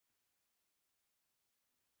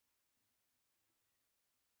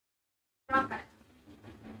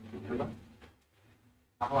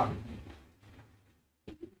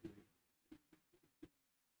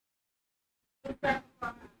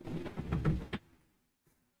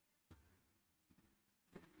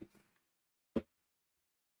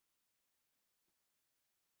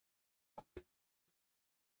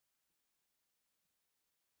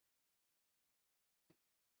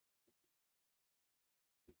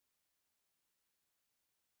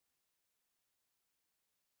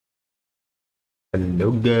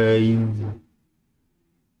Hello guys.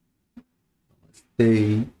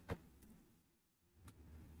 Hey.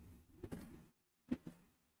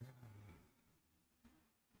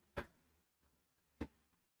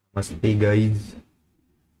 Namaste guys.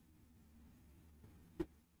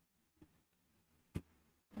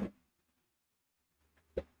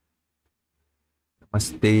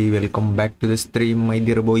 Namaste. Welcome back to the stream, my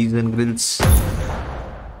dear boys and girls.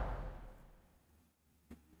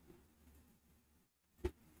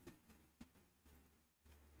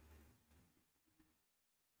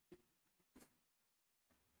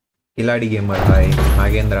 Kiladi Gamer, hi.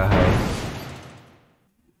 Nagendra, hi.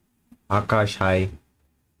 Akash, hi.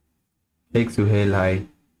 Sheikh Suhail, hi.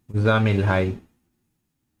 Zamil, hi.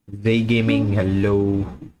 Zay Gaming, hello.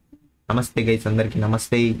 Namaste guys, andarki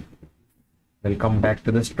namaste. Welcome back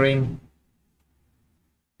to the stream.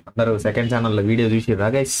 Andaru second channel lo video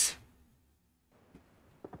chusirra guys.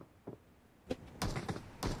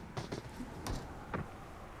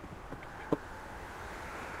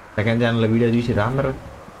 Second channel lo video chusirra andaru.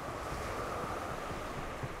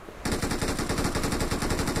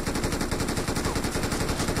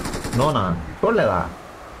 నోనా చూడలేదా?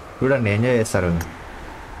 చూడండి, enjoy చేస్తారు.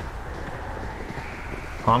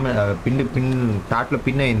 Pin చాట్లో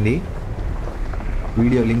pin అయింది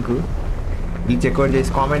video link. ఈ checkout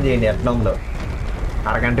చేసి comment చేయండి ఎట్లా ఉందో.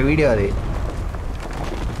 అరగంట వీడియో అది.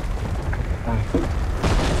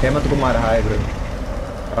 Hemant Kumar hi bro.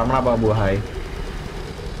 రమణ బాబు hi.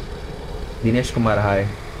 Dinesh Kumar hi.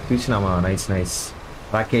 చూసినామా? Nice nice.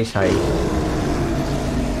 Rakesh hi.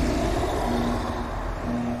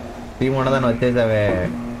 Team ఉండదని వచ్చేసావే.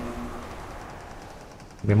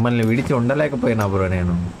 మిమ్మల్ని విడిచి ఉండలేకపోయినా బ్రో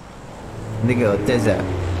నేను, అందుకే వచ్చేసా.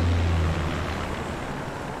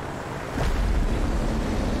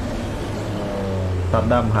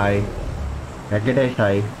 Saddam hi. Venkatesh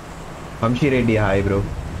hi. Vamsi Reddy hi bro.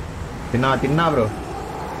 తిన్నా బ్రో.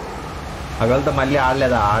 పగలతో మళ్ళీ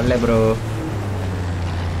ఆడలే బ్రో.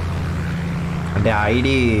 అంటే ఆ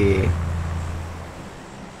ఐడి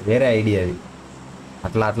వేరే ఐడి, అది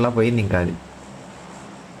అట్లా పోయింది ఇంకా. అది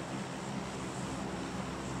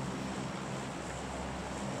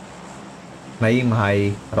Nayeem hi.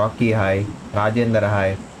 Rocky hi. Rajender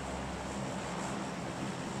hi.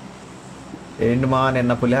 ఏంటి మా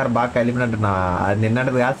నిన్న పులిహార బాగా కలిపినట్టున్నా? అది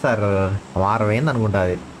నిన్నటిది కాదు సార్, వారం అయింది అనుకుంటా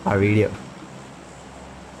అది ఆ వీడియో.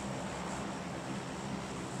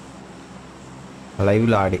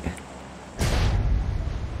 లైవ్లో ఆడి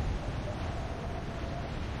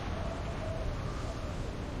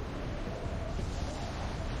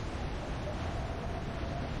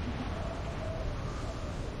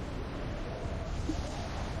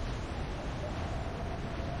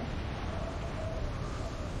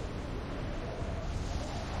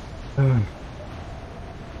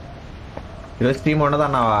ఈరోజు స్ట్రీమ్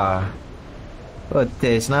ఉండదన్నావా?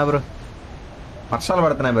 వచ్చేసినా బ్రో. వర్షాలు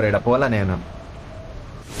పడుతున్నాయి బ్రో. ఇక్కడ పోలా నేను.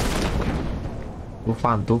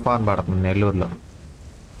 తుఫాన్ పడుతుంది నెల్లూరులో.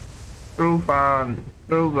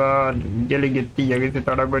 తుఫాన్ గెలిగెత్తి ఎగిసి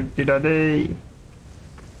తడగొట్టినదే.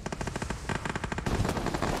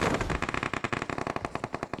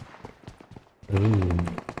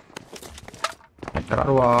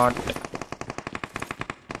 వాట్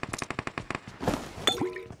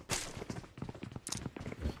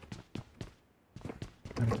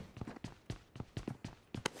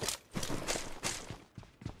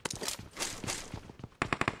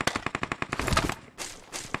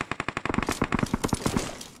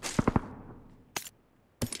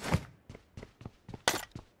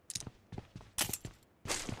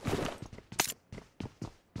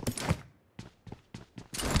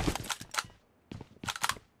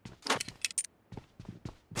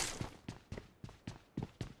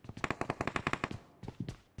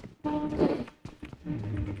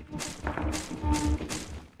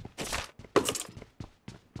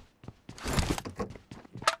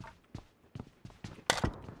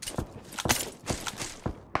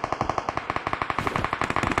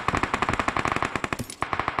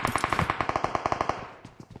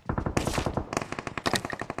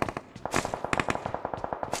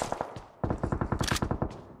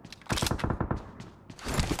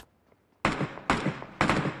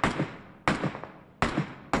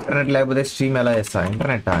ఇంటర్నెట్ లేకపోతే స్ట్రీమ్ ఎలా చేస్తా?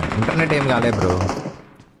 ఇంటర్నెట్ ఏం కాలే బ్రో.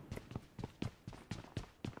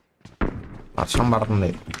 వర్షం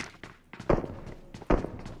పడుతుంది.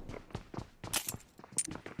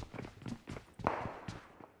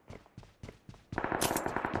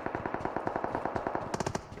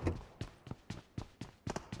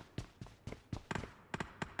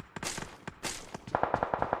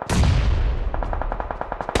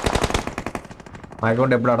 మా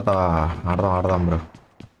అకౌంట్ ఎప్పుడు ఆడతావా? ఆడదాం బ్రో.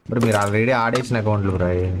 ఇప్పుడు మీరు ఆల్రెడీ ఆడేసిన అకౌంట్లు బ్రో,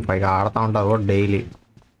 పైగా ఆడుతూ ఉంటారు కూడా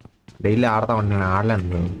డైలీ ఆడుతూ ఉంటాను. నేను ఆడలేను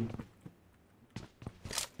బ్రో.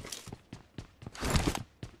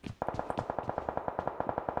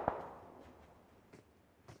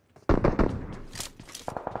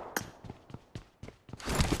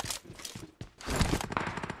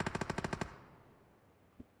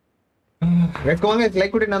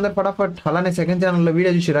 లైక్ కొట్టిన అందరు ఫటాఫట్. అలానే సెకండ్ ఛానల్లో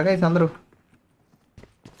వీడియో చూసిరా గైస్ అందరూ?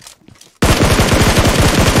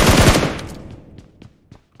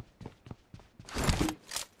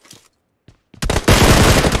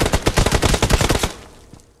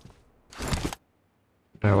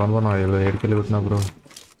 ఏడుకెళ్ళి కొట్టినా బ్రో.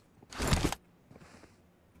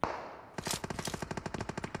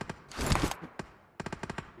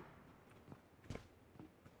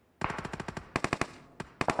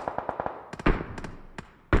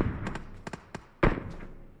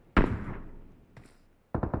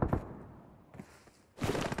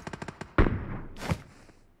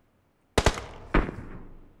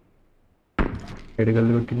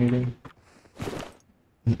 ఏడుకెళ్ళి కొట్టినీడే.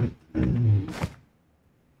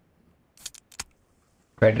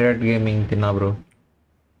 Patriot Gaming తిన్నా బ్రో.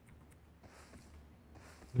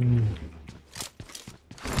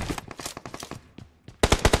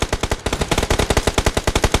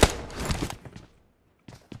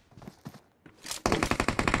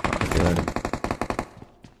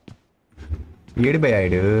 ఏడు భయ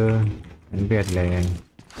ఆడు అనిపించట్లే.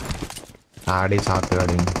 ఆడి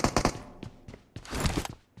సాత్గాడు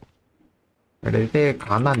అడైతే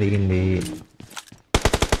కాందా దిగింది.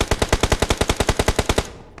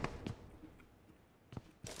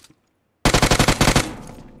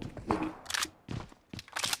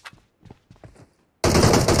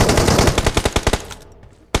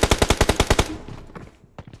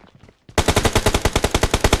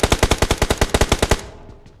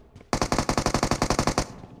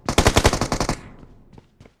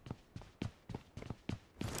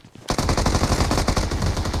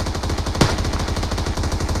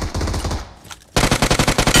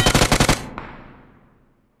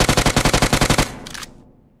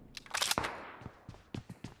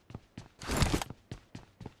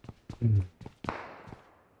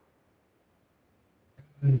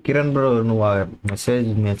 కిరణ్ బ్రో, నువ్వు ఆ మెసేజ్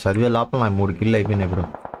నేను చదివే లోపల నా 3 కిల్లు అయిపోయినాయి bro.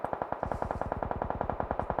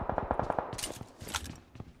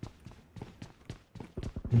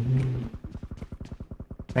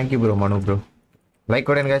 Thank you bro Manu bro. Like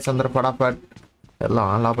కొట్టండి గైస్ అందరూ ఫటాఫట్. ఎలా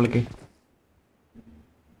లోపలికి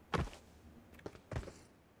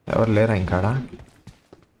ఎవరు లేరా ఇంకాడ?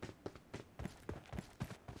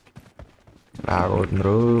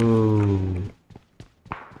 రాగోతుండ్రు.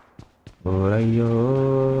 ఓరయ్యో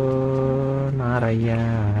నారయ్యా.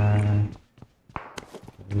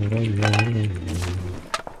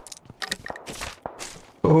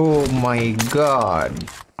 Oh my God,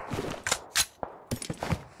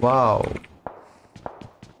 wow.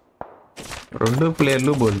 2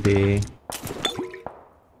 ప్లేయర్లు బోల్తే.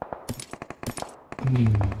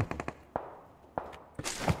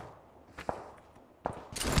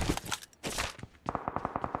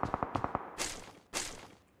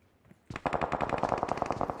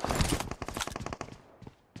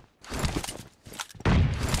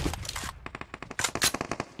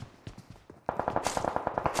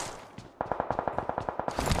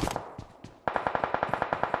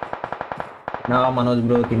 నా మనోజ్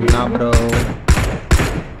బ్రో తిన్నా bro.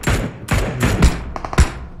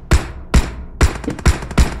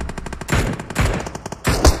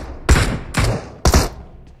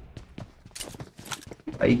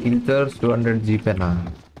 I kills 200 GP na.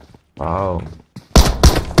 Wow.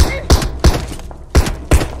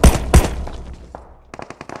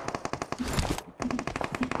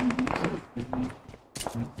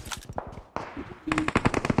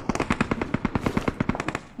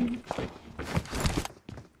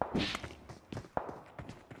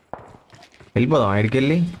 వెళ్ళిపోదాం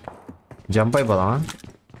ఆడికెళ్ళి జంప్ అయిపోదాం.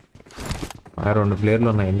 2 ప్లేయర్లు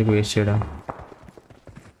ఉన్నాయి, ఎందుకు వేస్ట్ చేయడం?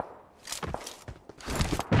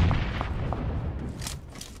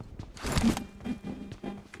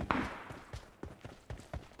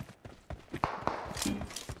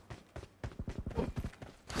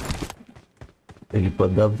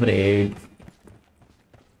 వెళ్ళిపోద్దా friend.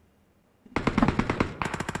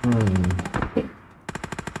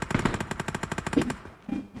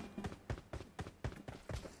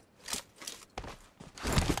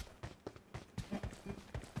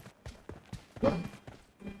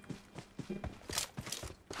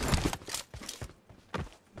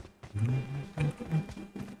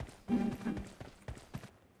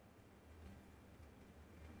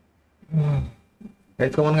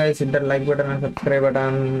 Guys, come on guys, hit that like button and subscribe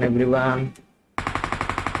button, everyone.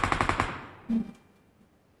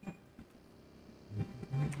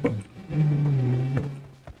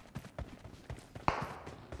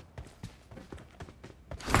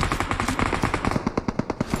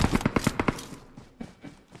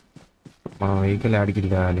 మా వెహికల్ ఆడికి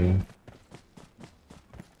వెళ్ళాలి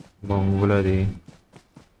బొంగులది.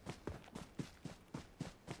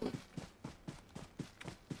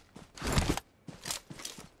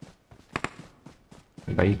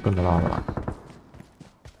 బైక్ ఉంది లోపల.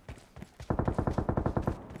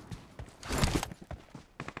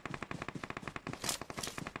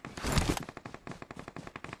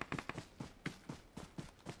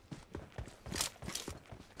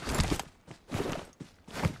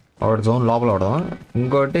 ఒకటి జోన్ లోపల పడదాం,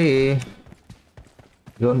 ఇంకోటి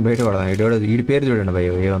జోన్ బయట పడదాం. వీడి పేరు చూడండి భయ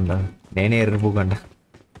ఏముందా, నేనే ఎర్రిపోకంట.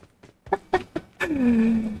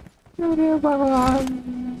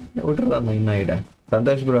 ఇడ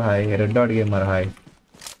Santosh bro hi, red dot gamer hi.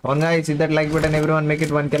 అవును guys, hit that like button everyone, make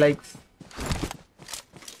it 1k likes.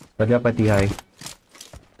 Prajapati hi.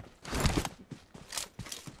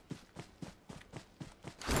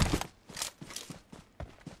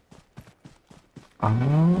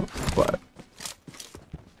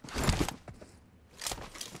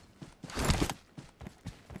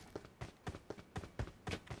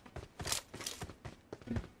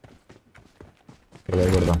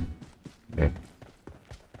 కొడదాం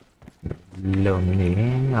ఉంది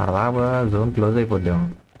అరదా జోన్ క్లోజ్ అయిపోద్దాం.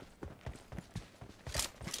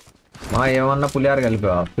 మా ఏమన్నా పులిహార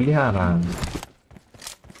కలిపా? పులిహార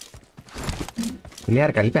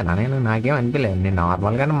కలిపానా నేను? నాకేం అనిపించలేదు, నేను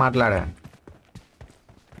నార్మల్గానే మాట్లాడా.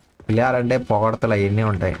 పులిహార అంటే పొగడతలు అవన్నీ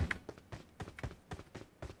ఉంటాయి.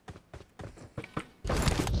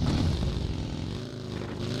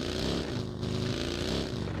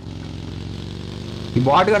 ఈ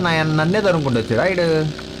బాట్గా నన్నే తరుముకుంటూ వచ్చాడా ఇడు?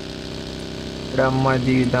 అమ్మ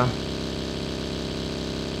జీవితం.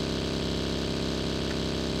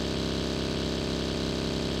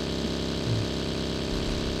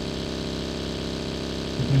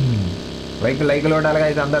 లైక్ లోడాలి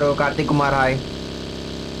అయితే అందరూ. కార్తీక్ కుమార్ హాయ్.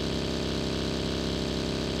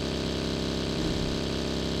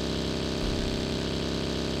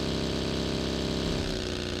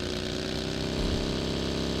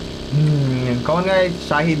 कौन guys?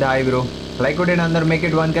 Shahid hi bro. Like it and under make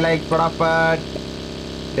it 1k like फटाफट.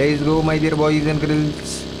 Let's go my dear boys and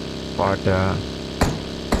girls. What?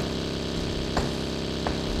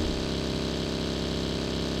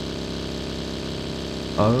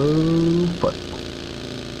 Oh, fuck.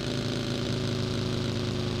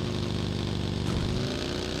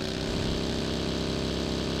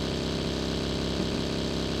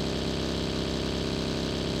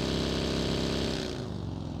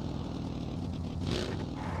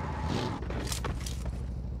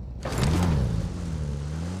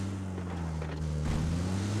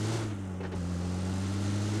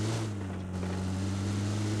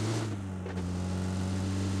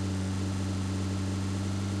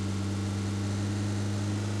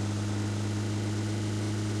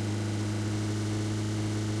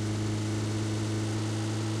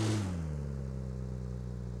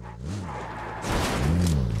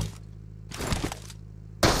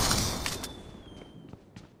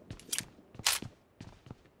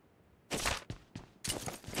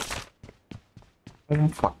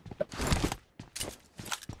 Fuck.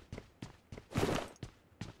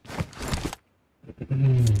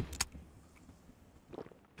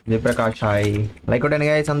 Jay Prakash hi. Like it and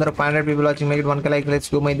guys, under 500 people watching, make it 1k like. Let's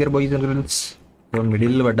go my dear boys and girls. So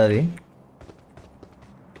middle పడ్డది.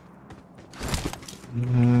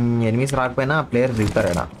 Enemies రాకపోయినా player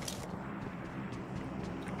దిగుతారా?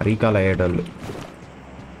 Recall అయ్యేటోళ్ళు.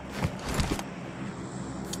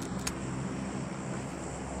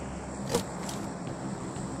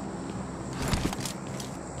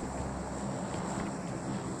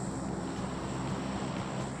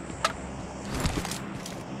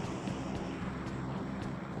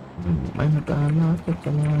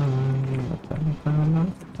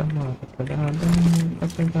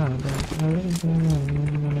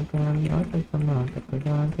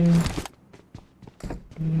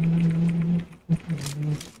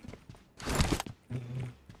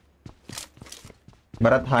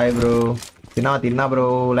 Bharat hi bro. తిన్నా bro.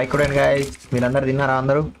 Like కొడండి guys. మీరందరూ తిన్నారా?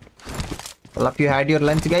 అందరూ love you had your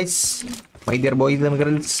lunch guys, my dear boys and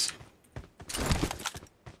girls.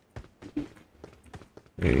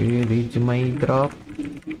 Reach my drop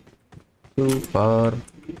two far.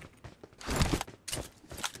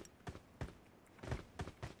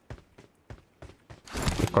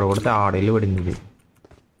 ఇక్కడ కొడితే ఆడెళ్ళి పడింది ఇది.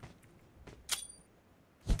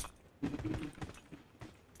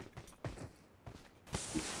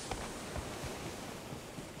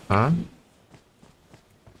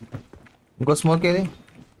 ఇంకో స్మోక్ ఏది?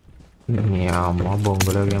 అమ్మ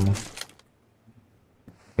బొంగులోకేమో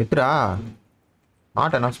ఎత్తురా.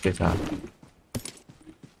 Not enough స్పేసా?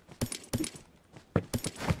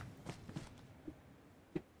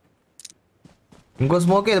 ఇంకో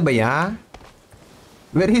స్మోక్ ఏది భయ్యా?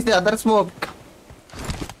 Where is the other smoke?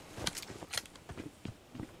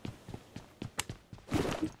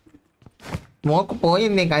 Smoke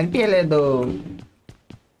పోయింది, కనిపించలేదు.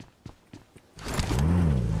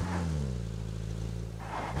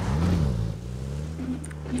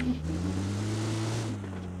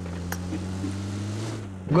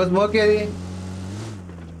 ఇంకో స్మోక్ ఏది?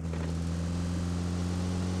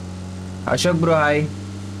 Ashok bro hi.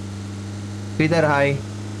 Sridhar hi.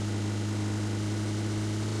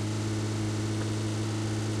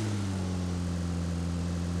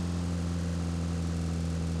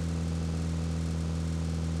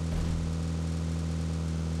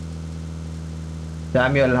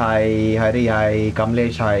 Samuel hi. Hari hi.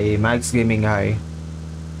 Kamlesh hi. Max gaming hi.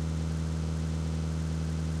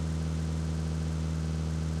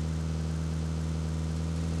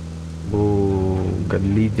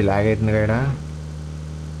 గల్లీ లాగ్ అవుతుంది కదా.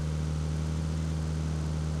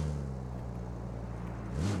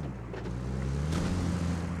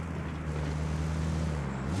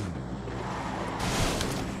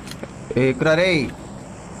 ఎక్కడా రే?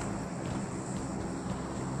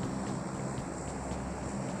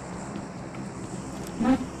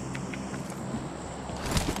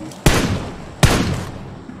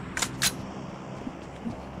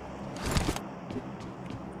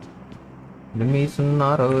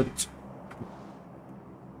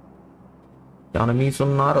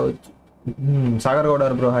 ఉన్నారు. Sagar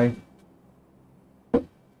Gowder bro hi.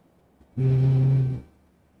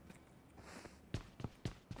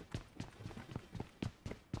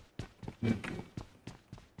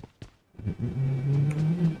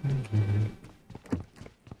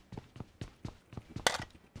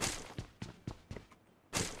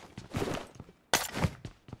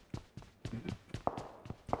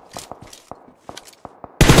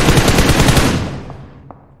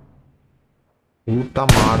 ఊట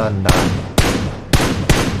మాడండా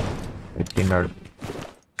ఎత్తిన్నాడు.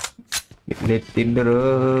 ఇల్లెత్తిండరు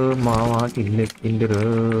మామ, ఇల్లెత్తిండరు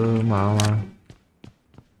మామ.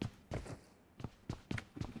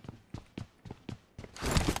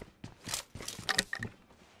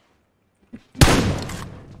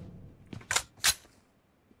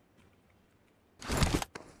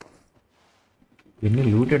 ఎన్ని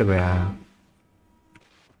లూటెడ్ భయా.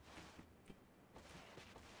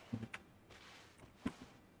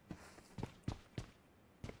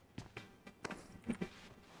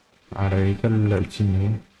 ఆ వెహికల్ వచ్చింది,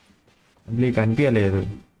 మళ్ళీ కనిపించలేదు.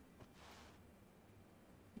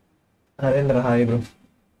 Narendra hi bro.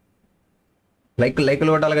 లైక్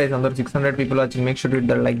కొట్టాలి గైస్ అందరూ. 600 people watching. Make sure to hit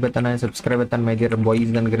the like button and subscribe button, my dear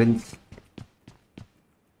boys and girls.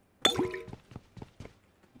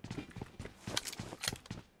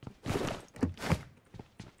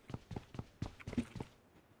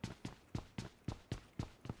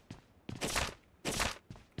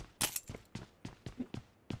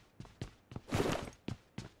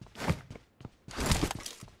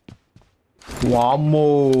 వామ్మో,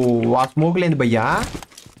 ఆ స్మోక్ లేని భయ్యా.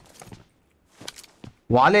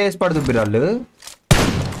 వాళ్ళే వేసి పడుతుంది బిరాళ్ళు.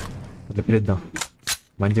 పిలుద్దాం,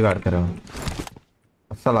 మంచిగా ఆడతారు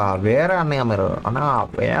అసలు. వేరే అన్నయ్య మీరు అన్న,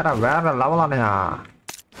 వేరే లెవెల్ అన్నయ్య.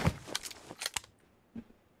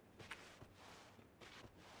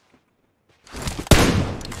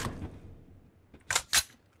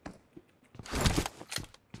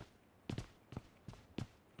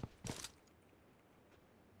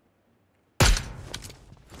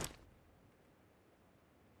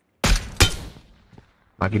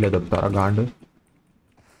 అఖిలే దొరుకుతారా గాండు?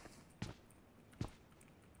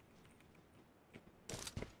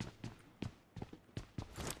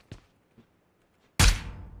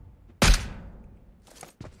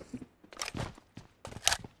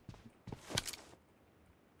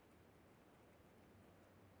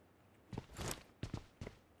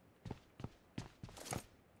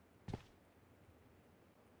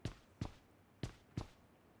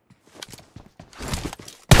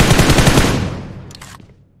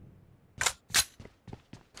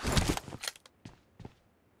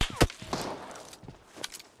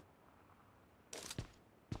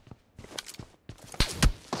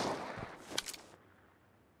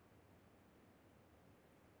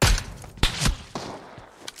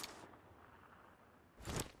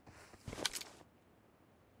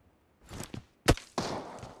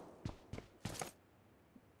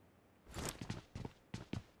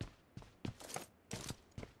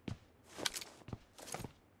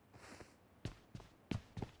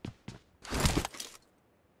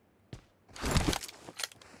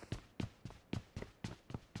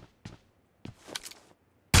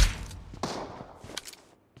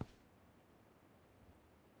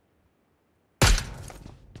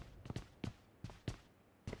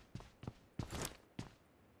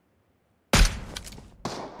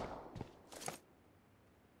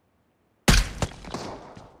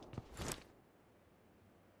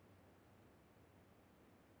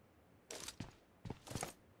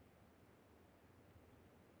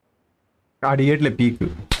 అడిగేట్లే పీక్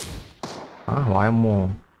వాయమ్మో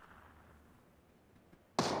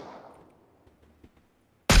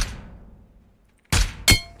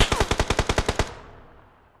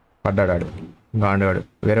పడ్డాడు గాండుగాడు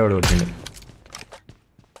వేరే వాడు కొట్టిండు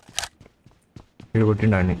వీడు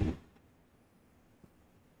కొట్టిండు ఆడిని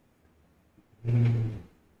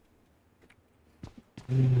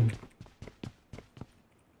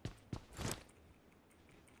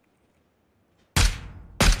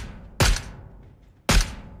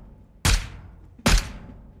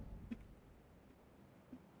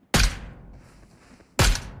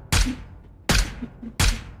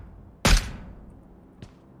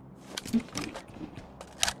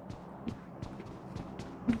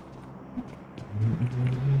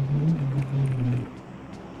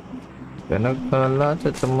వెనకాల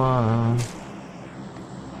చచ్చమ్మా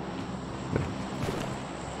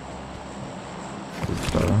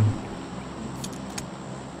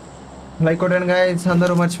లైక్ కొట్టండి గైస్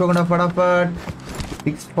అందరూ మర్చిపోకుండా ఫటాఫట్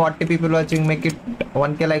 640 people watching, make it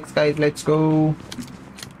 1k likes guys, let's go.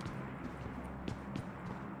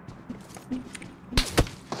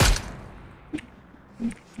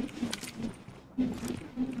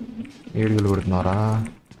 ఏడుగులు కొడుతున్నారా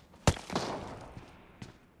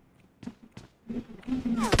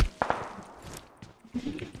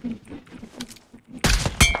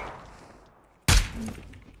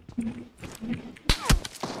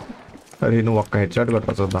అరే నువ్వు ఒక్క హెడ్ షాట్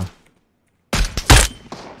కొట్టరా చూద్దాం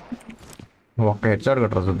ఒక్క హెడ్ షాట్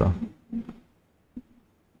కొట్టరా చూద్దాం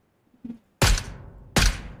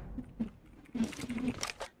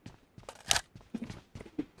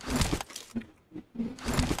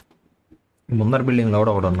ముందర బిల్డింగ్లో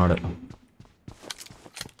కూడా ఒకడు ఉన్నాడు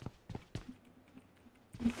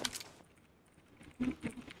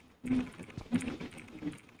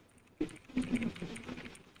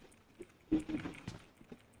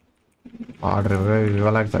ఆర్డర్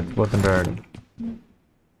ఇవ్వలేక చచ్చిపోతుంటాడు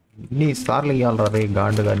ఎన్నిసార్లు ఇవ్వాలరా రే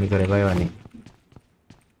గాండుగా నీకు రివైవ్ అని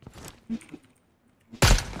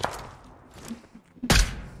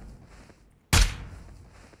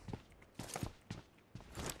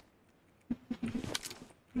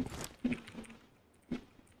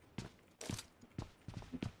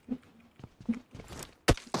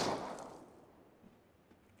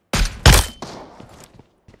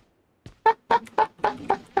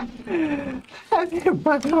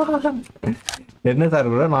ఎన్నోసారి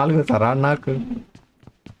కూడా 4 సారా నాకు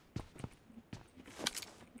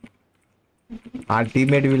ఆ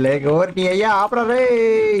టీమేట్ వీళ్ళకి ఎవరికి అయ్యా ఆపరా రే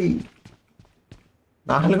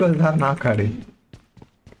 4 సార్ నాకు ఆడి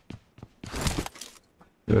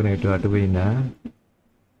ఎటు అటు పోయిందా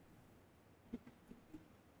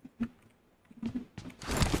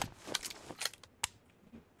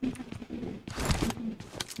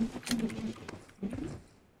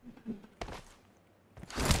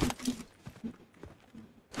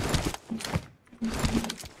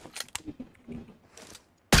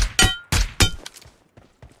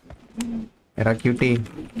ఎరా క్యూటీ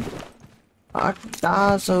అట్టా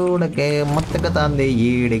చూడకే మొత్తగా తాంది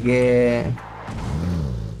ఈడికే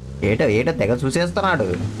ఏటో తెగ చూసేస్తున్నాడు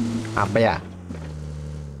అబ్బయ్యా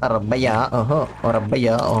రబ్బయ్యా ఓహో ఓ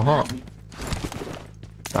రబ్బయ్యా ఓహో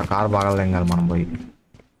కారు బాగాలి తెంగాలి మనం పోయి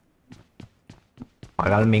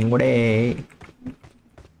బాగాలి మింగుడే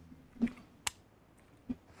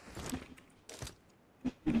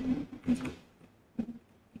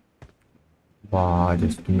బాగా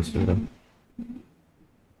చేస్తుంది చూడు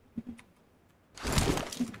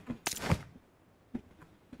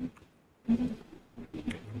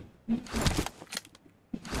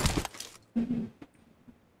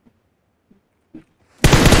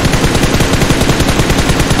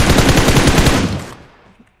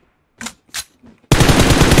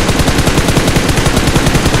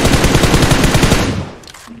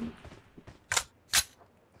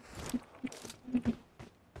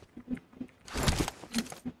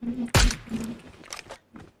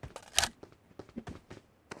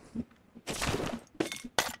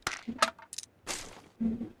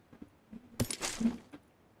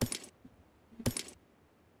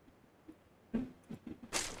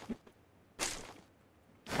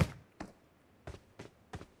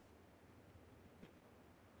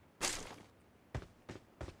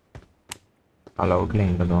అలా అవుట్లే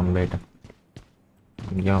ఇంకా జోన్ బయట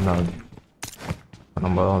ఇంకేం రాదు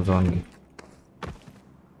మనం పోదాం జోన్కి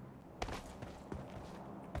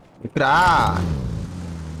ఇక్కడ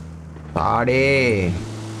తాడే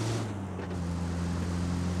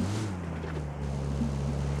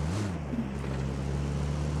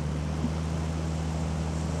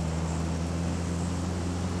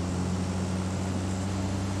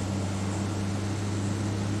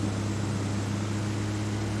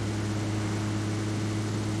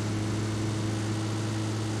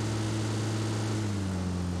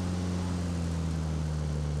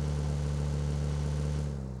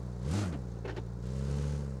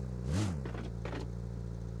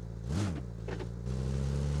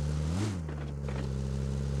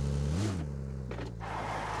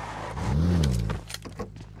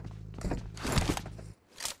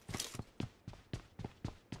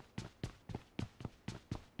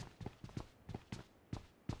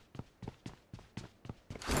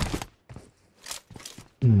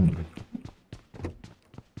ఇంకా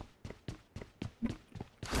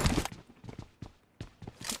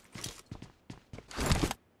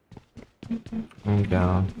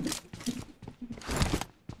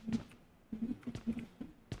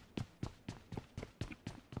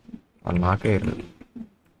నాకే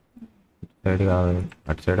సైడ్ కాదు,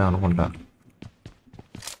 అటు సైడ్ అనుకుంటా.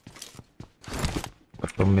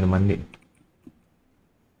 9 మంది,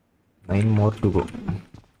 9 more to go.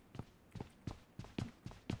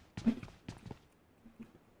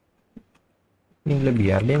 ఇంట్లో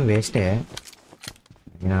బిఆర్డీ ఏం వేస్టే.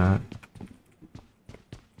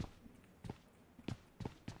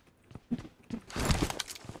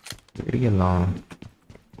 ఎక్కడికి వెళ్దాం?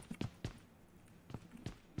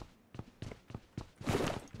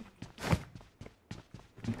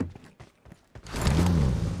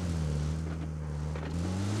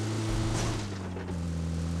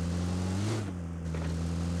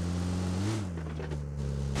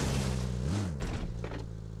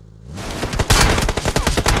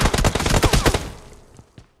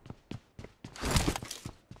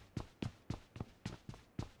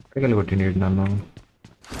 ఎక్కడికి కొట్టిండు నన్ను?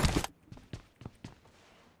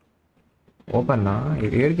 ఓపెన్నా?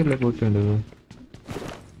 ఏడికెళ్ళి కొట్టిండు?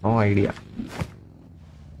 No idea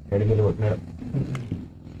ఏడికెళ్ళి కొట్టినాడు.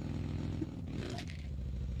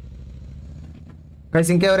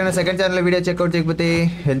 గైస్ ఇంకెవరైనా సెకండ్ ఛానల్ వీడియో చెక్అవుట్ చేయకపోతే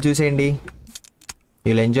వెళ్ళి చూసేయండి.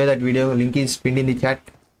 You will enjoy that video. Link is pinned in the chat.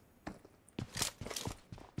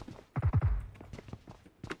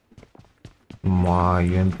 మా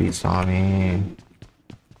యూఎంపీ సామి.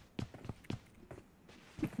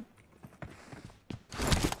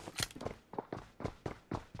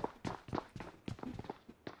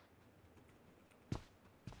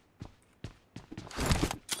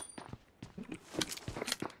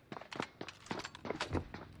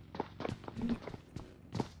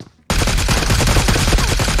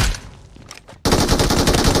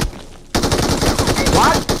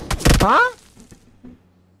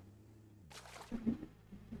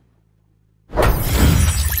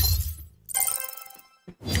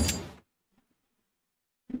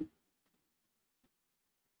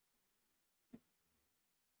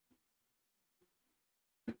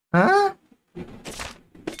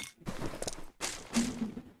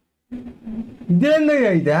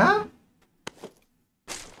 ఇదేందయ్యా ఇదా?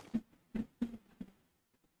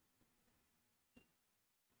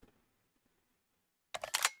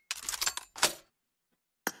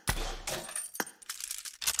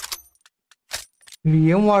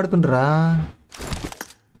 ఏం వాడుతుండ్రా?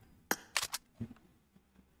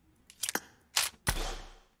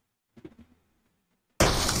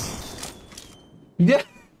 ఇదే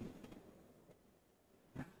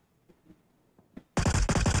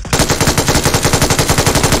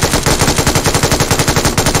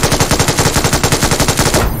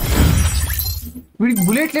వీడికి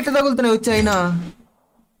బుల్లెట్లు ఎట్లా తగులుతున్నాయి వచ్చి అయినా?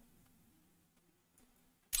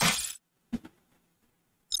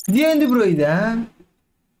 ఇదేంది బ్రో ఇదా?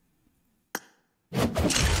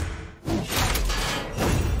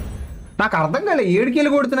 నాకు అర్థం కాలే, ఏడుకెళ్ళి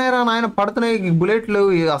కొడుతున్నాయరా నాయన, పడుతున్నాయి బుల్లెట్లు.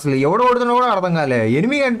 అసలు ఎవడు కొడుతున్నా కూడా అర్థం కాలే.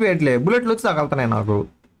 ఎనిమిది కనిపించట్లే, బుల్లెట్లు వచ్చి తగలుతున్నాయి నాకు.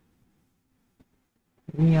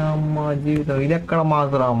 అమ్మ జీవితం ఇది ఎక్కడ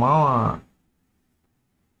మాకురా మావా?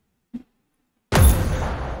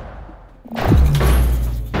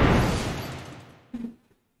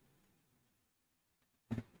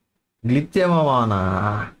 గ్లిచ్ ఏమావానా?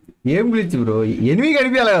 ఏం గ్లిచ్ బ్రో? ఎనిమిది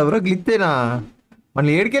కనిపించాలి కదా బ్రో, గ్లిచ్చేనా?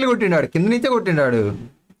 మళ్ళీ ఏడుకెళ్ళి కొట్టిండాడు, కింద నుంచే కొట్టిండాడు.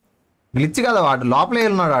 గ్లిచ్ కదా వాడు, లోపలే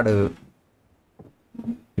వెళ్ళినాడు వాడు.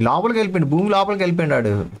 లోపలికి వెళ్ళిపోయిండు, భూమి లోపలికి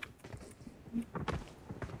వెళ్ళిపోయినాడు.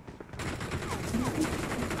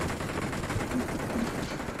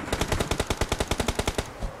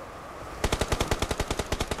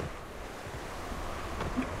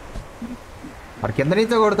 వాడు కింద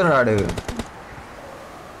నుంచే కొడుతున్నాడు.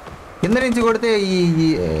 కింద నుంచి కొడితే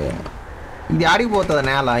ఇది ఆడిపోతుంది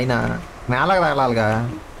నేల. అయినా నేలకు తగలాలిగా.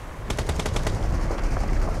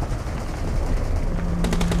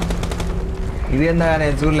 ఇదేందా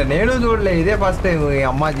నేను చూడలే, నేను చూడలే, ఇదే ఫస్ట్ టైం ఈ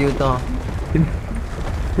అమ్మ జీవితం.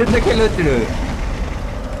 కిందకెళ్ళి వచ్చాడు.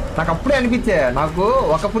 నాకు అప్పుడే అనిపించే, నాకు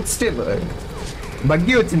ఒక ఫుట్ స్టెప్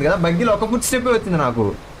బగ్గి వచ్చింది కదా, బగ్గీలో ఒక ఫుట్ స్టెప్పే వచ్చింది నాకు.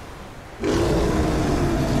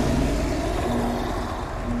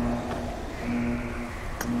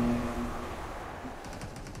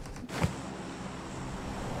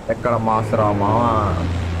 ఎక్కడ మాస్టరా మావా?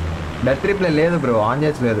 డెత్ రిప్లై లేదు బ్రో, ఆన్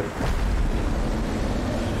చేసలేదు.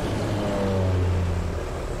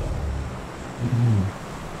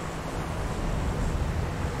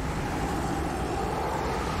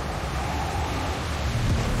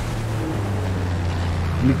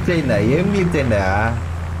 గ్లిచ్ అయిందా? ఏం గ్లిచ్ అయిందా?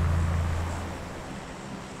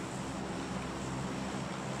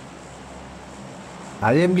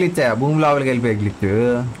 అదేం గ్లిచ్చా భూమి లోపలికి వెళ్ళిపోయే గ్లిచ్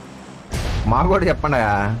మాకు కూడా చెప్పండి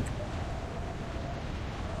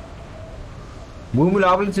భూమి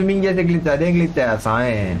లోపల స్విమ్మింగ్ చేసే గ్లిచ్ అదేం గ్లిచ్చా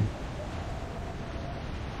సామే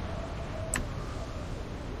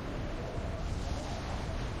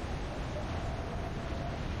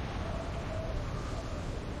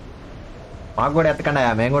మాకు కూడా ఎత్తకండి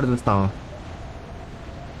మేము కూడా చూస్తాం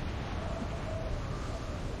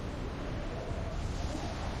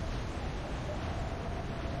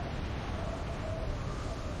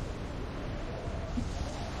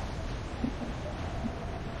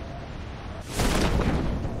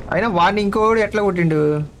అయినా వాడిని ఇంకోడు ఎట్లా కొట్టిండు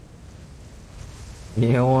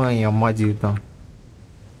ఏమో ఈ అమ్మ జీవితం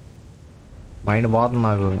మైండ్ పోతుంది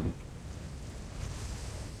నాకు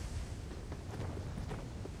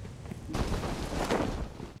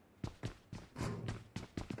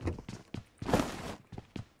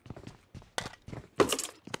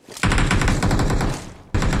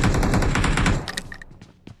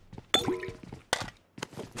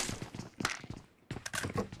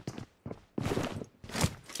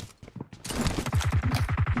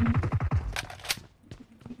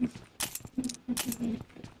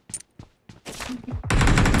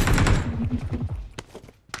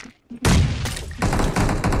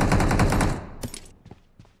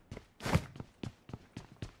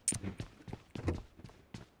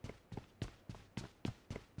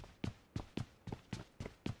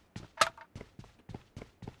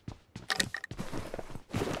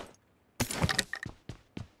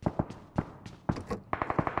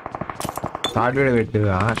షార్ట్ కూడా పెట్టు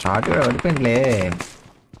షార్ట్ కూడా పడిపోయిందిలే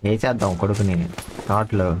వేసేద్దాం కొడుకుని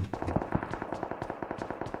షార్ట్లో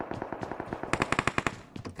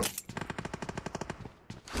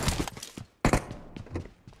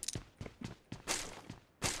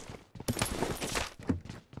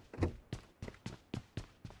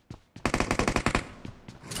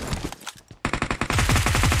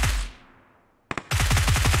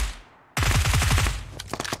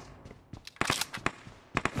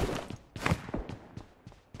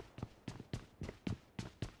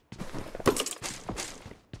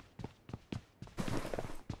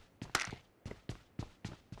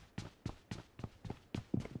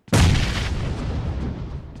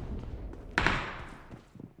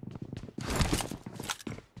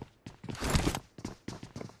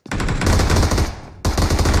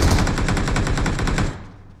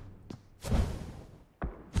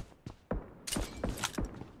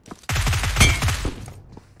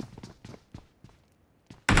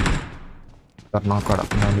నాకు కూడా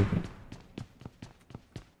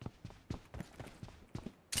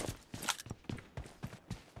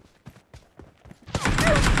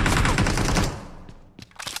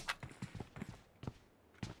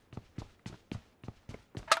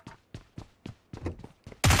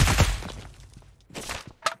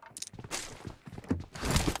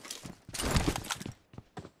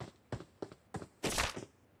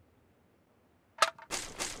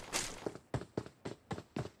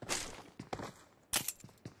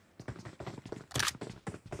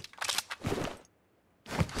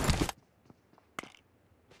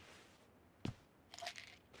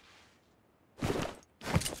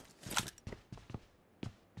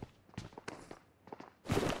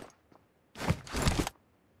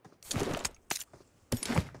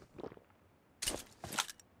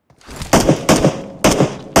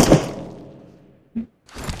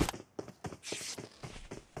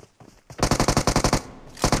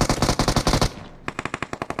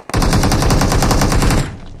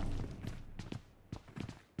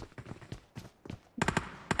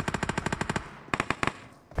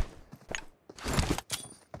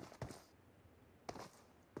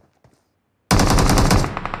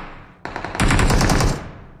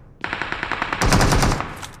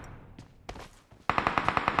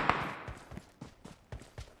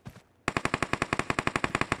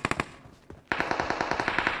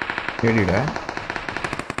ఏడిడా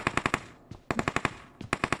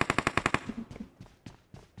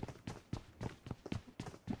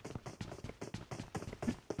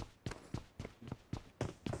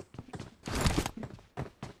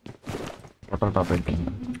వాటర్ టాప్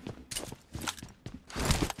అయిపోయింది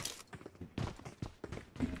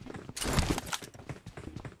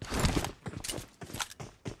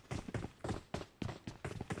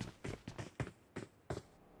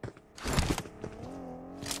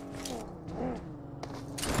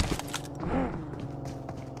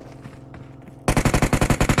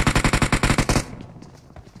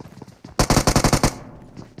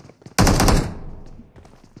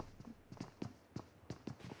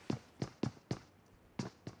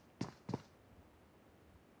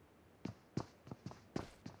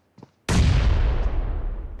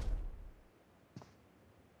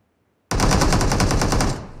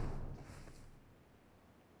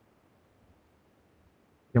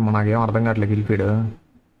నాకేం అర్థం కావట్లేదు గిల్ఫీడ్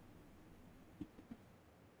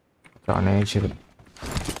నేచర్.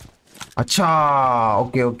 అచ్చా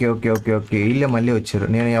okay okay okay okay okay వీళ్ళే మళ్ళీ వచ్చారు.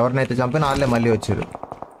 నేను ఎవరినైతే చంపానో వాళ్ళే మళ్ళీ వచ్చారు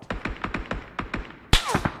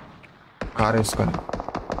కార్ వేసుకొని.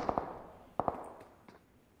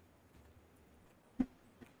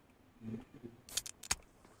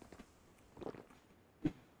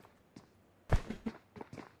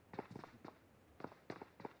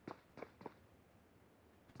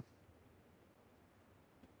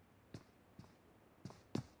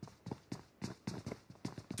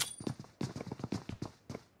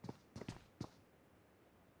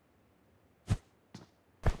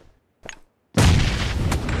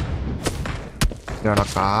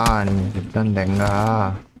 ఎడకా సిద్ధం దెంగ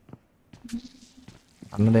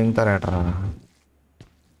అన్న దెంగుతారేట్రా.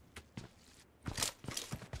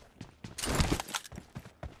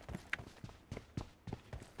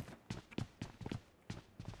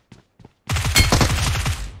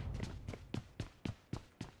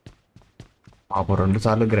 పాపం 2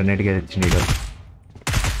 సార్లు గ్రెనేడ్గా తెచ్చింది ఈరోజు.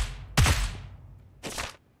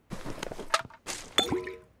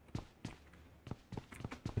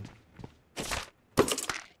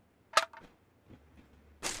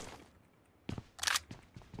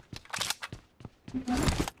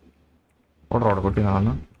 రోడ్ కొట్టినా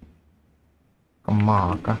అమ్మా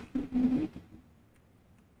అక్క.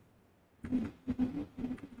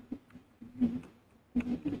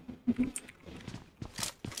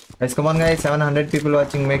 Guys, come on guys, 700 people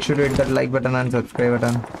watching. Make sure to hit that like button and subscribe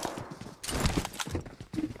button.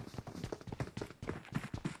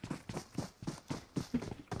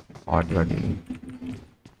 What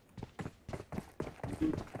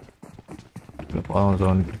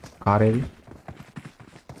zone car ఏది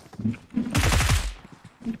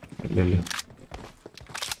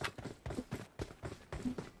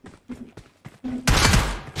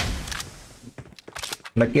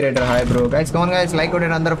Lucky Rider, hi bro. Guys, come on guys, like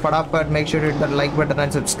button under fatapat. Make sure to hit that like button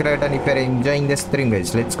and subscribe. And if you're enjoying this stream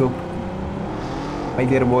guys, let's go. My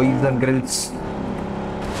dear boys and girls.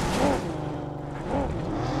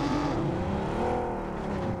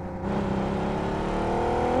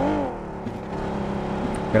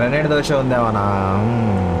 Grenade దోష ఉందేమన్నా.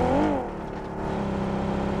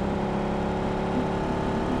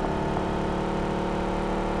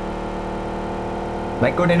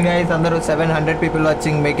 Like button guys, under 700 people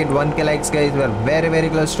watching. Make it 1k likes guys. We are very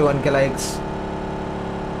close to 1k likes.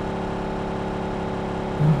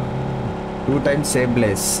 2 times same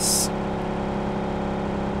place.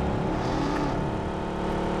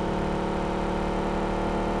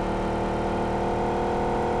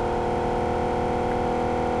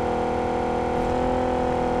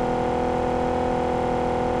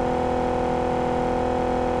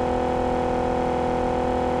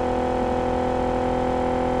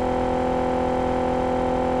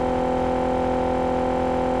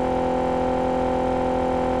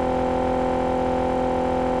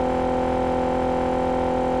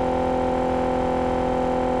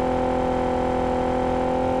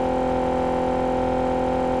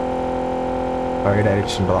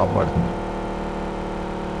 Direction drop పడుతుంది.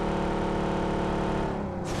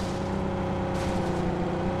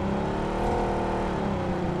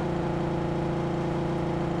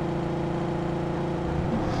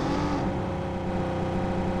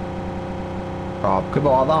 డ్రాప్కి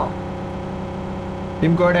పోదాం.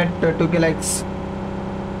 Team code at 2k likes.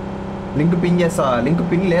 Link ping చేస్తా. Link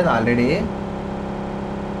ping లేదా already?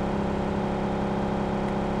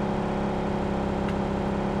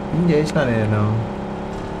 Ping చేసిన నేను.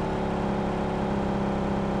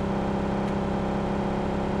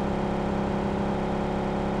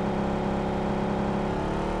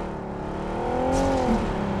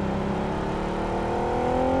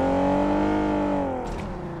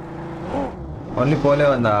 Only పోలే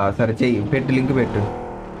ఉందా? సరే చెయ్యి, పెట్టు, లింక్ పెట్టు.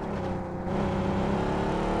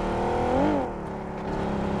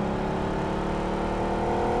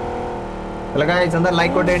 హలో గైస్, అందరు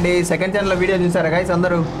లైక్ కొట్టండి. సెకండ్ ఛానల్లో వీడియో చూసారా గైస్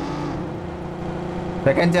అందరూ?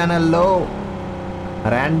 సెకండ్ ఛానల్లో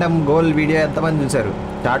ర్యాండమ్ గోల్ వీడియో ఎంతమంది చూసారు?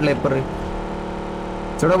 చాట్లో ఎప్పుడు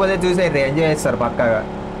చూడకపోతే చూసేయండి, ఎంజాయ్ చేస్తారు పక్కాగా.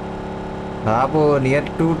 దాదాపు నియర్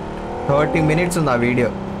టు 30 minutes ఉంది ఆ వీడియో.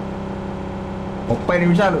 30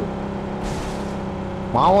 నిమిషాలు,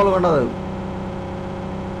 మామూలుగా ఉండదు.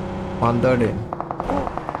 మనతోటి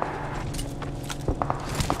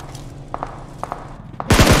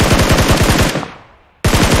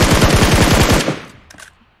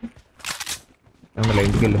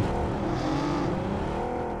ఇంటికి వెళ్ళు.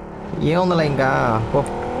 ఏముందిలే ఇంకా, పో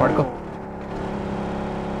పడుకో.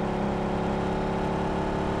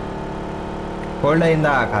 హోల్డ్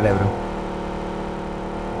అయిందా? కాలే బ్రో.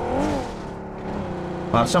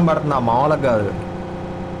 వర్షం పడుతుందా మామూలుగా కాదు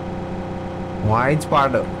వాయించి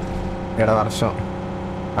పాడు ఇక్కడ వర్షం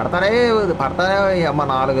పడతానే అమ్మ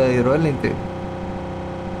 4-5 రోజుల నుంచి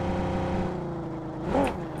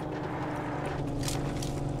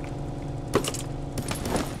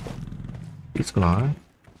తీసుకున్నా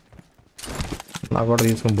నాకు కూడా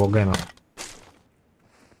తీసుకుని బొగ్గైనా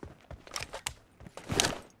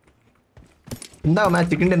ఇందా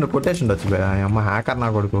మ్యాచ్ చికెన్ డిన్నర్ కొట్టేసి ఉండొచ్చు అమ్మ హ్యాకర్ నా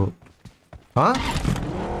కొడుకు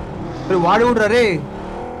వాడి కూడా రే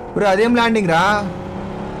ఇప్పుడు అదేం ల్యాండింగ్ రా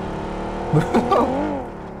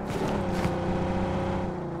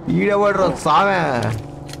ఈడవాడు సామే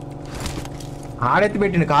ఆడెత్తి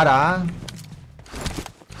పెట్టిండు కారా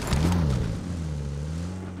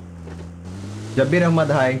జబ్బీర్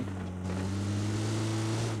అహ్మద్ హాయ్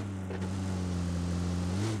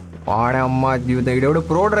వాడే అమ్మ జీవితం ఇడెవడు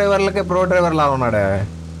ప్రో డ్రైవర్ లా ఉన్నాడే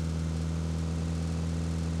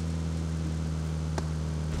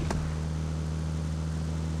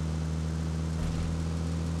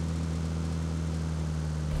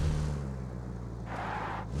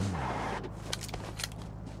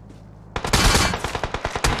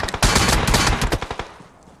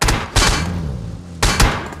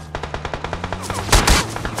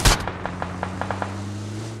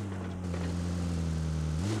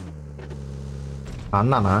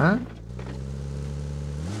అన్నానా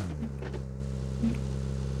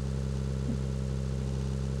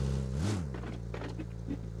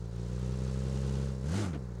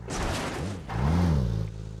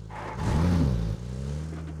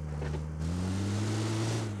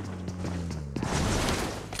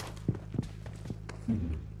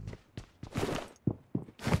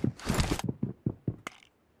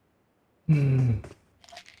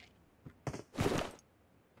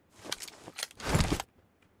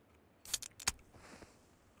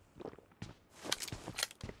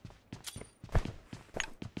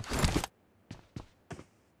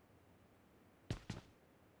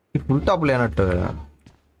ఫుల్ టాప్ లేనట్టు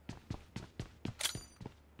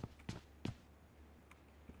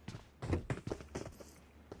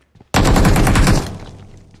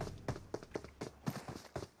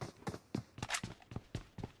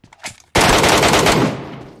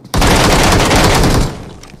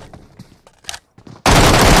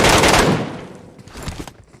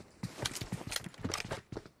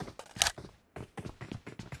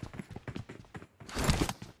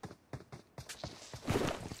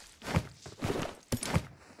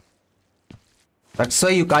That's why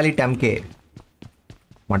you call it MK.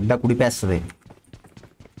 మడ్డ కుడిపేస్తుంది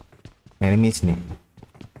ఎనిమీస్ని.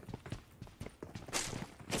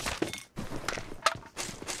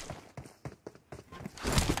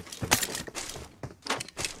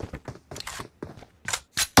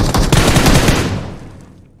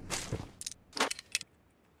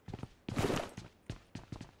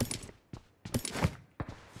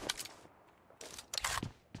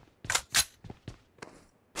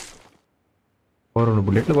 ఓ 2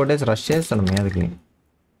 బుల్లెట్లు కొట్టేసి రష్ చేస్తాడు మీదకి.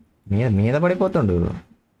 మీద పడిపోతుండు.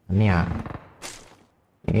 అన్యా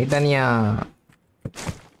ఏంటన్యా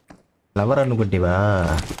flower అనుకుంటేవా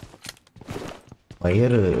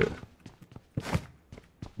wire?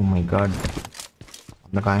 Oh my God,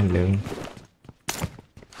 అంత కాయలు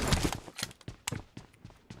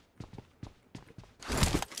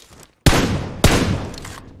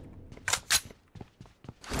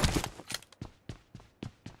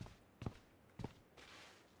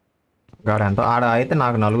గాడ ఎంతో ఆడ అయితే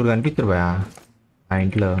నాకు 4 కనిపించారు భయ. ఆ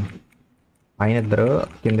ఇంట్లో పైన 2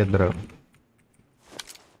 కింద 2.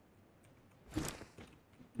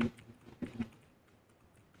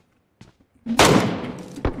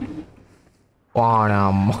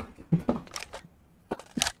 అమ్మ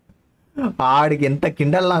ఆడికి ఎంత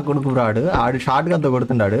కిండల్ నా కొడుకు రాడు. ఆడు షార్ట్ గన్తో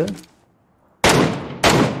కొడుతున్నాడు.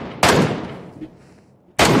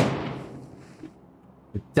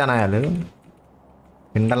 ఇచ్చానాయాలు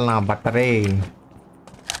కిండల్ నా బట్టరే.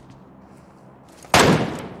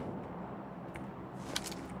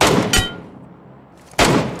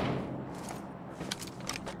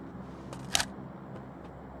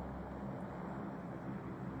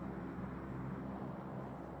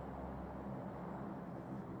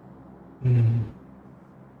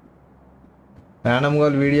 ప్రాణం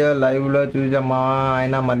గోల్ వీడియో లైవ్లో చూసామా,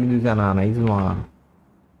 అయినా మళ్ళీ చూసానా? నైస్ మా.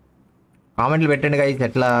 కామెంట్లు పెట్టండి గైస్,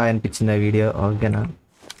 ఎట్లా అనిపించింది ఆ వీడియో? ఓకేనా,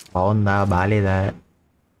 బాగుందా బాగాలేదా?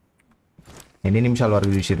 ఎన్ని నిమిషాల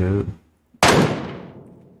వరకు చూసారు?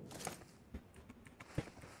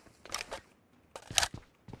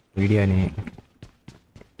 వీడియోని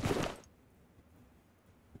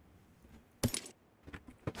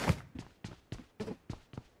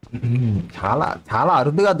చాలా చాలా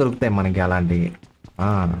అరుదుగా దొరుకుతాయి మనకి అలాంటివి.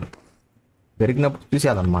 పెరిగినప్పుడు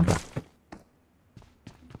చూసేదన్నమాట,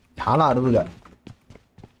 చాలా అరుదుగా.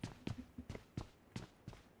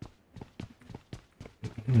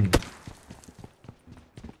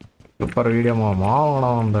 సూపర్ వీడియో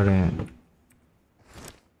మామూలుగా ఉందండి.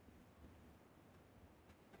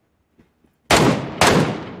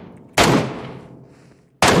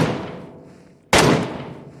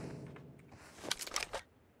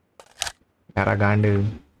 ఎరగాండి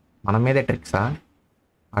మన మీదే ట్రిక్సా?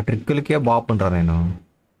 ఆ ట్రిక్కులకే బాగుంటారు. నేను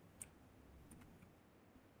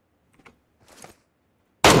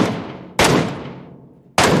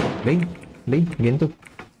గెంతు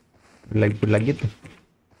ఇప్పుడు లగ్గిత్తు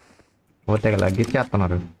పోతే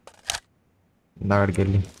లగ్గిచ్చేస్తున్నారు ఇందాడికి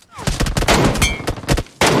వెళ్ళి.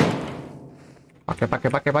 పక్కే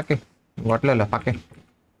పక్కే పక్కే పక్కే కొట్టలే పక్కే.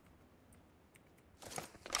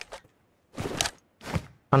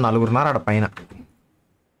 నలుగురున్నారు ఆడ పైన,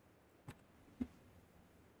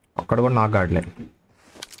 ఒక్కడు కూడా నాకు గాడలే.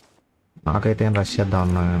 నాకైతే ఏం రష్ చేద్దాం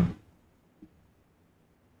అన్నా.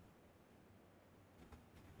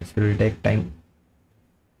 This will take time.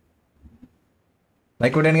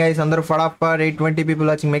 Like what guys, అందరూ ఫటాఫట్ 820 people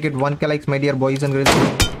watching, make it 1k likes my dear boys and girls.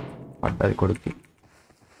 పడ్డది కొడుక్కి.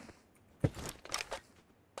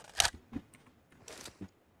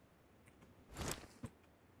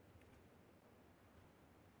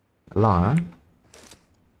 అలా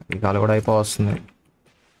ఈ కాలు కూడా అయిపోవస్తుంది,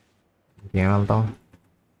 ఏం వెళ్తాం.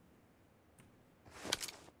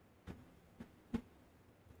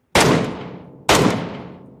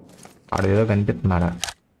 ఆడేదో కనిపిస్తున్నాడా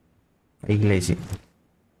పైకి లేచి?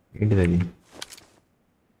 ఏంటిది అది?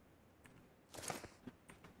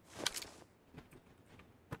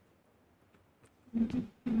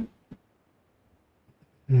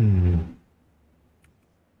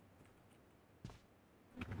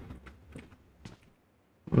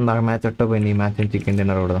 నాకు మ్యాచ్ అట్టపోయింది. ఈ మ్యాచ్ చికెన్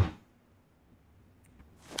డిన్నర్ కూడా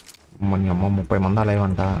మన అమ్మ 30 మంది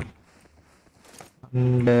అలాగంట.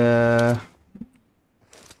 అండ్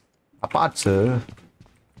అపార్ట్స్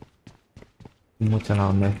చాలా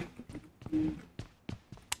ఉంది.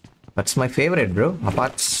 That's my favourite bro,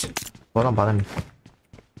 అపార్ట్స్. పోదాం పదండి.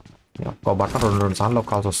 ఒక్క బట్ట రెండు సార్లు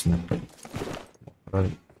కాల్సి వస్తుంది.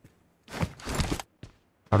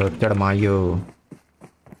 వాడు వచ్చాడు మా అయ్యో.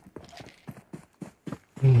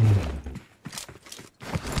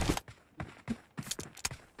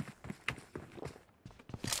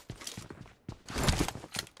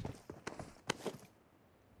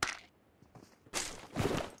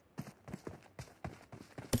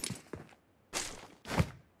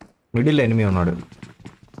 మిడిల్ ఎనిమి ఉన్నాడు.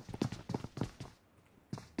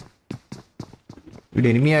 వీడు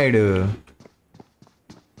ఎనిమి అయ్యాడు.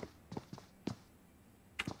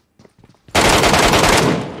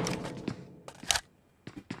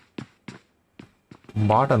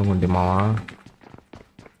 బాట్ అనుకుంటే మావా.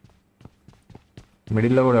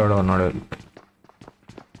 మిడిల్లో కూడా ఎవడో ఉన్నాడు.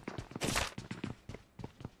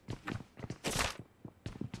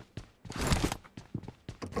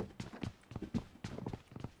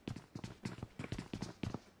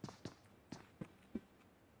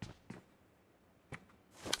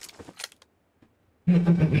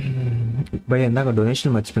 భయ్ ఇందాక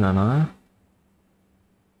donation మర్చిపోయినానా?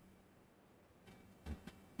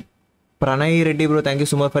 Pranay Reddy bro, thank you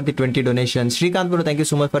so much for the 20 donation. Srikanth bro, thank you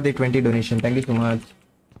so much for the 20 donation. Thank you so much.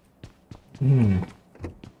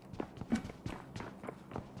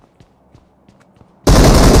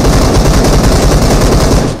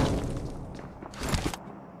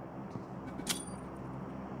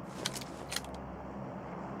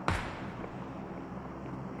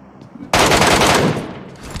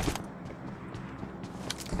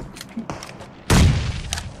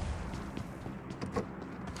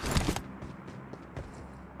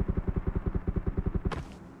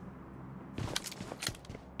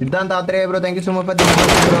 Siddhant Atreya bro, thank you so much for the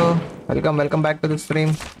donation bro. Welcome back to the stream.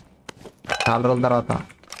 చాలా రోజుల తర్వాత.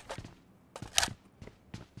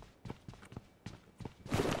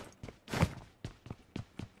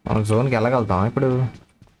 మనం జోన్కి వెళ్ళగలుగుతాం ఇప్పుడు?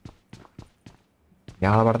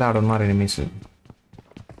 ఎక్కడ పడితే ఆడ ఉన్నారు enemies.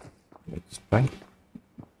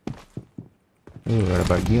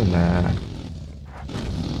 Buggy ఉందా?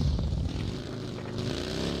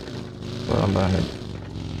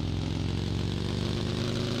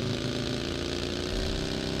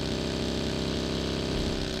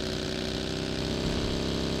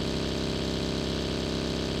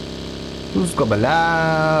 చూసుకోబల్లా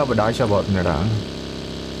డాషా పోతున్నాడా?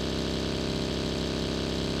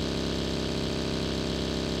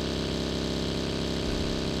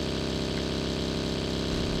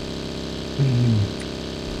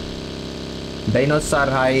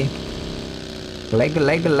 Dinosaur hi. like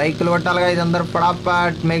కొట్టాలి guys అందరూ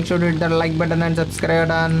ఫటాఫట్. Make sure to hit that like button and subscribe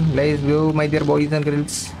button. Let's go my dear boys and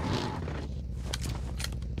girls.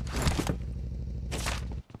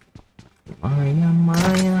 Maya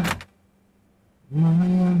Maya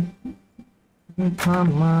Maya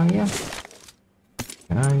Maya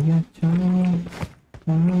Chaya Chaya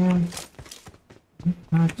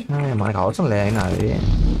Chaya మనకు అవసరం లేదు అయినా అది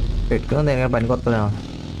పెట్టుకుని దేనికైనా పనికొస్తుందేమో.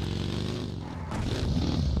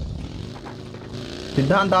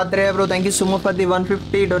 Siddhant Atreya bro, thank you so much for the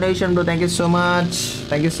 150 donation bro. Thank you so much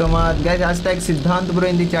guys. Hashtag Siddhant bro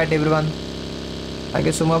in the chat everyone. Thank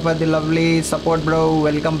you so much for the lovely support bro.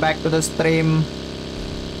 Welcome back to the stream.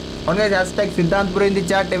 And guys, hashtag Siddhant bro in the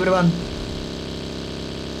chat everyone.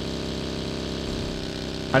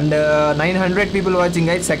 And 900 people watching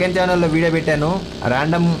guys. Second channel lo video పెట్టాను,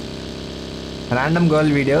 random girl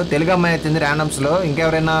video. Telugu అమ్మాయి వచ్చింది randoms లో.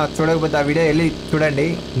 ఇంకెవరైనా చూడకపోతే ఆ video వెళ్ళి చూడండి,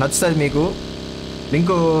 నచ్చుతుంది మీకు.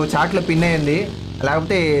 లింక్ చాట్లో పిన్ అయ్యింది.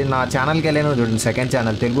 లేకపోతే నా ఛానల్కి వెళ్ళైనా చూడండి, సెకండ్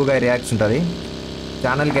ఛానల్ తెలుగు గారి రియాక్ట్స్ ఉంటుంది,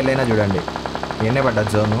 ఛానల్కి వెళ్ళైనా చూడండి. ఎన్నే పడ్డా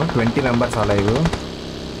జోను 20 మెంబర్స్ అలైవ్.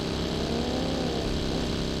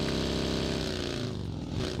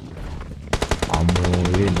 అమ్మో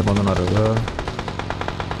ఇది ఎంతమంది ఉన్నారు,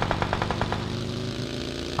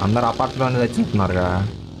 అందరు అపార్ట్మెంట్ తెచ్చుకుంటున్నారుగా.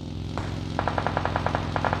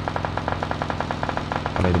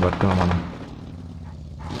 అలా ఇది పట్టుకున్నాం మనం.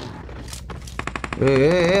 ఏ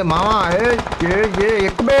మామా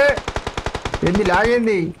ఎక్కువే ఏంది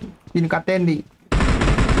లాగేంది, దీన్ని కట్టేంది.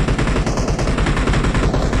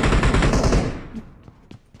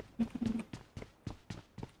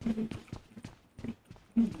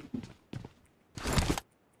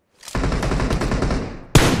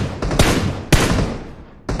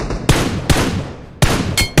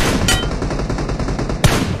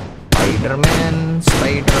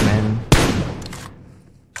 Spider-Man.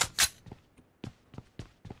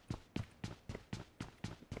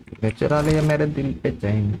 चुरा लिया मेरे दिल पे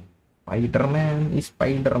चैन. Spider-Man is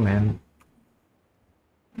Spider-Man.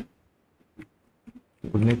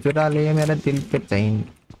 उसने चुरा लिया मेरे दिल पे चैन.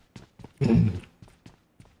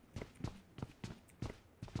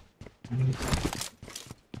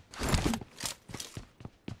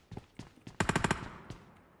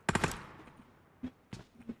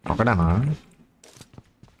 అక్కడనా?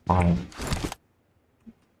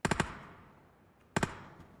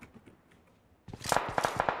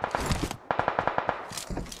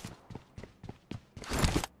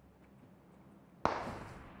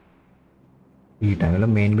 ఈ టైంలో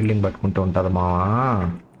మెయిన్ బిల్డింగ్ పట్టుకుంటూ ఉంటుంది మావా.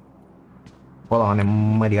 పోదాం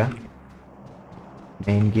నెమ్మదిగా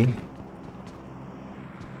మెయిన్కి.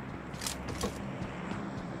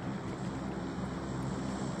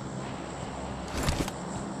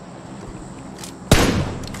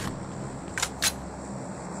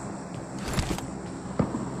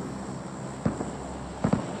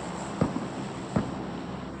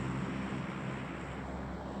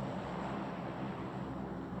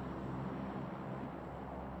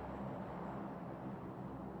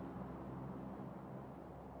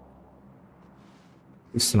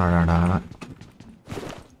 ఇస్తున్నాడా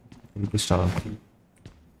వినిపిస్తావా?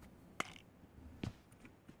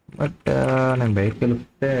 బట్ నేను బయటకు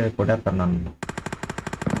వెళ్తే కొట్టేస్తాను నన్ను.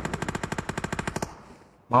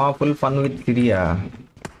 మా ఫుల్ ఫన్ విత్ సిరియా.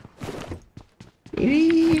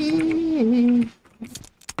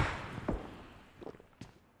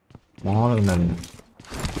 మామూలుగా ఉందండి.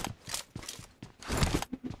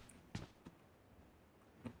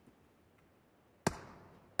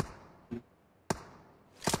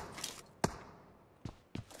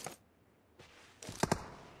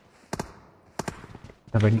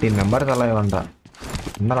 17 మెంబర్స్ అలా ఇవ్వంట.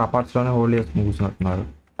 అందరు అపార్ట్స్లోనే హోల్డ్ చేసుకుని కూర్చున్నట్టున్నారు.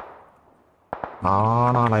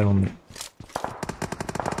 చాలా అలా ఉంది.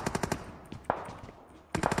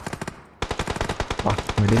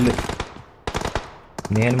 మిడిల్,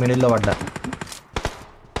 నేను మిడిల్లో పడ్డా.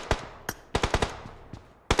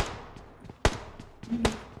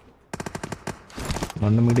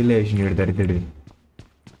 నన్ను మిడిల్లో వేసి దరిద్రుడి.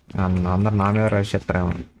 అందరు నా మీద రష్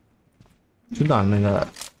చేస్తారేమో చూద్దాం.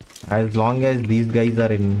 As long as these guys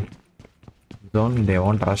are in zone, they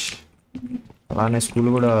won't rush. అలానే స్కూల్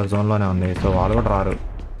కూడా జోన్లోనే ఉంది, సో వాళ్ళు కూడా రారు,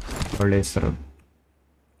 వాళ్ళు వేస్తారు.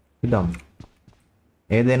 చూద్దాం,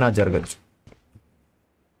 ఏదైనా జరగచ్చు.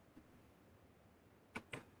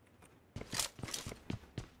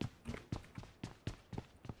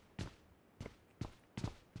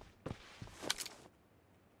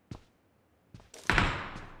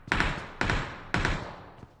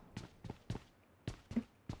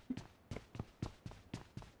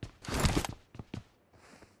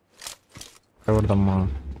 కొడతామ్మా.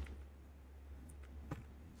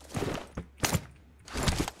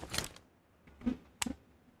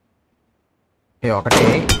 ఒకటే,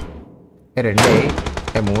 రెండే,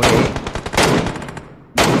 మూడే.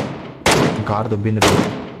 కారు దుబ్బింది.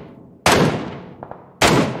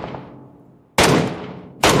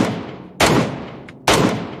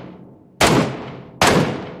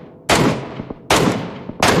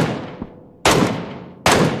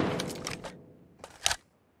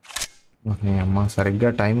 అమ్మ సరిగ్గా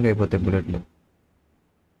టైంకి అయిపోతాయి బుల్లెట్లు.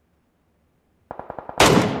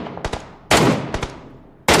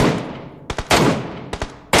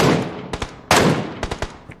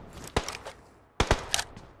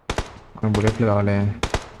 బుల్లెట్లు కావాలి.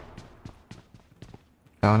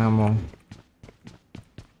 కావాలేమో.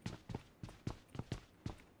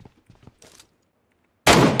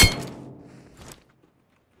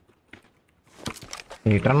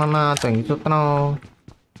 ఏటన్నా తొంగి చూస్తున్నావు.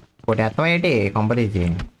 కొట్టేస్తాం ఏంటి కంపెనీకి?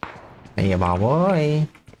 అయ్యా బాబోయ్.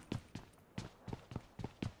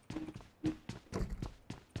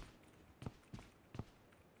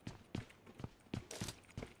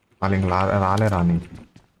 వాళ్ళు ఇంక రాలే రాని.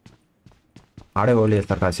 ఆడే హోల్డ్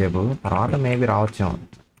చేస్తారు కాసేపు, తర్వాత మేబీ రావచ్చాం.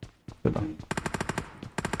 చూద్దాం.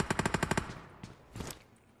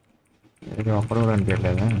 ఒక్కడు కూడా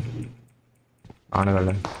అనిపించట్లేదు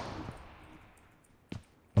ఆడగలరు.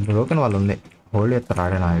 బ్రోకెన్ వాళ్ళు ఉంది, హోల్డ్ చేస్తారు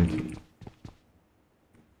ఆడే నాకు.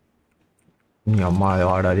 అమ్మ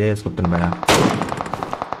వాడు అదే వేసుకుంటుంది మేడం.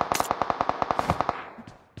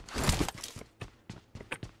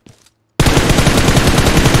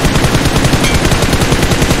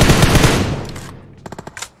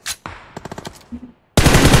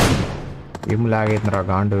 ఏం లాగైతుందిరా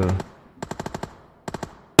గాండు.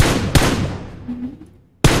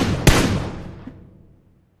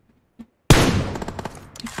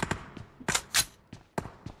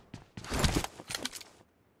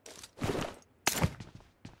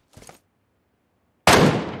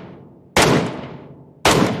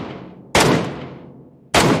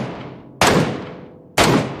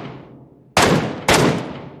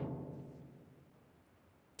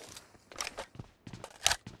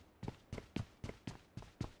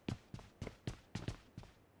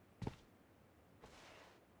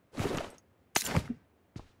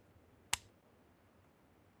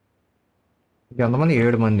 ఎంతమంది?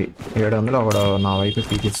 7 మంది. 700 ఒకడు నా వైపు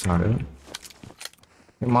పీకిస్తున్నాడు.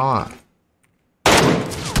 మావా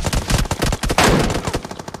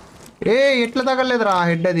ఎట్లా తగలేదురా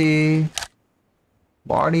హెడ్? అది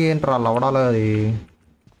బాడీ ఏంట్రా లవడాలో అది.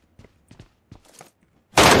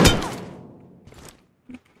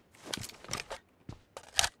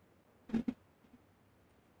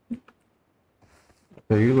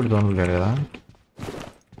 వీడు కూడా దొనలేడు కదా.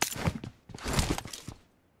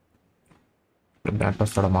 బ్యాట్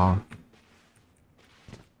వస్తాడమ్మా.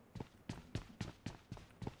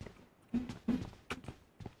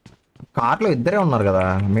 కార్లో ఇద్దరే ఉన్నారు కదా,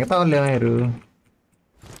 మిగతా వాళ్ళు ఏమయ్యారు?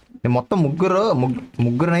 నేను మొత్తం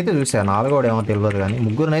ముగ్గురినైతే చూసాను. 4 ఏమో తెలియదు కానీ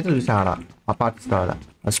ముగ్గురినైతే చూసాను ఆడ. ఆ పార్టీస్ కాడ,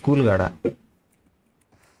 ఆ స్కూల్ కాడ.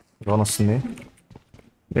 లోన్ వస్తుంది.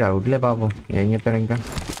 ఇక్కడ అవుట్లే బాబు. ఏం చెప్పారు ఇంకా?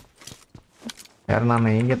 ఎవరు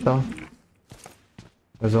నాన్న ఏం చెప్తావు?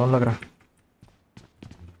 జోన్లోకి రా.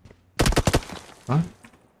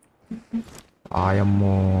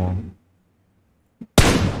 ఆయమ్మో.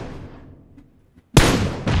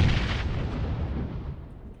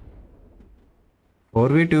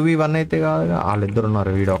 ఫోర్ వి 2v1 అయితే కాదు, వాళ్ళిద్దరు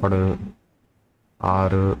ఉన్నారు. వీడు ఒకడు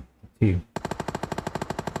 6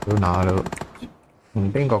 4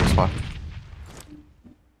 ఉంటే ఇంకొక స్పాట్.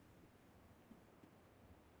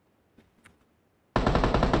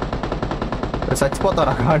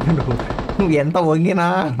 చచ్చిపోతావు కాడు. నువ్వు ఎంత వంగినా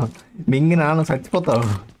మింగినా నువ్వు చచ్చిపోతావు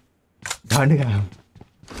గాడుగా.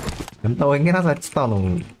 ఎంత వంగినా చచ్చిస్తావు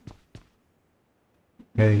నువ్వు.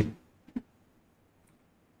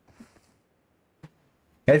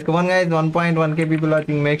 Guys, come on guys, 1.1k people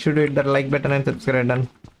watching. Make sure to hit that like button and subscribe done.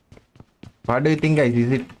 What do you think guys?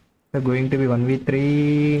 Is it going to be 1v3?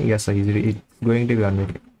 Yes, it's going to be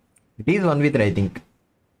 1v3. It is 1v3 I think.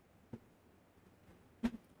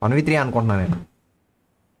 1v3 అనుకుంటున్నాను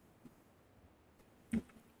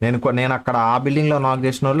నేను అక్కడ ఆ building లో నాక్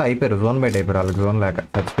చేసిన వాళ్ళు అయిపోయారు. Zone బయట అయిపోయారు. వాళ్ళకి జోన్ లేక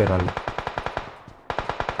చచ్చిపోయారు వాళ్ళు.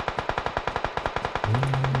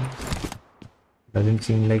 Doesn't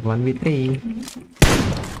seem like 1v3.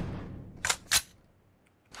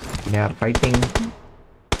 They are fighting.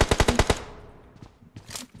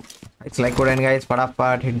 It's like good and guys,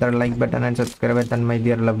 fatapat hit that like button and subscribe button my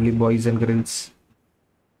dear lovely boys and girls.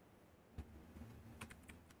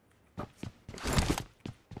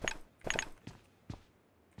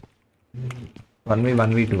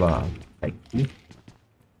 1v2 like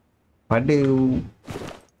what do you,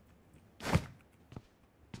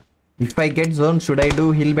 if I get zone should I do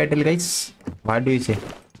hill battle guys? What do you say?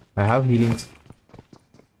 I have healings,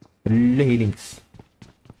 full healings.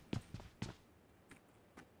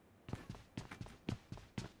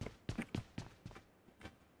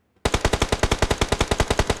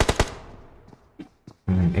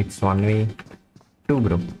 It's 1v2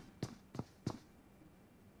 bro.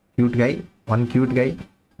 Cute guy, one cute guy.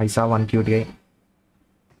 I saw one cute guy.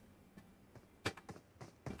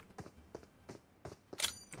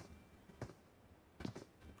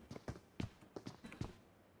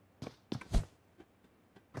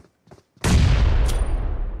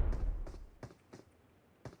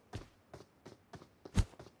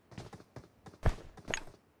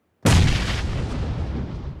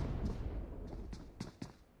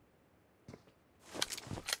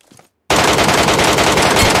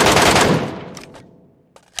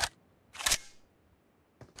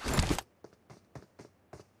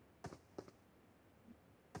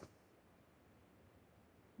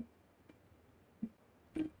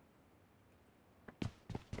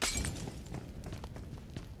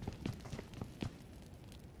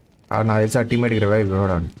 నాకు తెలిసి ఆ టీమ్మేట్కి revive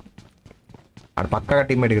చూడండి, ఆడ పక్కగా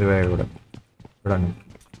టీమ్మేట్కి revive కూడా చూడండి.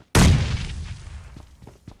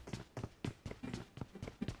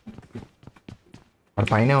 వాడు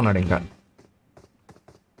పైనే ఉన్నాడు ఇంకా.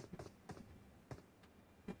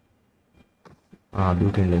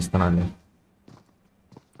 డ్యూటీలు ఇస్తున్నాడు,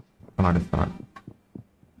 ఇస్తున్నాడు.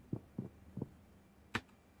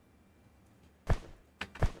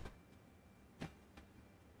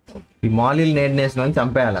 ఈ మాలీలు నేసిన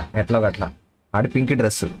చంపేయాల ఎట్లా గట్లా. ఆడి పింక్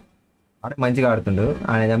డ్రెస్ ఆడి మంచిగా ఆడుతుండు,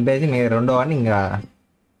 ఆయన చంపేసి మీరు రెండో వాడిని ఇంకా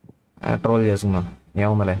ట్రోల్ చేసుకున్నాం.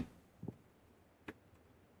 ఏముందలే.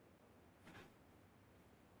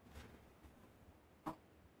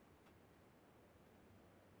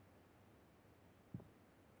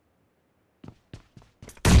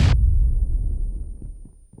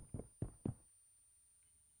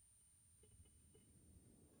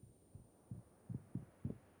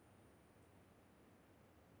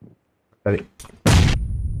 అది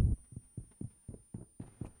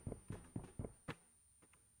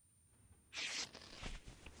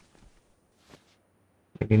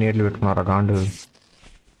నీళ్ళు పెట్టుకున్నారా గాండు.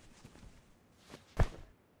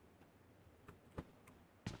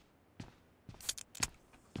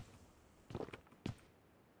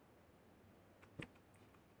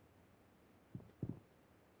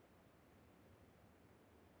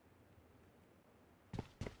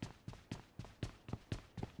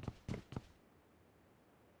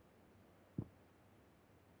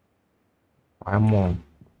 అమ్మో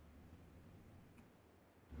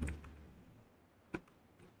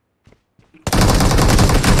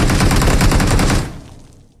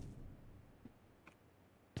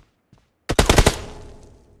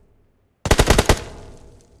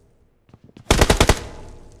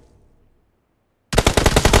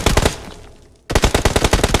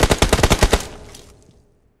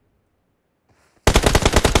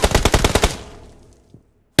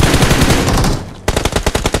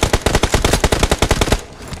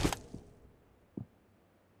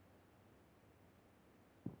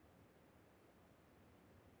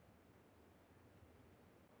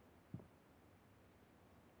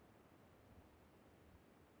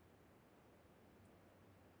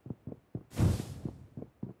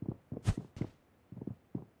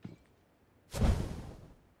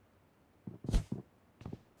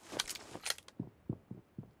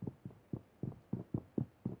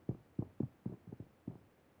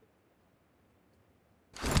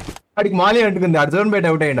ఆడికి మాలి అంటుకుంది, ఆడు జోన్ బయట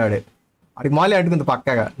అవుట్ అయ్యాడు. ఆడికి మాలి అంటుకుంది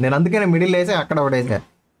పక్కగా. నేను అందుకనే మిడిల్ వేసా, అక్కడ ఒకటి వేసా.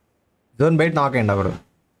 జోన్ బయట నాక్ అయ్యండి అప్పుడు,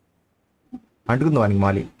 అంటుకుంది వానికి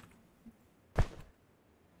మాలి.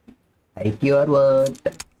 Like your word.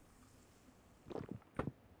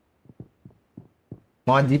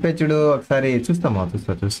 మా జీపే చూడు ఒకసారి చూస్తామా?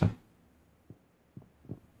 చూస్తా.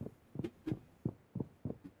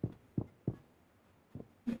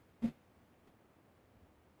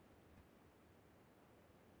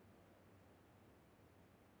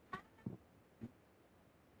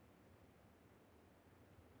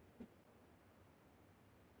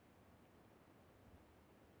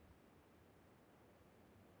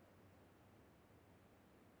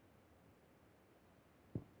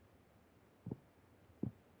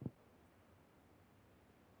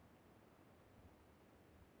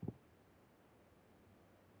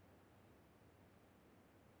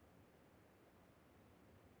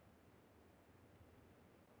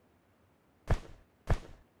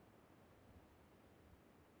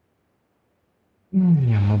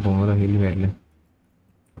 అమ్మ బొమ్మలో హిల్ వెళ్ళి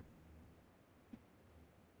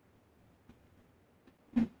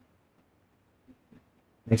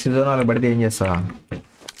నెక్స్ట్ జోన్ వాళ్ళకి పడితే ఏం చేస్తా?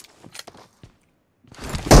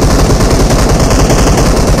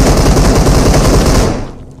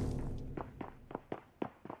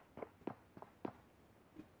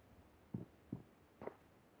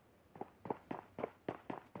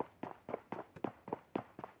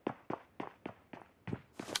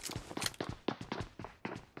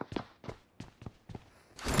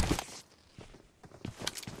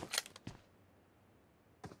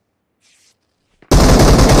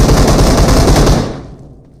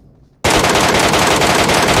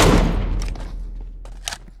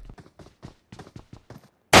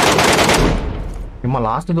 ఏమో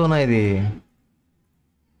లాస్ట్ జోన్ ఇది.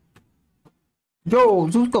 జో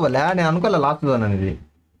చూసుకోవాలా, నేను అనుకోలే లాస్ట్ జోన్ అనేది.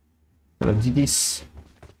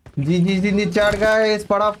 GG's in the chat guys.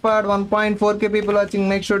 Padafat 1.4k people watching.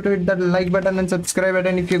 Make sure to hit that like button and subscribe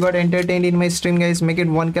button if you got entertained in my stream guys. Make it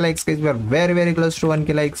 1k likes guys. We are very close to 1k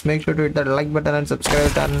likes. Make sure to hit that like button and subscribe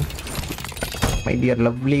button. My dear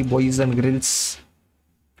lovely boys and girls.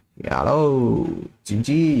 Hello.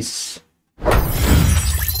 GG's.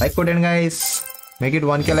 Like button guys. Make it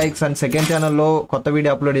 1k likes and second channel లో కొత్త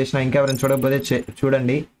video upload చేసిన ఇంకా ఎవరైనా చూడకపోతే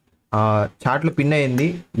చూడండి. Chat లో pin అయ్యింది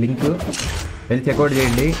link, వెళ్ళి చెక్అవుట్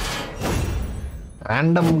చేయండి.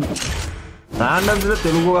 ర్యాండమ్స్లో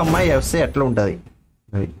తెలుగు అమ్మాయి వస్తే ఎట్లా ఉంటుంది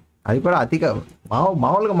అది కూడా అతిగా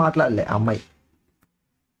మామూలుగా మాట్లాడలే అమ్మాయి.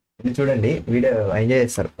 ఇది చూడండి, వీడియో ఎంజాయ్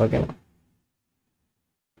చేస్తారు. ఓకేనా?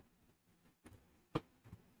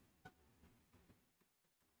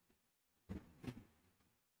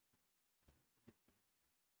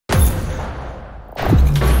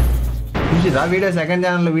 చూసిరా వీడియో? సెకండ్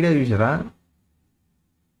ఛానల్లో వీడియో చూసిరా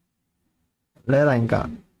లేదా? ఇంకా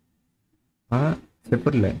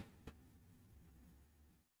చెప్పుర్లే.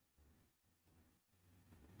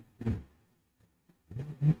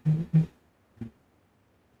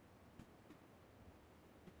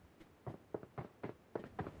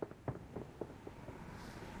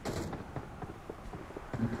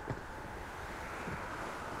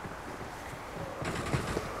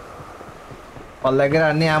 వాళ్ళ దగ్గర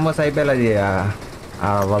అన్ని ఆమోస్ అయిపోయేది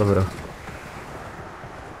వాళ్ళ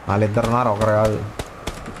వాళ్ళిద్దరు ఉన్నారు, ఒకరు కాదు.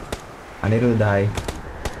 అనిరుద్ధ్ హాయ్.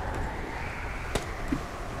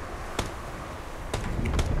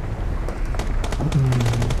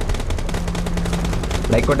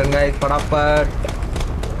 లైక్ కొట్టండి guys, ఫటాఫట్.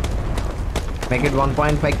 Make it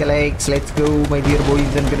 1.5k likes. Let's go my dear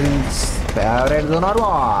boys and girls. Favorite zone or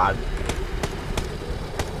what?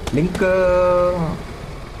 Link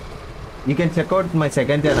you can check out my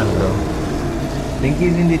second channel bro. Link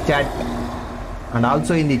is in the chat and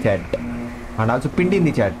also in the chat and also pinned in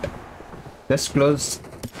the chat. Just close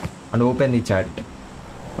and open the chat.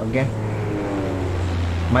 Okay,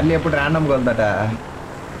 మళ్ళీ ఎప్పుడు ర్యాండమ్గా వెళ్తాట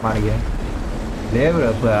మనకి లేవు.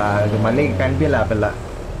 మళ్ళీ కనిపించలే ఆ పిల్ల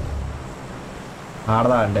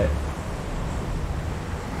ఆడదా అంటే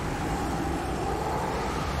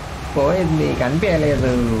పోయింది,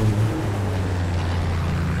 కనిపించలేదు.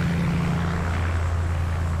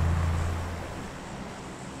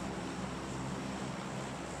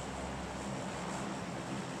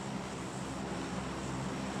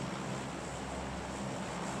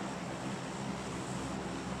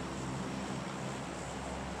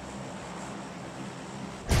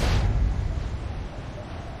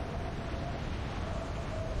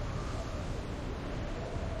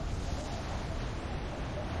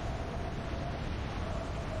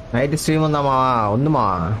 నైట్ స్ట్రీమ్ ఉందామా? ఉందమ్మా.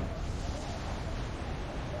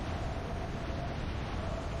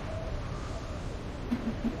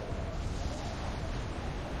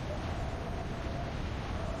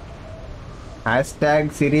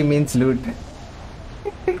 Hashtag Siri means loot.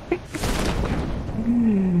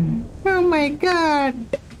 Oh my god,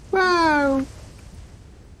 wow.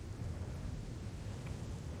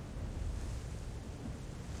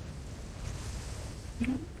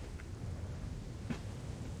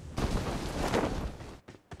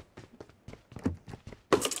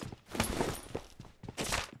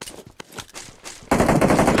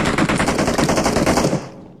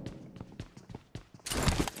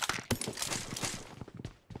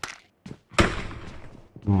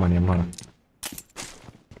 Mana.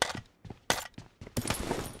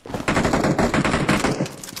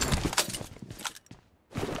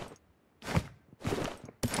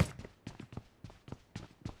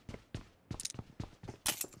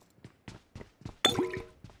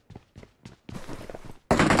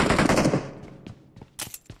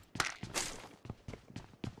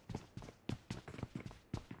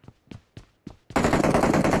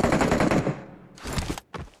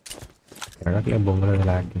 Agak yang bongkar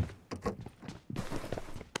lagi.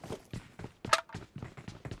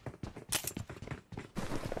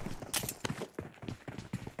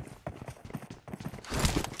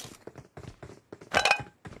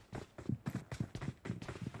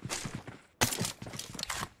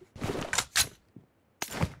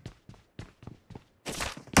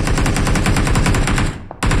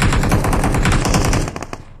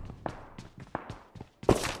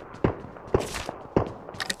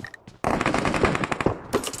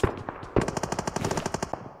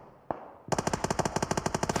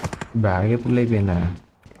 Bagay pulay pina.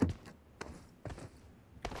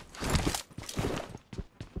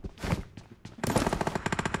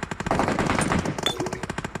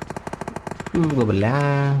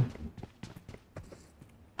 Gobla.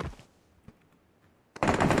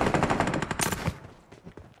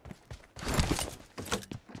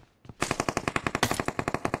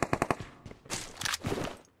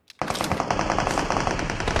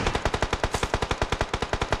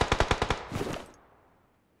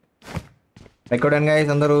 Record and guys,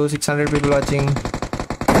 andaru 600 people watching.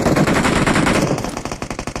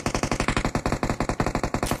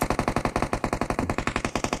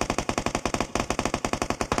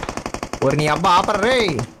 Or ni abba apar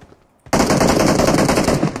re.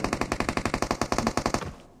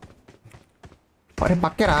 Ore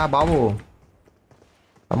pakkera babu.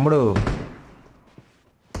 Tammudu.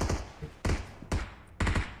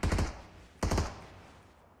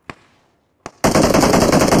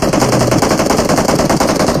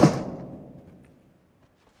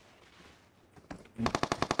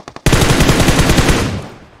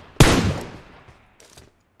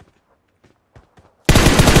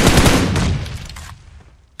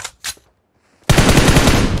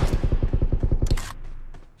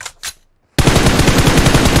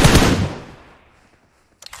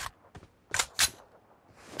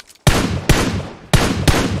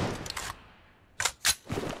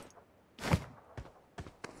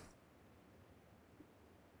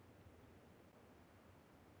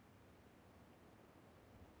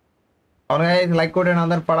 Alright guys, like code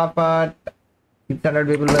another padapat. 600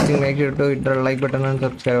 people watching, make sure to hit the like button and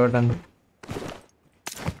subscribe button.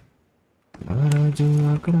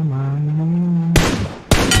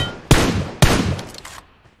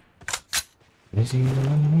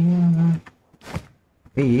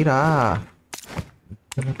 Hey ra.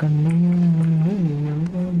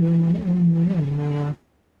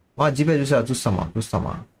 GPay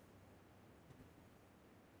చూస్తామా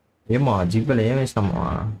ఏమో జీపేలో ఏం వేస్తామా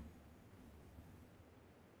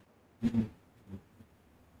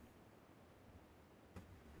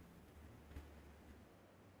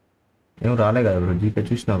ఏం రాలే కదా bro GPay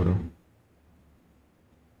చూసినా bro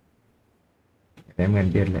ఏం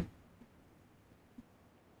కనిపించలే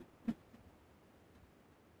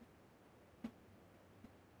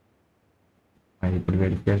అది ఇప్పుడు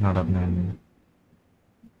verification అడుగుతున్నాయండి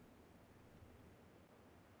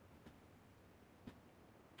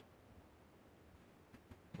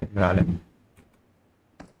రాలే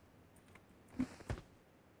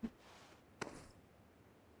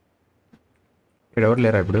ఇక్కడ ఎవరు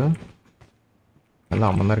లేరా ఇప్పుడు అలా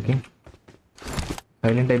అందరికి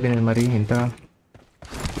సైలెంట్ అయిపోయింది మరి ఇంత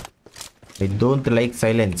I don't like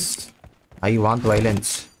silence I want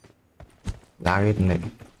violence లాగైతుంది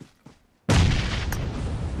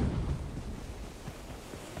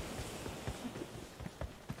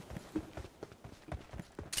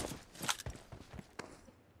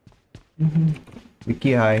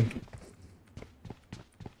Vicky hi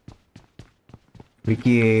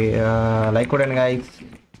Vicky like kodan guys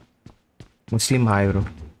Muslim hi bro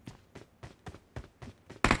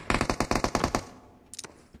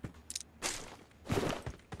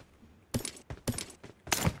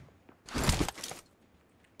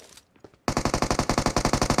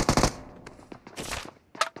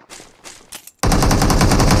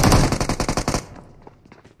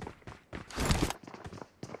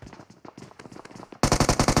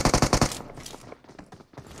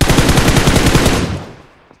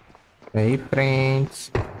Hey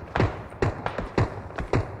friends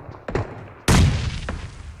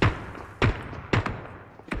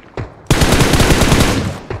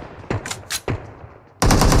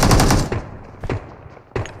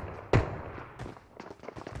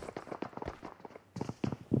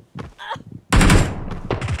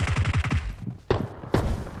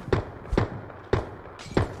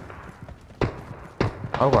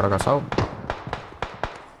saw కొడక saw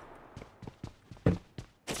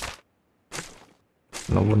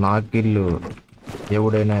నువ్వు నాకిల్లు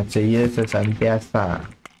ఎవడైనా చెయ్యేస్తే చంపేస్తా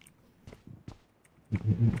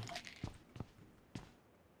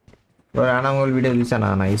bro రాణామూల్ video చూసానా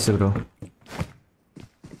nice bro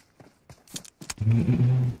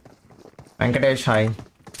Venkatesh hi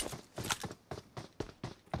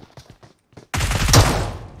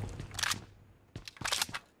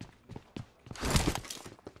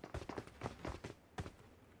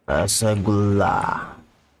rasgulla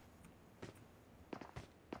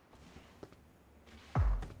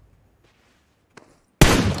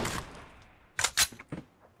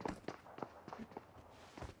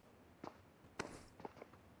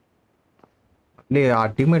ఆ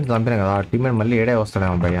టీమ్మేట్ చంపినా కదా ఆ టీమ్మేట్ మళ్ళీ ఏడే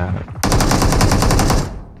వస్తాడేమో భయ్యా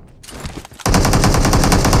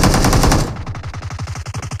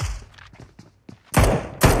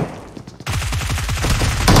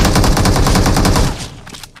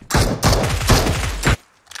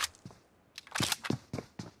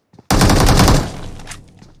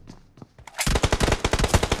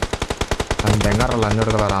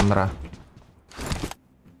లంజోడు కలర్ ఆంధ్ర.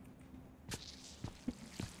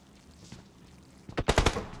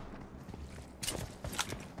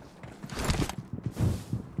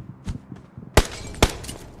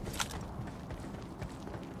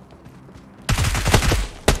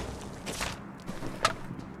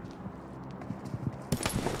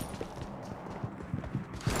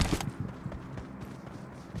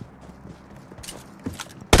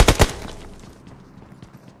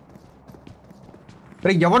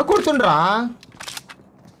 ఎవడు కొడుతుండ్రా?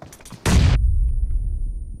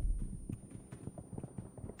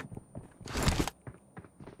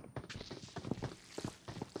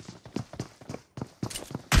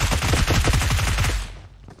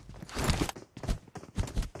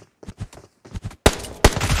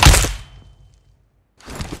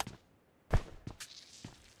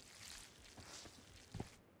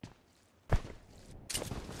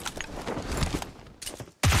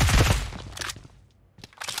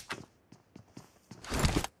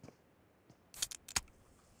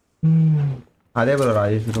 అదే బ్రో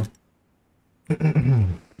రాజేష్ బ్రో.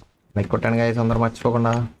 లైక్ కొట్టాను గైస్ అందరూ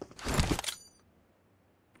మర్చిపోకుండా.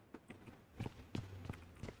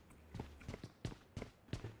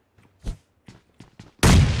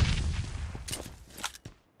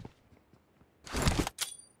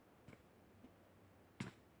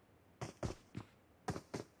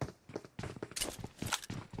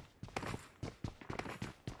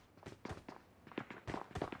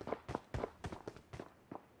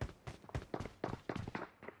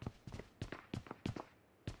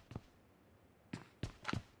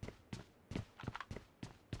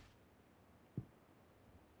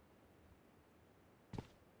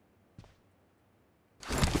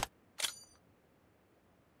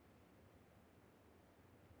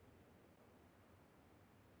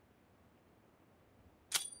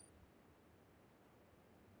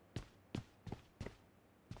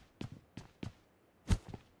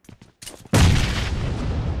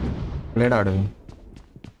 లేడాడు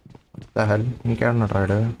హెల్ ఇంకేమన్నాడు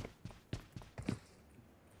రాడు.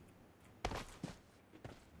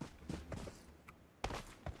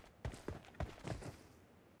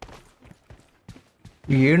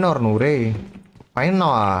 ఏడున్నర నువ్వు రే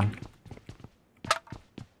పైనవా?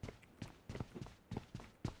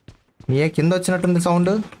 ఏ కింద వచ్చినట్టుంది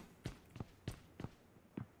సౌండ్.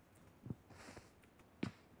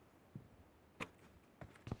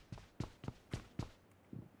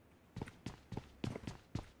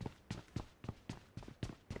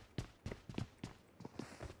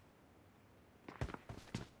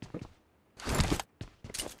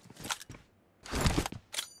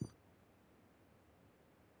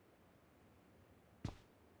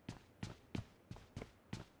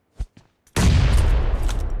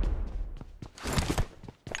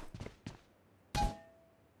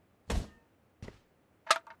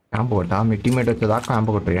 క్యాంప్ కొట్టా మీ టీమేట్ వచ్చేదాకా క్యాంప్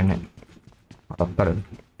కొట్టేయండి. వస్తారు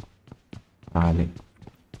అది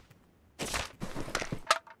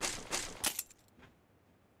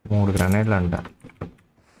 3 గ్రనేడ్లు అంట.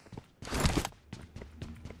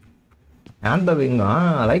 అంత వింగ్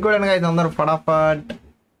లైక్ కొట్టండి గైస్ అందరూ ఫటాఫట్.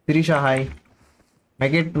 Sirisha hi.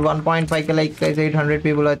 Make it 1.5k like guys. 800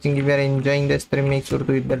 people watching. If you are enjoying the stream, make sure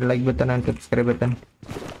to hit that like button and subscribe button.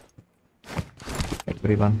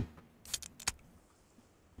 Everyone.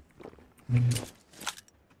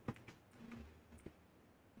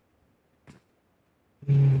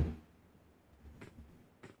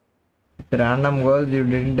 Random goals you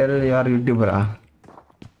didn't tell your YouTuber.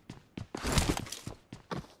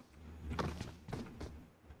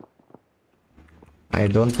 I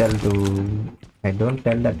don't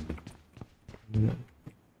tell that.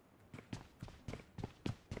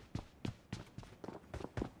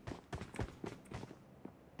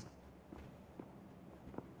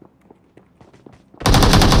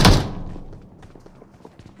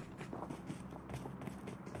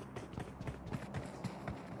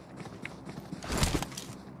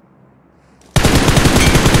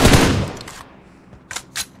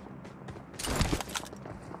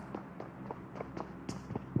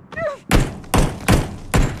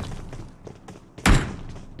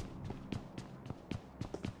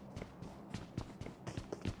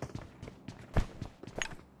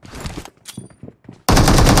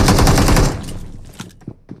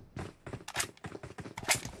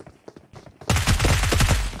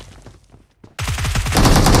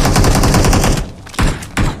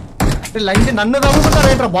 Line నన్ను నవ్వుకుంటారు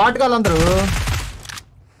ఏంట్రా bat కాలు అందరూ.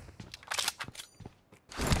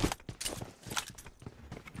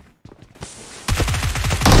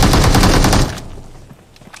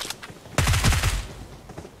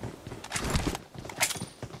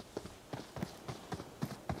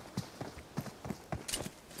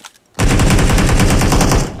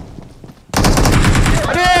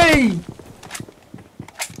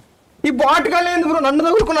 Bat కాలేదు bro, నన్ను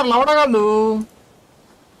తగులుకున్నారు లవడగాళ్ళు.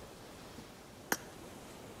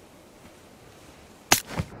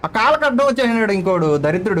 ఆ కాళ్ళకి అడ్డం వచ్చేసినాడు ఇంకోడు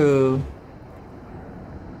దరిద్రుడు,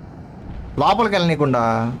 లోపలికి వెళ్ళనీయకుండా.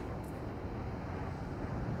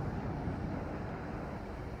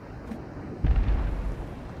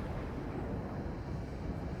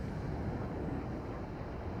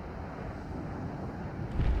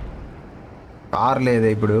 కారు లేదే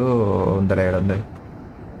ఇప్పుడు, ఉందలే ఉంది.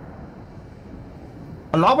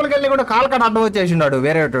 లోపలికి వెళ్ళి కూడా కాలు కట్ట అడ్డం వచ్చేసినాడు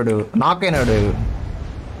వేరేటోడు, నాకైనాడు.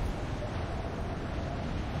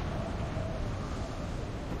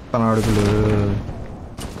 తన అడుగులు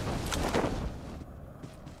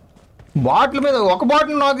బాటిల్ మీద ఒక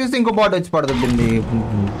బాటిల్ నాకేస్తే ఇంకో బాటిల్ వచ్చి పడుతుంది.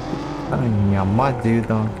 అమ్మ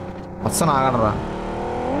జీవితం అస్సలు ఆగడరా.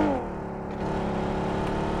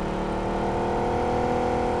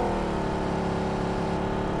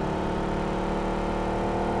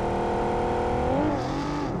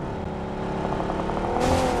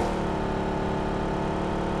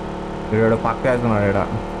 వీడు పక్క వేసుకున్నాడు ఈడ.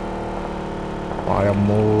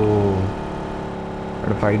 అమ్మో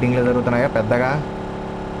ఇక్కడ ఫైటింగ్లు జరుగుతున్నాయా పెద్దగా.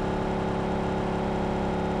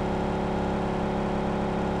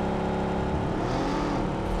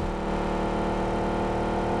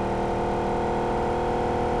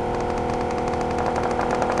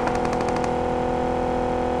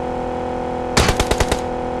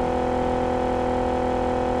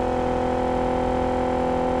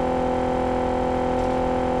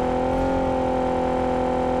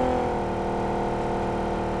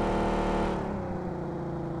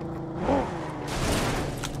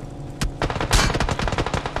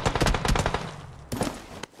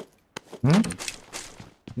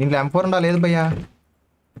 దీంట్లో M4 ఉండా లేదు భయ్యా.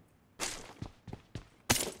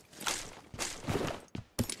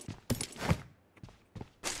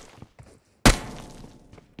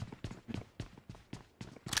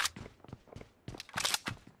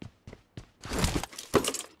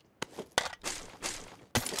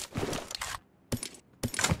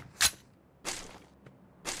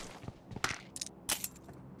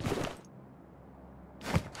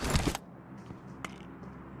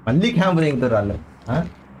 మళ్ళీ క్యాంప్ దిగుతారు వాళ్ళు.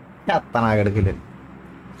 నా అక్కడికి లేదు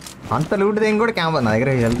అంత లూట్ దిగి కూడా క్యాంప్. నా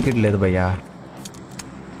దగ్గర హెల్త్ కిట్ లేదు భయ్యా.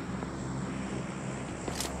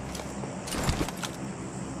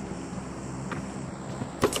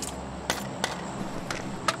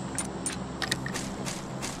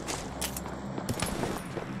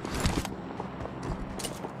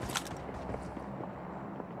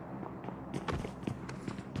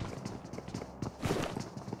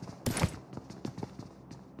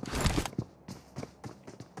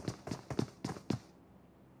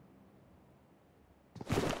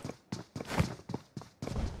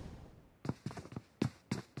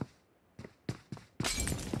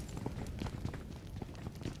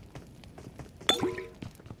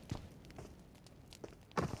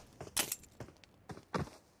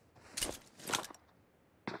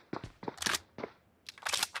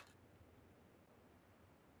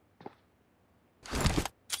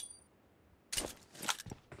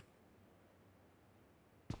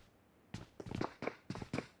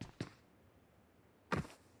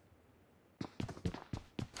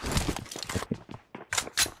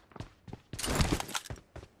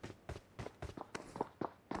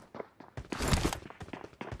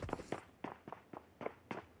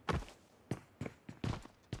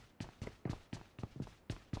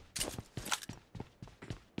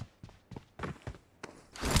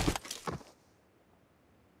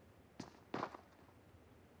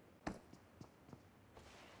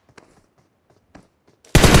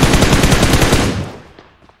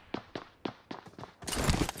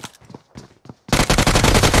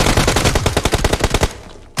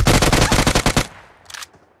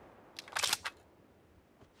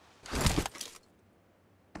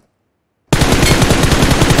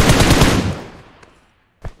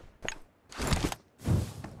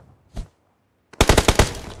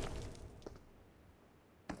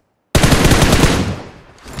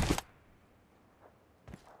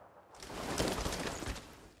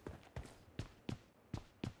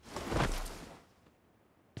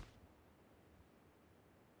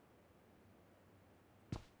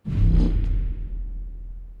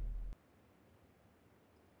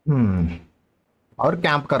 और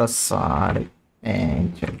कैंप करो सारे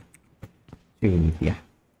चल दिया.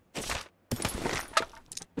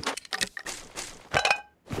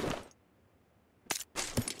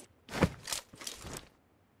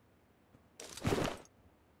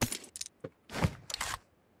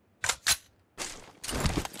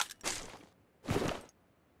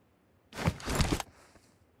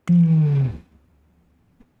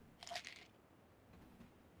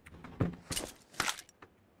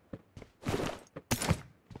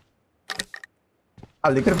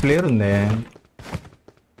 వాళ్ళ దగ్గర ఫ్లేర్ ఉంది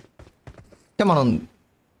అంటే మనం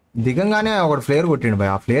దిగంగానే ఒకటి ఫ్లేర్ కొట్టిండు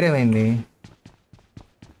భయ్. ఆ ఫ్లేర్ ఏమైంది?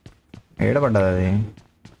 ఏడబడ్డది అది.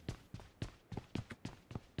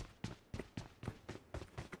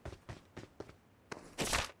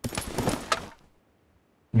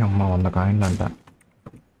 అమ్మ 100 కాయిన్లు అంట.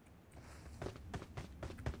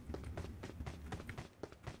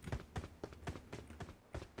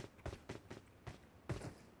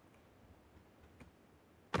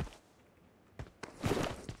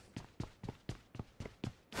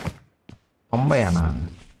 తొంభైనా?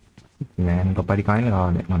 ఇంకా 10 కాయిన్లు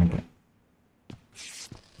కావాలి మనకి.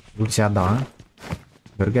 గుడ్ చేద్దామా?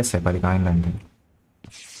 దొరికేస్తాయి 10 కాయిన్లు అంటే.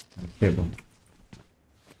 రేపు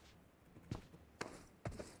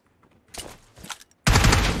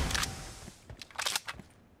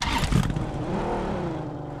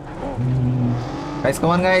guys,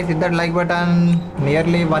 come on guys, hit that like button.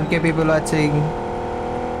 Nearly 1k people watching.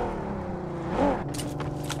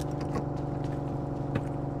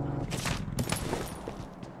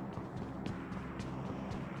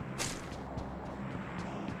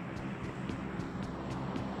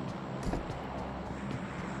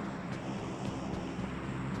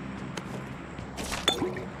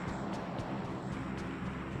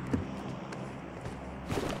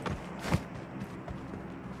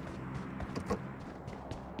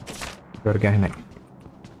 దొరికాయి.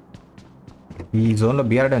 ఈ జోన్లో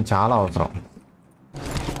బీఆర్డన్ చాలా అవసరం.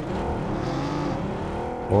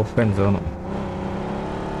 Open zone.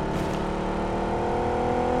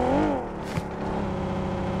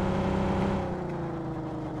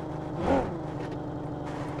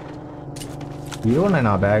 ఏమున్నాయి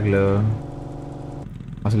నా బ్యాగ్లు?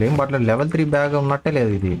 అసలు ఏం పట్టలేదు. లెవెల్ 3 బ్యాగ్ ఉన్నట్టే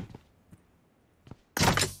లేదు ఇది.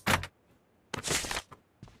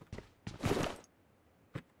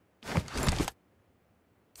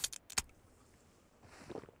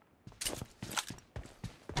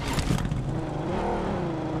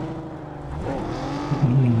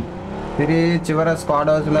 చివర స్క్వాడ్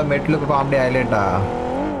హౌస్ లో మెట్లు కామెడీ హైలైట్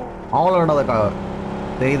మామూలుగా ఉండదు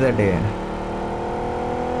తెలియదండి.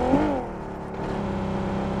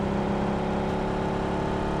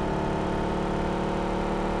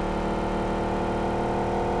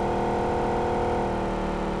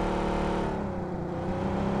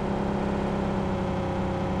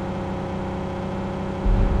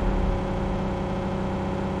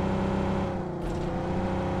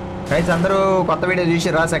 గైస్ అందరూ కొత్త వీడియో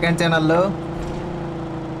చూసిరా? సెకండ్ ఛానల్లో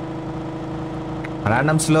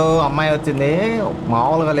ర్యాండమ్స్లో అమ్మాయి వచ్చింది,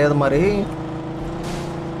 మామూలుగా లేదు. మరి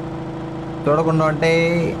చూడకుండా అంటే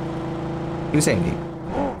చూసేయండి.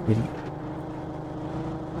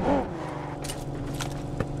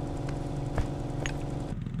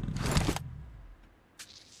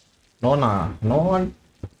 నోనా no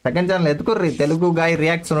second channel ఎత్తుకుర్రి. Telugu guy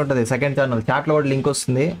reacts ఉంటుంది సెకండ్ ఛానల్. చాట్లో కూడా లింక్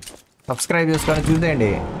వస్తుంది, సబ్స్క్రైబ్ చేసుకొని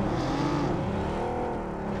చూసేయండి.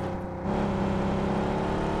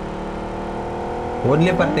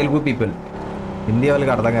 Only for Telugu people. Hindi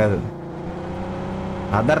వాళ్ళకి అర్థం కాదు.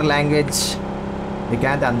 Other language you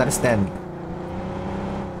can understand.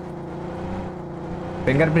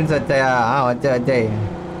 Finger prints వచ్చాయా? వచ్చాయి.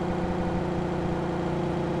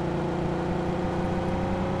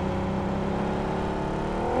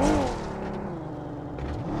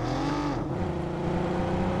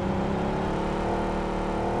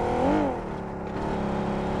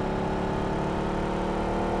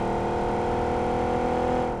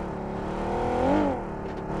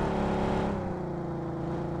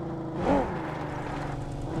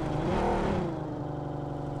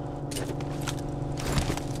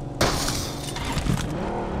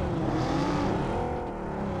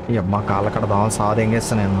 అమ్మా కాళ్ళ కడదాం సార్ ఏం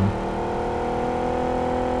చేస్తా నేను.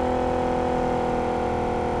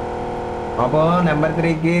 పాపం నెంబర్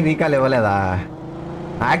 3కి రీకాల్ ఇవ్వలేదా?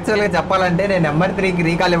 యాక్చువల్గా చెప్పాలంటే నేను నెంబర్ 3కి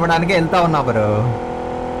రీకాల్ ఇవ్వడానికి వెళ్తా ఉన్నా బ్రో.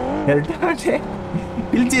 వెళ్తా అంటే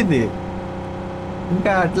పిలిచింది,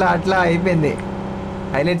 ఇంకా అట్లా అయిపోయింది.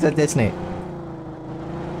 హైలైట్స్ వచ్చేసినాయి.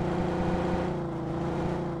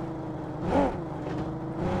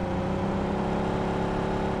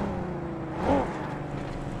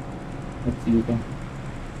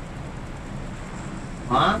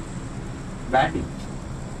 బ్యాటింగ్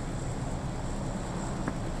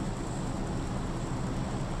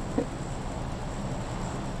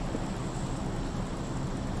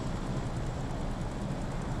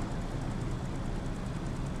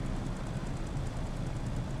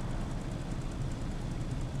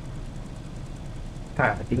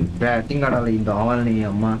బ్యాటింగ్ ఆడాలి. ఇంత కావాలని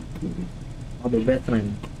అమ్మ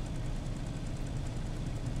దుబ్బేస్తున్నాయి.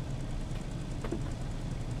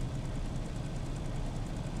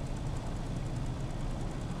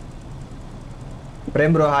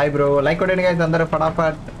 Prem bro hi bro like కొట్టండి గైస్ అందరూ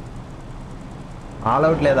ఫటాఫట్. ఆల్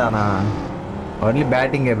అవుట్ లేదా నా only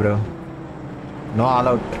బ్యాటింగే bro, no all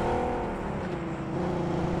out.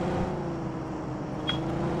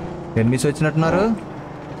 Enemies వచ్చినట్టున్నారు.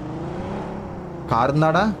 కారు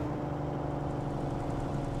ఉందాడా?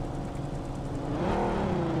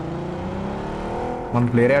 మన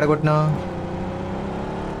ప్లేయర్ ఎడగొట్టినావు.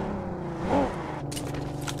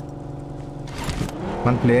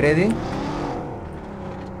 మన ప్లేయర్ ఏది?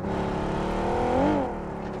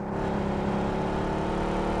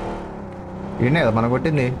 ఈయనే కదా మన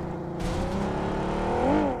కొట్టింది.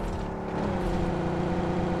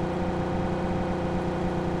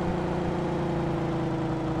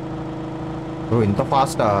 ఓ ఇంత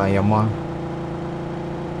ఫాస్టా అమ్మ.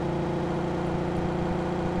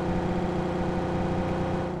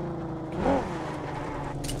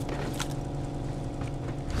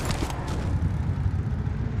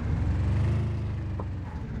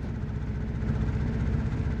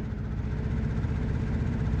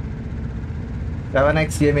 Seven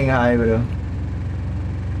X gaming hi bro.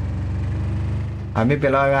 అమ్మి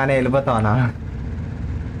పిలవగానే వెళ్ళిపోతావనా?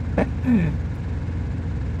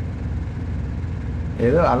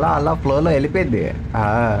 ఏదో అలా అలా ఫ్లోలో వెళ్ళిపోయింది.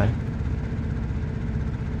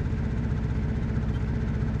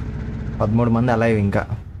 13 మంది అలా ఇంకా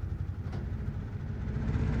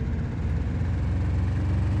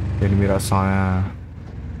 8 వస్తాను.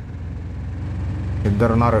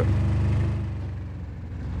 ఇద్దరున్నారు.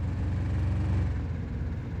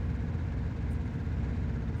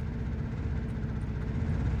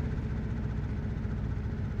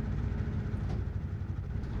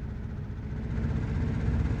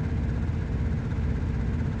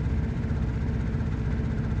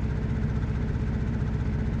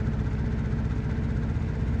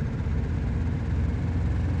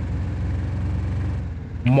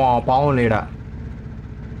 మా పావులు ఈడ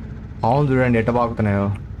పావులు చూడండి ఎట్ట బాగుతున్నాయో.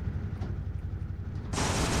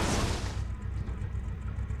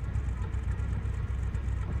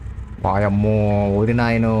 వాయమ్మో ఊరి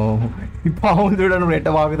నాయను, ఈ పావులు చూడండి ఎట్ట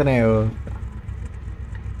బాగుతున్నాయో.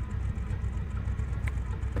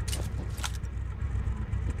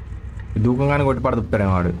 దూకంగానే కొట్టి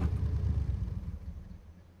పడుతాడేమో వాడు.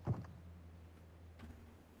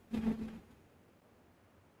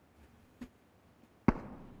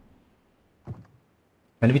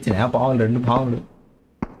 కనిపించినాయా పావులు? 2 పావులు.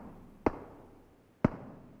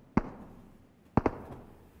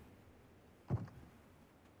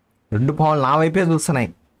 నా వైపే చూస్తున్నాయి.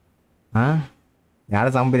 ఏడ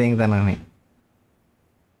చంపి తెంగుతానని.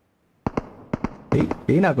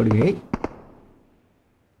 ఏ నా కొడుకు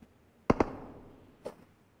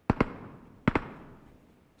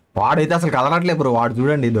వాడైతే అసలు కదలట్లే బ్రో. వాడు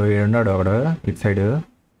చూడండి ఇదో ఉన్నాడు ఒకడు ఇటు సైడ్.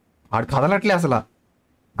 వాడు కదలట్లే అసలు,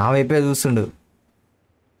 నా వైపే చూస్తుండు.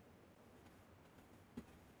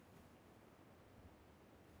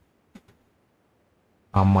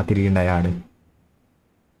 అమ్మ తిరిగిండా ఆడు.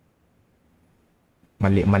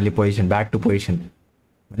 మళ్ళీ పొజిషన్, బ్యాక్ టు పొజిషన్.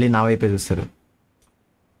 మళ్ళీ నా వైపే చూస్తారు.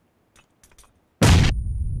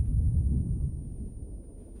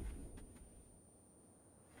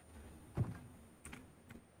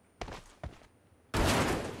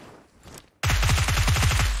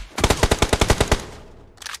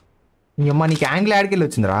 అమ్మ నీకు యాంగిల్ ఆడికెళ్ళి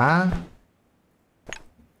వచ్చిందిరా.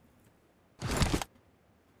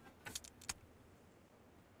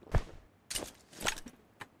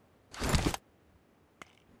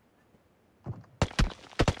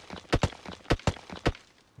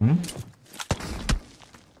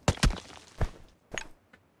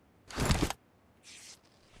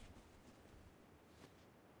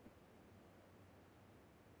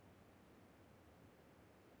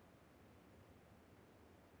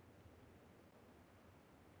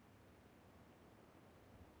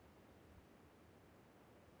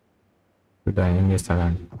 ఏం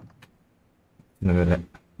చేస్తాడండి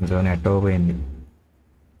జోన్ ఎట్టో పోయింది,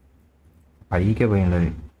 పైకే పోయింది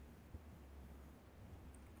అది.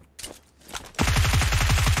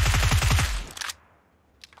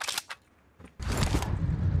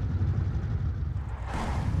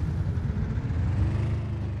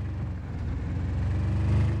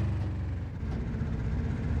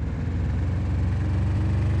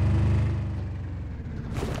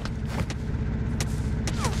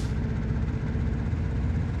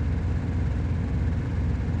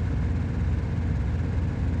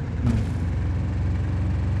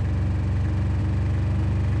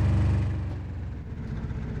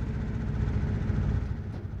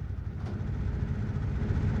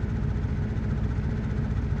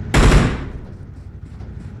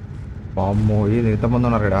 అమ్మో ఇది ఎంతమంది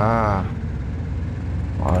ఉన్నారు ఇక్కడ.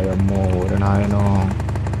 ఆయమ్మో ఓరి నాయనో.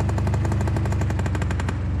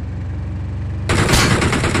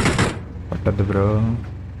 కొట్టద్దు బ్రో,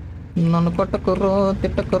 నన్ను కొట్టకుర్రో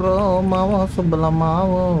తిట్టకుర్రో మావో సుబ్బల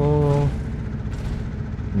మావో,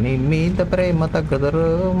 నీ మీద ప్రేమ తగ్గదరు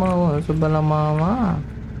మావో సుబ్బల మావా.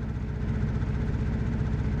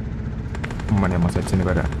 అమ్మనేమో సచ్చింది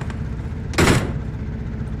కదా.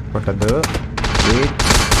 కొట్టద్దు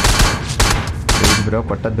బ్రో,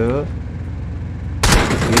 కొట్టద్దు.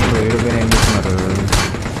 ఏడుపైన ఏం చేస్తున్నారు?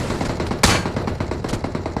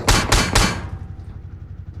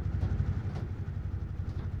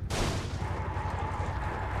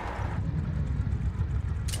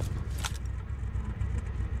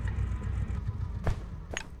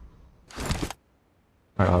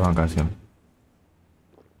 అవకాశం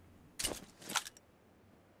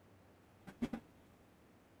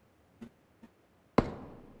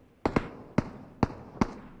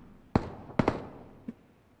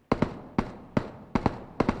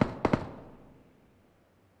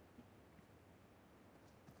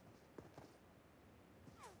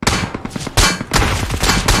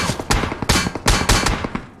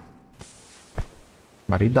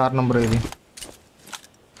మరీ దారుణం బ్రో ఇది.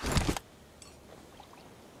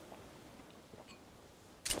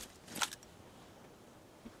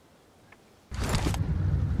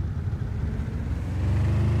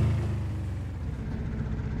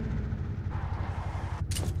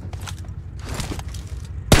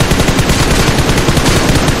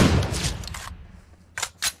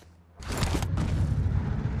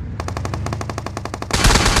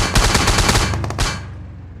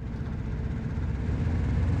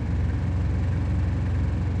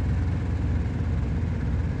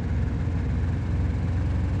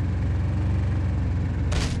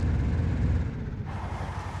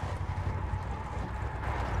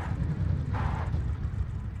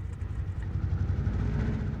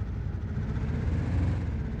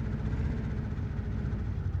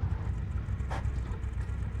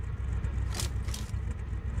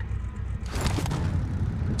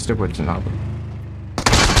 స్టెప్ వచ్చింది నాకు.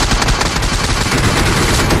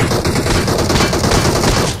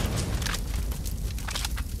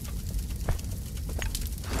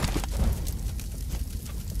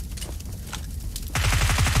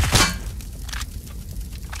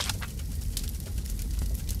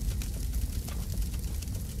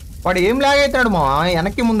 వాడు ఏం లాగైతాడు మా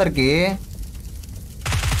వెనక్కి ముందరికి.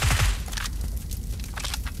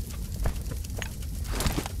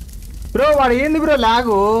 బ్రో వాడు ఏంది బ్రో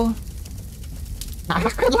లాగు,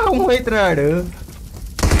 అక్కడ అవుతున్నాడు.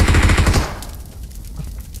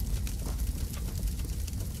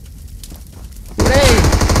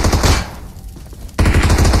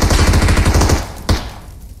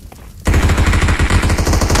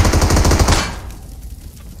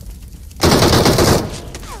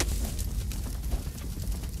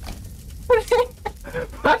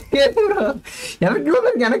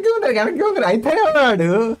 వెనక్కి ఉందరు అయితేనే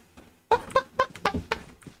ఉన్నాడు.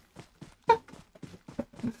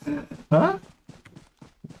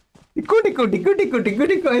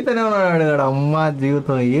 టిక్కు అయితేనే ఉన్నాడు. అమ్మా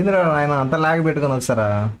జీవితం ఏంద్రా ఆయన అంత లాగ్ పెట్టుకొని వస్తారా?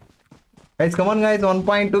 Guys, come on guys,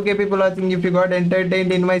 1.2k people watching. If you got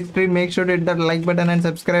entertained in my stream, make sure to hit that like button and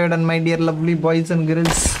subscribe. And my dear lovely boys and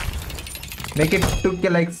girls, make it 2k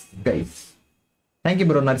likes guys. Thank you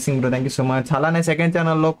bro nursing bro, thank you so much. అలానే second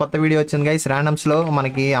ఛానల్లో కొత్త video వచ్చింది guys, ర్యాండమ్స్లో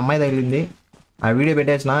మనకి అమ్మాయి తగిలింది. ఆ video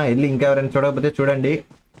పెట్టేసిన, వెళ్ళి ఇంకా ఎవరైనా చూడకపోతే చూడండి.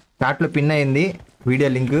 చాట్లో పిన్ అయింది వీడియో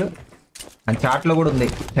లింక్, అండ్ చాట్లో కూడా ఉంది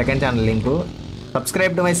second channel link.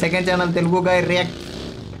 Subscribe to my second channel Telugu guy react.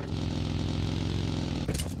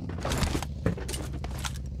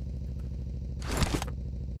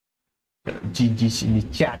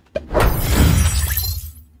 Chat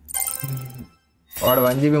వాడు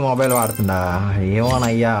 1GB మొబైల్ వాడుతుండా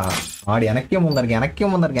ఏమోనయ్యా. వాడు వెనక్కి ముందరికి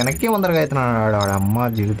అవుతున్నాడు వాడు. అమ్మ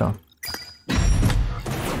జీవితం.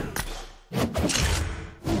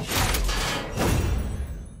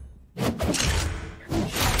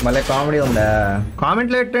 మళ్ళీ కామెడీ ఉందా?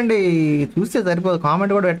 కామెంట్లో పెట్టండి, చూస్తే సరిపోదు,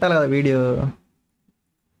 కామెంట్ కూడా పెట్టాలి కదా. వీడియో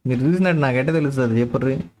మీరు చూసినట్టు నాకైతే తెలుస్తుంది,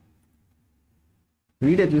 చెప్పుర్రి.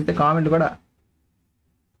 వీడియో చూస్తే కామెంట్ కూడా.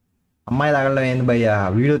 అమ్మాయి తగలడం ఏంది భయ్యా,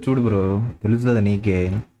 వీడియో చూడు బ్రో, తెలుస్తుంది నీకే.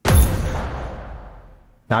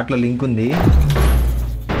 చాట్లో లింక్ ఉంది.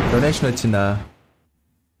 డొనేషన్ వచ్చిందా?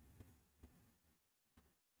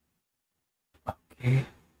 Okay.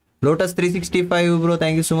 Lotus 365 bro,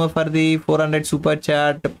 thank you so much for the 400 super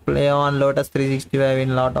chat. Play on Lotus 365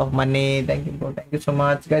 in lot of money. Thank you bro, thank you so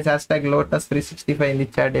much guys. Hashtag Lotus 365 in the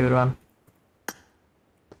chat everyone.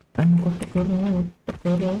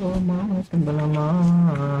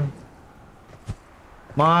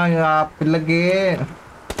 మా పిల్లకి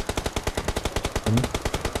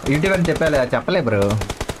YouTube అని చెప్పలే bro.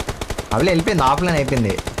 అవి వెళ్ళిపోయింది, offline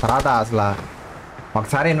అయిపోయింది. తర్వాత అసలు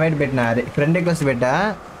ఒకసారి ఇన్వైట్ పెట్టినా, అదే ఫ్రెండ్ రిక్వెస్ట్ పెట్టా,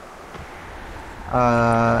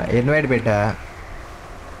 ఇన్వైట్ పెట్టా,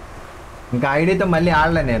 ఇంకా ఐడితో మళ్ళీ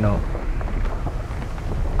ఆడలే నేను.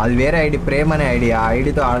 అది వేరే ఐడి, ప్రేమ్ అనే ఐడి. ఆ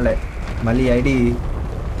ఐడితో ఆడలే. మళ్ళీ ఐడి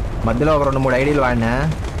మధ్యలో ఒక 2-3 ఐడీలు వాడినా,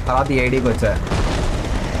 తర్వాత ఈ ఐడికి వచ్చా.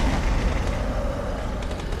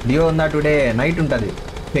 డియో ఉందా టుడే? నైట్ ఉంటుంది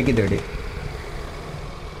పెక్కితోటి.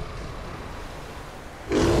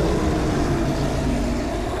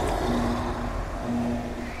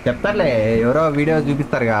 చెప్తారులే, ఎవరో వీడియో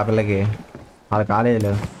చూపిస్తారు ఆ పిల్లకి వాళ్ళ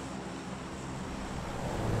కాలేజీలో.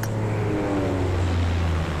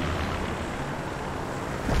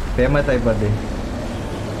 ఫేమస్ అయిపోద్ది.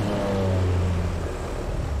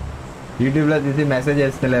 యూట్యూబ్లో తీసి మెసేజ్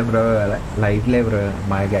చేస్తలే బ్రో, లైట్లే బ్రో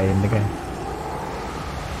మాకు ఎందుకే.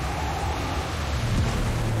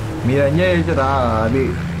 మీరు ఎంజాయ్ చేసారా? అది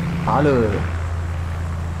వాళ్ళు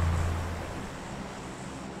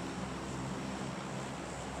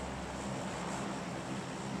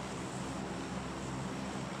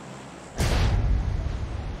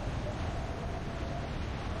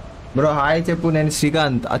బ్రో హాయ్ చెప్పు. నేను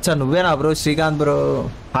శ్రీకాంత్. అచ్చా నువ్వేనా bro? Srikanth bro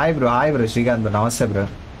hi bro. Hi bro Srikanth bro, నమస్తే బ్రో.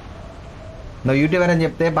 నువ్వు యూట్యూబర్ అని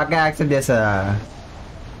చెప్తే పక్కా యాక్సెప్ట్ చేస్తా.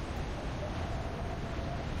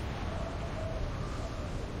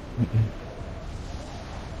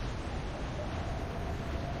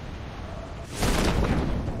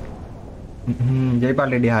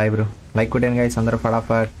 Jaipal Reddy hi bro. Like కొట్టాను గైస్ అందరూ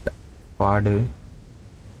ఫటాఫట్ వాడు.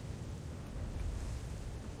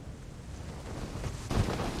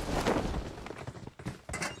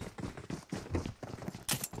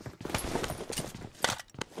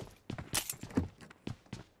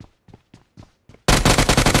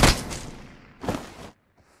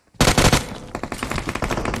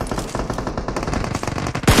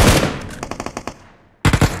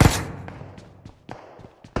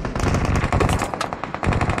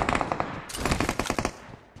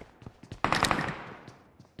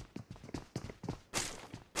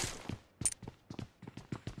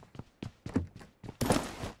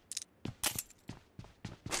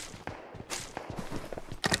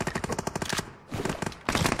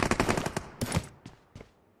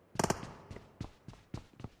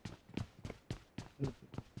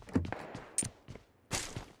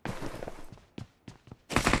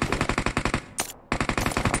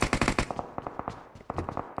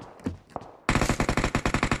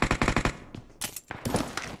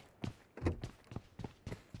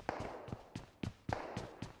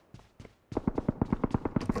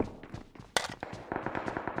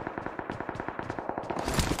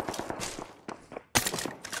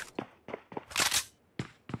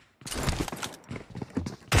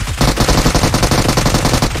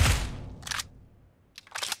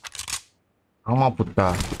 అమ్మా పుత్త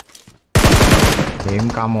ఏం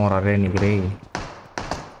కామోరా రే నీకు రే.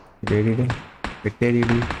 రేడి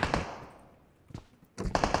పెట్టేది.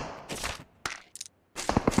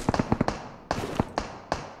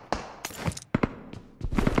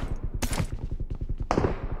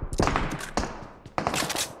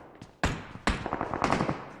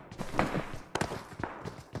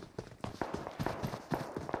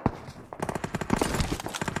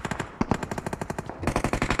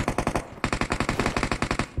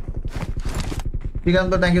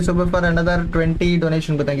 Srikanth, thank you so much for another 20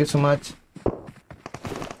 donation. Thank you so much.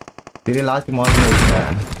 तेरे लास्ट मौज में है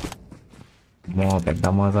मो పెద్ద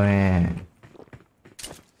మోసమే.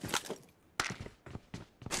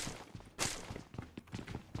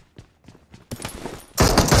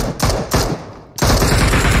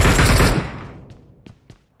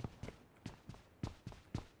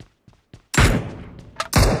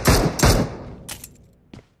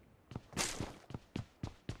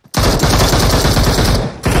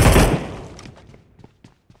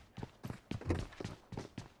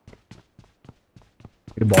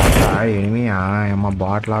 బాటా ఏమి అమ్మ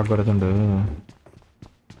బాట్ లాగా కొడుతుండు.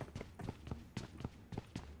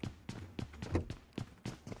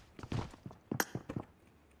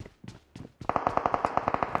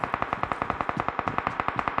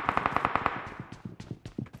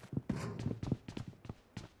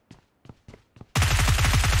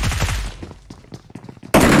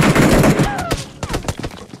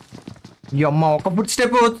 ఈ అమ్మ ఒక ఫుట్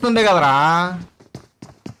స్టెప్ వస్తుండే కదరా.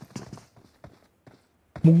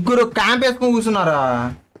 ముగ్గురు క్యాంప్ వేసుకొని కూర్చున్నారా.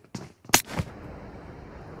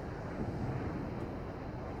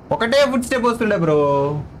 ఒకటే ఫుట్ స్టెప్ వస్తుండే బ్రో.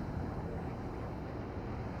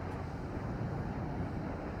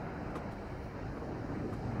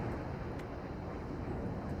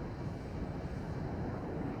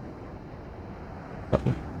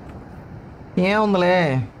 ఏముందిలే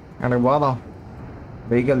అక్కడికి పోదాం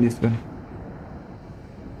వెహికల్ తీసుకొని.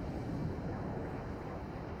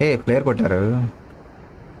 ప్లేయర్ కొట్టారు.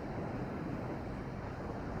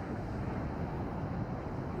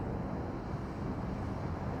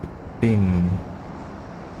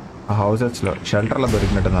 హౌసెస్లో షెల్టర్లో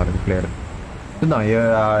దొరికినట్టున్నారు ప్లేయర్. చూద్దాం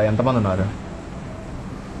ఎంతమంది ఉన్నారు.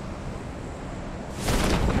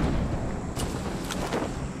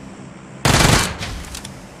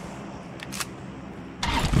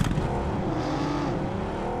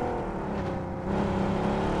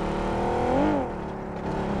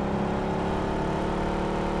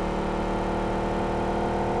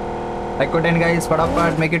 Like content guys,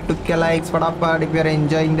 fatapat, make it 2k likes, fatapat if you are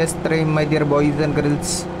enjoying the stream, my dear boys and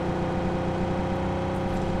girls.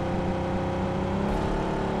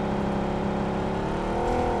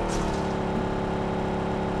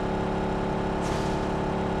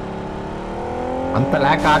 అంత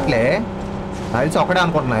ల్యాక్ కావట్లే తెలిసి ఒకటే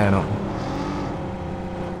అనుకుంటున్నా నేను.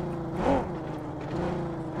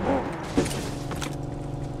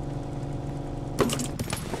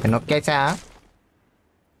 నొక్కేసా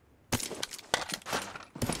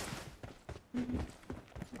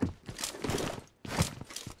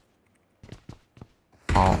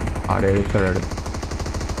ఆడేస్తాడు.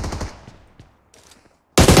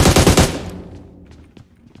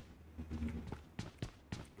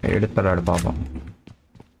 ఏడుస్తాడు పాపం.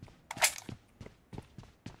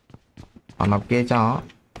 నొక్కేసా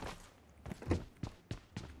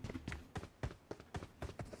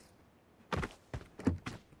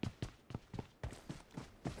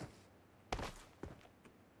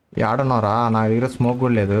ఏడున్నారా? నా దగ్గర స్మోక్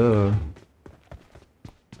కూడా లేదు.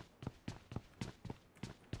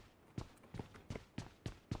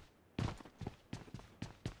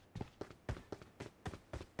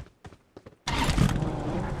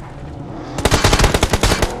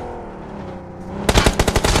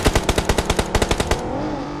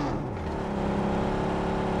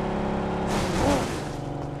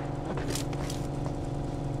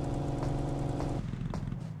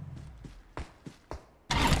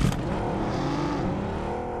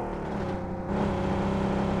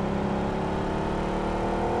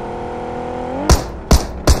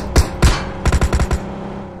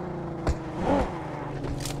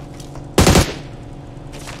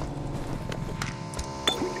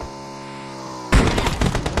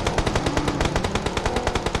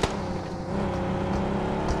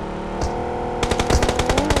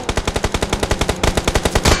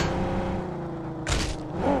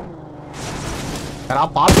 రా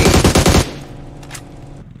పాపి,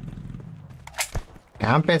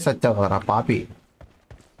 క్యాంపేసి వచ్చావు కదరా పాపి.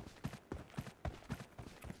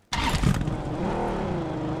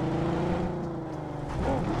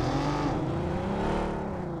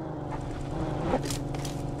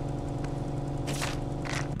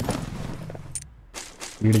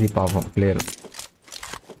 వీడిది పాపం ప్లేయర్.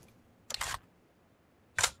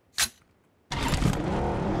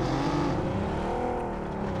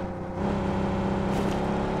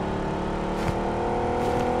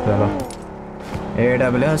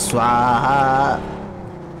 ఏడబ్ల్యూ స్వాహ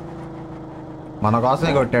మన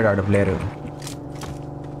కోసమే కొట్టాడు ఆడు ప్లేయరు.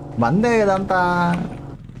 బందే ఇదంతా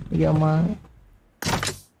ఇమ్మా.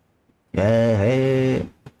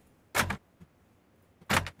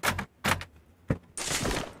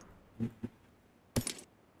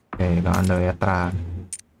 గాండు ఎత్రా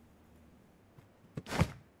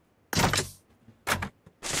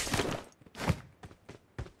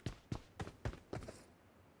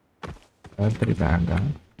బ్యాగ్.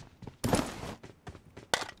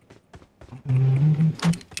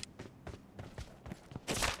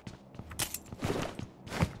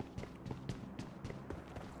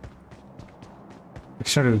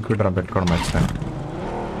 ఎక్స్ట్రా రిక్రూటర్ పెట్టుకోవడం మంచిదా?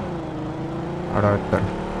 అడగతాడు.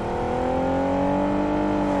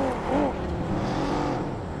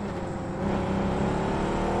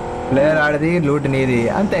 ప్లేయర్ ఆడిది, లూట్ నీది,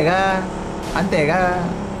 అంతేగా అంతేగా.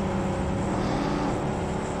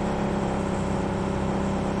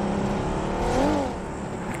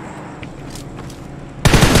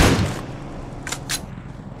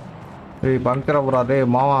 పంక్చర్ అవ్వరా రే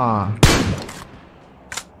మామా.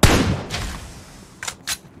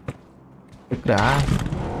 ఇక్కడ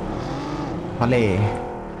మళ్ళీ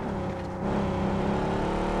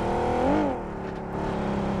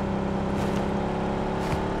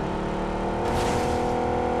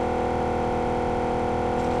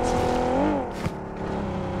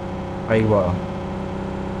అయ్యో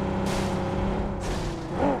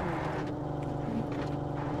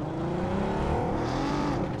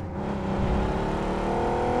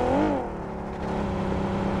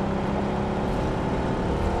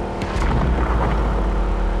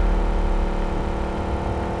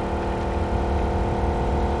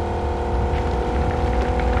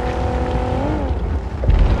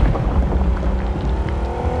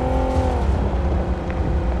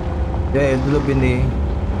ఎటు దొబ్బింది?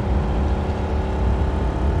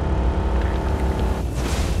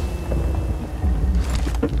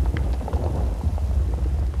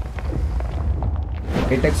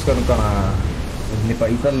 ఏటెక్స్ కొనుక్కోనా? ఇన్ని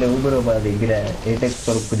పైసలు లేవు బ్రో మా దగ్గర. ఏటెక్స్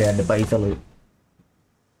కొనుక్కునే అన్ని పైసలు.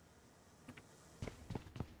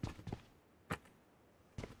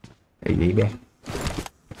 ఇదే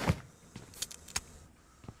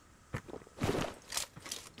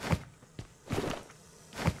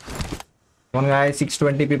One guy,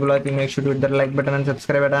 620 people watching. Make sure to hit the like button and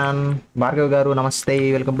subscribe button. Bhargav garu, namaste.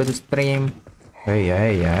 Welcome to the stream. Hey.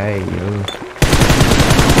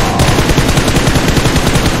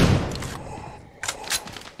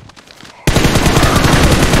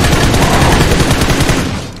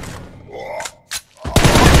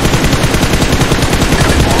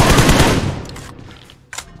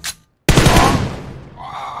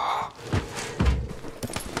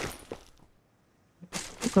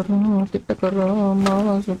 Kita karo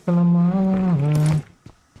mawa sukalama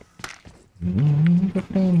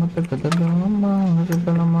prema takadama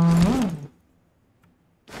sukalama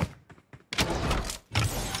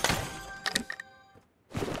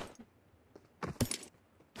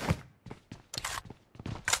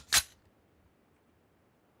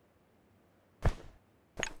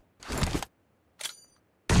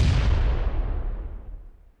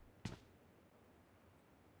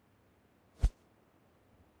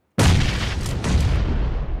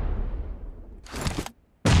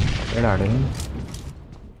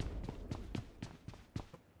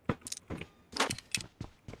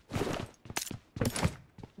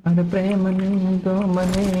Ada prema ninto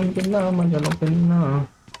mane killa magalo pinna.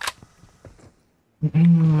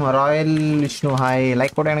 Royal Vishnu, hi.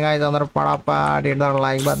 Like kodan guys, andar padapa hit the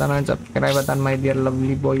like button and subscribe button, my dear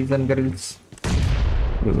lovely boys and girls.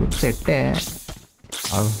 Set hey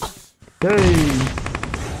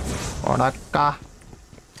odakka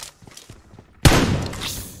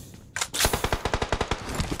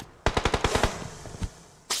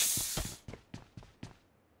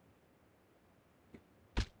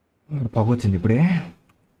పగొచ్చింది ఇప్పుడే.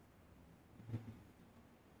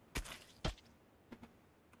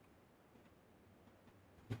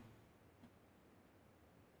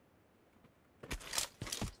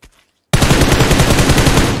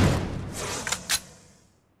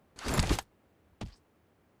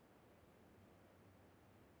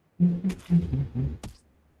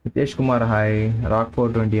 Nitesh Kumar hi. Rock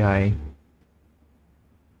 420 hi.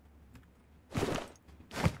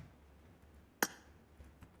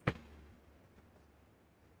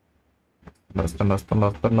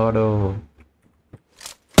 వస్తున్నాడు.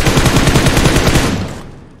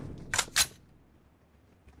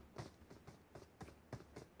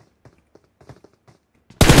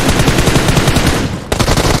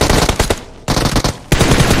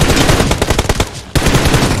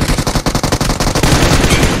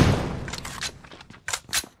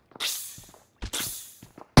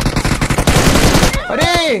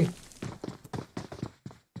 అరే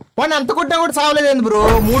వాడిని అంత కొట్టినా కూడా సావలేదు bro.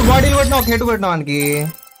 3 బాడీలు కొట్టినా ఒక హెడ్ కొట్టినా వానికి.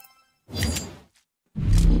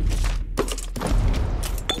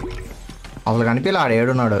 అసలు కనిపించలే ఆడు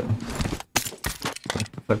ఏడున్నాడు.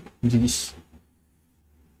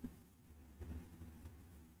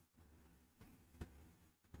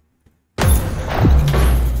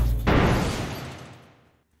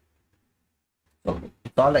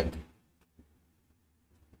 Solid.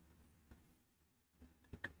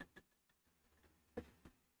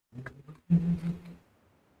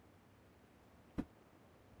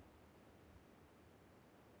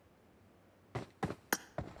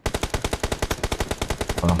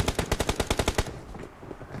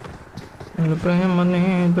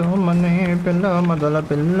 పిల్ల మొదల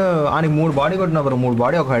పిల్ల అని 3 బాడీ కొట్టినా బ్రో. 3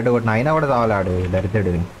 బాడీ ఒక హెడ్ కొట్టిన అయినా కూడా తావలాడు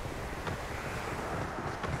దరిద్రుడు.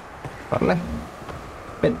 పర్లే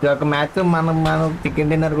ప్రతి ఒక్క మ్యాచ్ మనం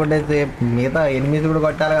చికెన్ డిన్నర్ కొట్టేసి మిగతా ఎనిమిది కూడా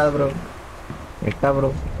కొట్టాలి కదా బ్రో. ఎట్టా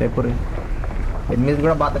బ్రో రేపు ఎనిమిది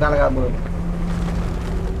కూడా బతకాలి కదా bro.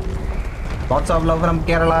 Lots of love from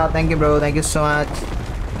Kerala. Thank you bro, thank you so much.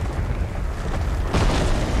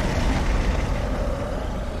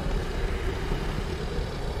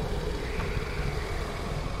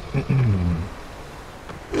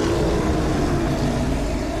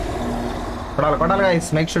 కొట్టాలి guys,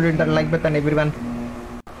 make sure to hit that like button everyone.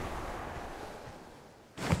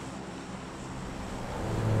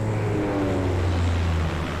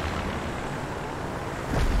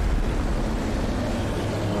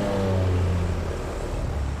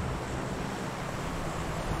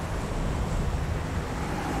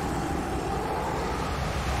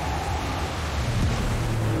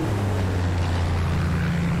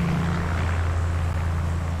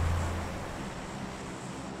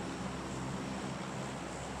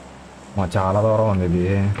 మా చాలా దూరం ఉంది ఇది.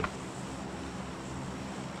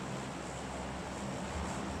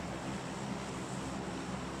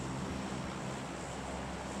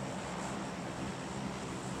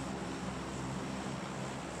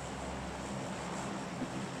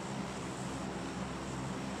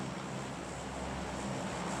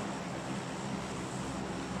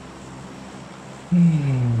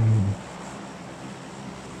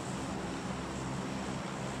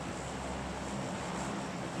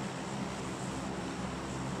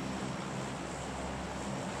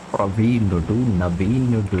 ప్రవీణుడు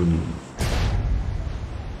నవీనుడు.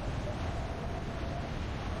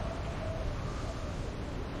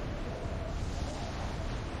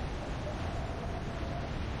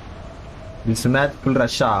 This match full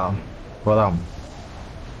rush. పోదాం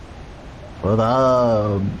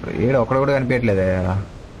పోదాం. ఏడు ఒకడు కూడా కనిపించట్లేదే.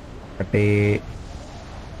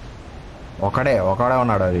 ఒకటి ఒకడే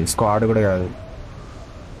ఉన్నాడు. అది స్క్వాడ్ కూడా కాదు.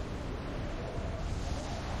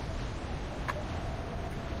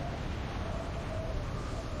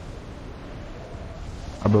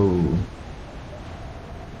 అబ్బో,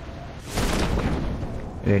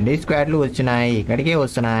 2 స్క్వాడ్లు వచ్చినాయి. ఇక్కడికే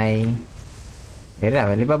వస్తున్నాయి.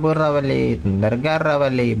 రావాలి బాబు, రావాలి, తొందరగా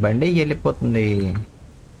రావాలి. బండి వెళ్ళిపోతుంది.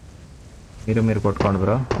 మీరు కొట్టుకోండి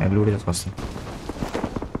బ్రో, నేను లూడి తీసుకొస్తాను.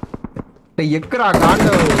 ఎక్కరా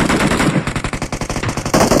కాండు.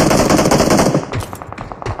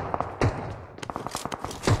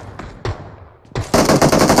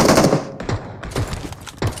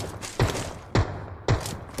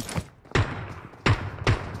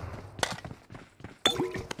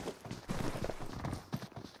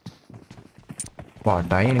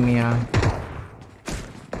 What enemy?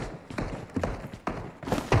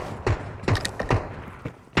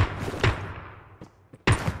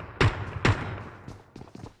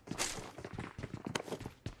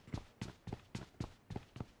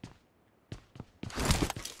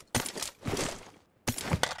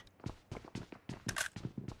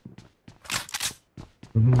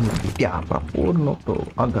 Tiapa purno to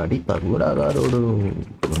agadi taguragarodu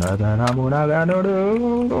gunagana munaganodu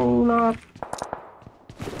ular.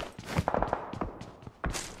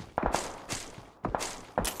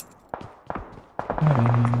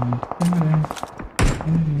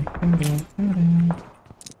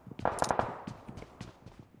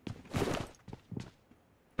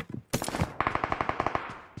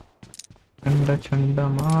 Chanda chanda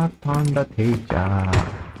martanda theja.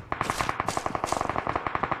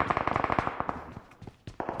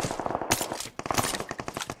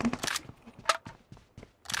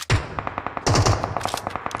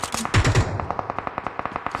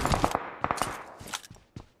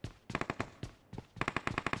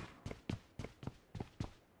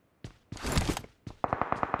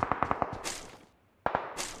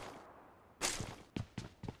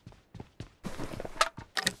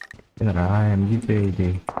 రా ఎంజీ ఇది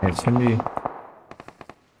హెచ్ఎంజీ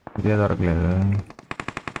ఇదే దొరకలేదు.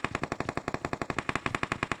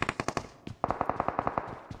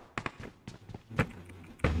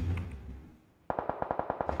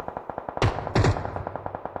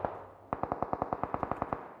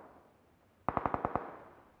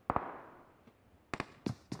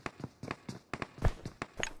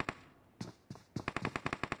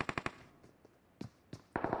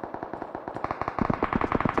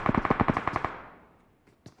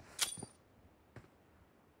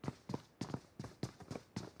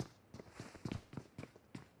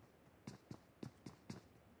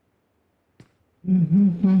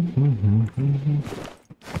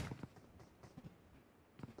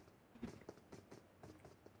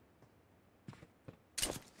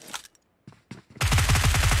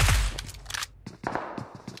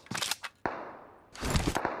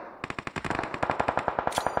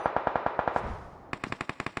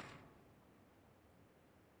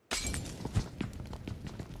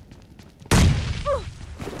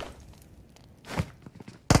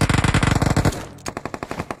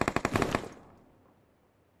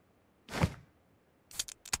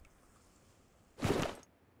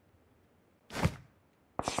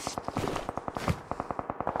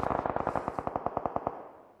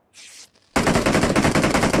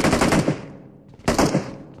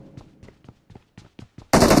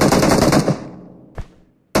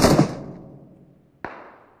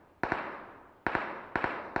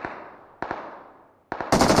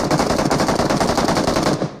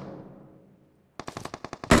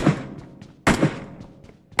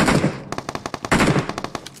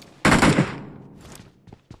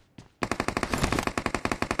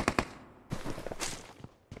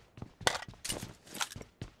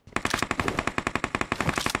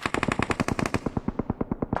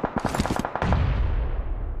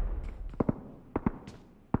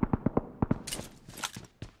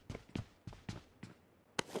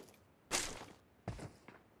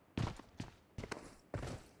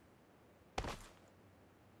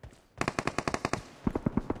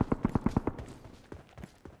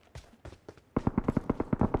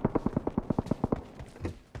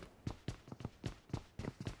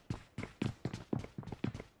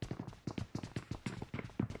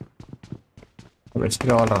 వెస్ట్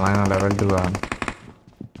కావాలరా నాయన లెవెల్ 2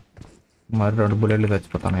 మరి 2 బుల్లెట్లు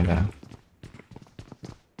తెచ్చిపోతాను ఇలా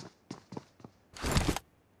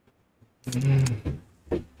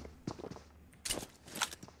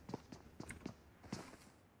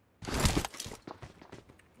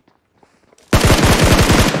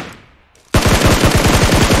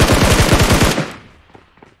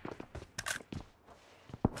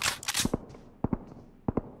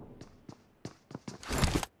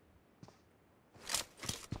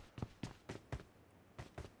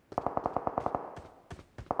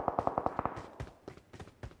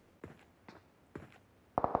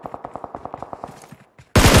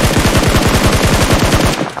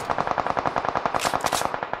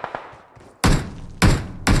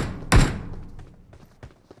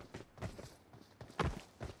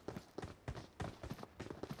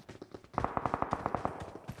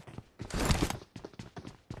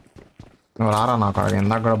నువ్వు రారా నాకు అక్కడ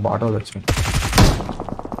ఇందాక కూడా బాటిల్ వచ్చింది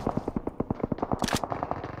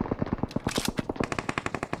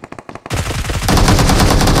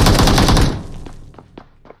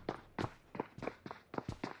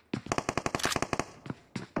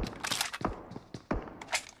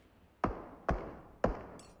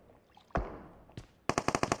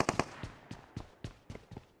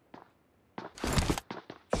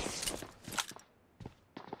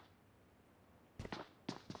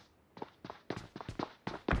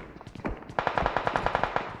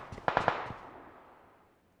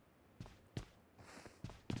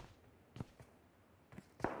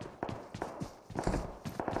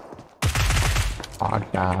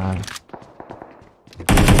God.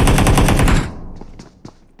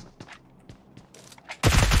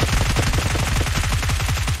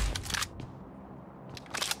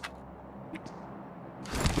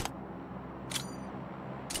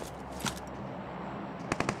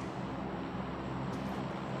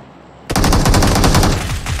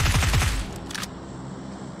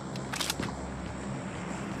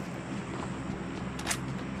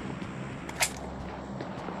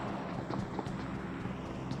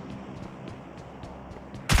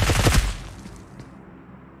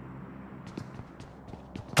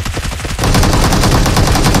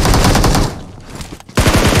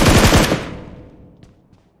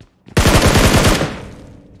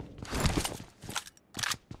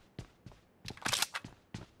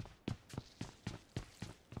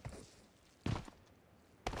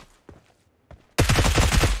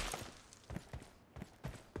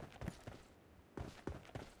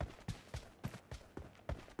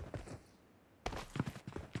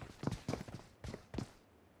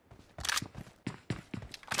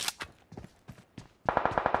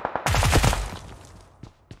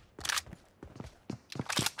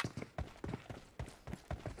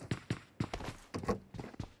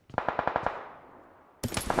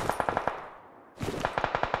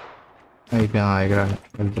 అయిపోయా ఎగరాలి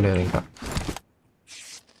వెళ్తలేదు ఇంకా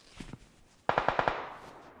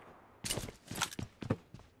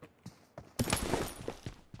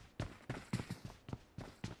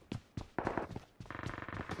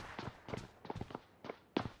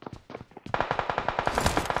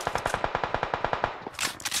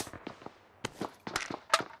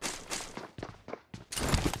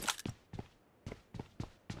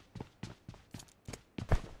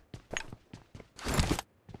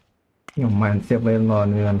అమ్మ ఎంతసేపు అయిందో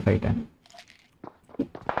అని ఫైట్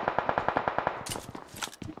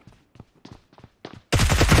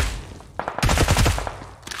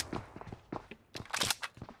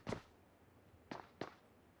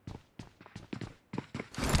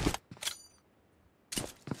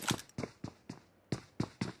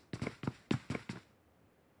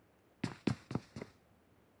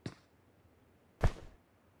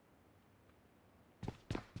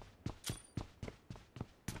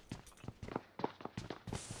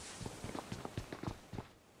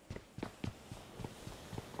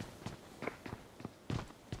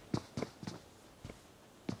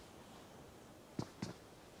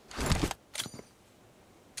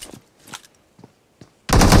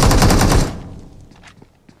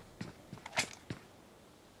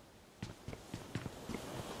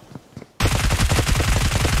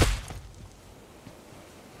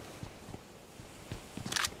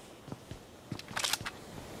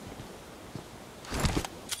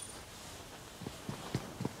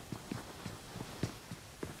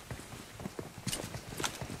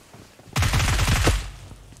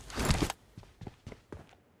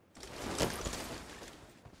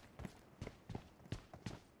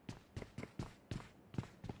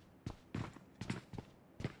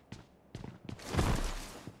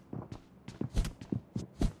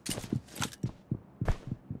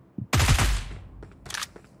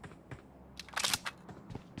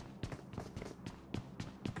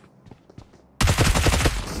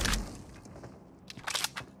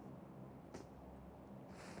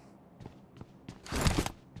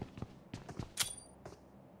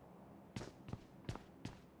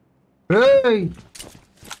ఏయ్!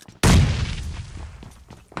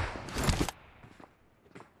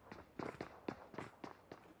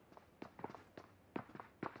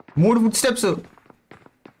 3 ఫుట్ స్టెప్స్.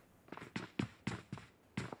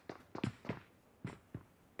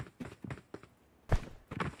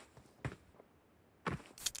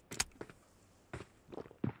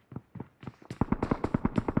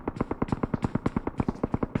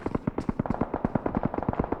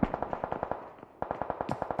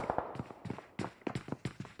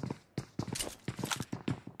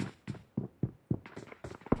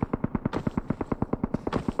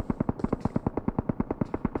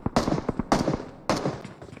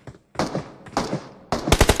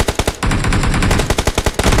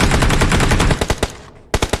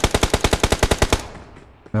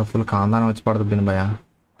 ఫుల్ కాందానం వచ్చి పడుతుంది భయ.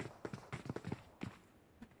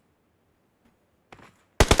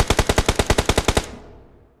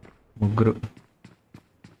 ముగ్గురు.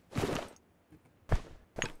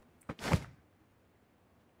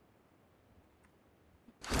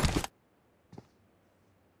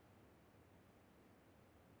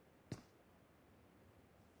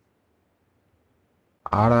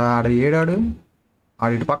 ఆడ ఏడాడు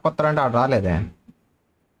ఆడు ఇటు పక్క వస్తాడంటే ఆడు రాలేదే.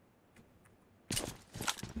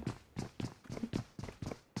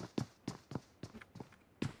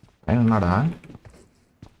 ఆయన ఉన్నాడా?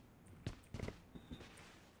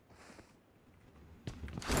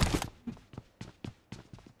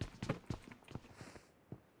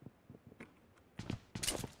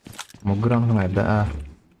 ముగ్గురు అనుకున్నా.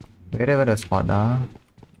 వేరే వేరే స్పాటా?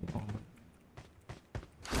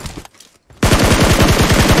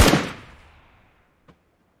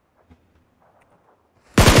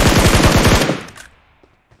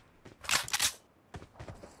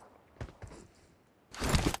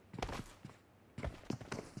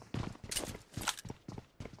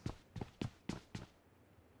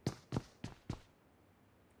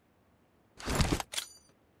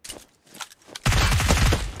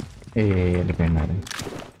 వెళ్ళిపోయినాడు.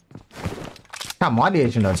 మాది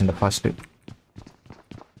వేసి ఉండాల్సింది first.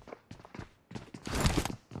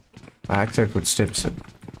 Back side foot steps.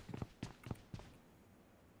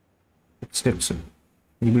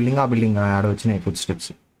 ఈ బిల్డింగ్ ఆ బిల్డింగ్ ఆడ వచ్చినాయి ఫుట్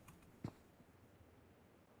స్టెప్స్.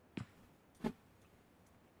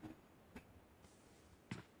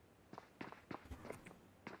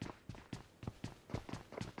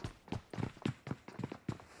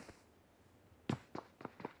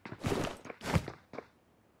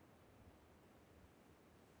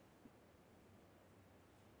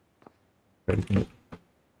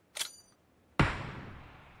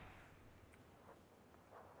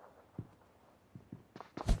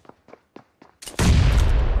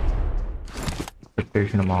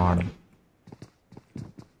 పెట్టేసిన మావాడు.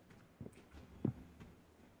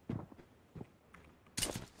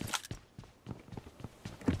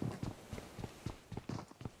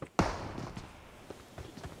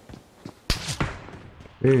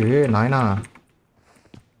 నాయనా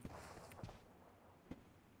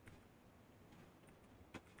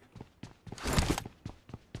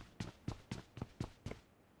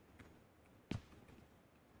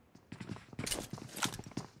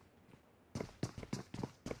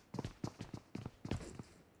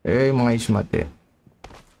మహేష్ మధ్య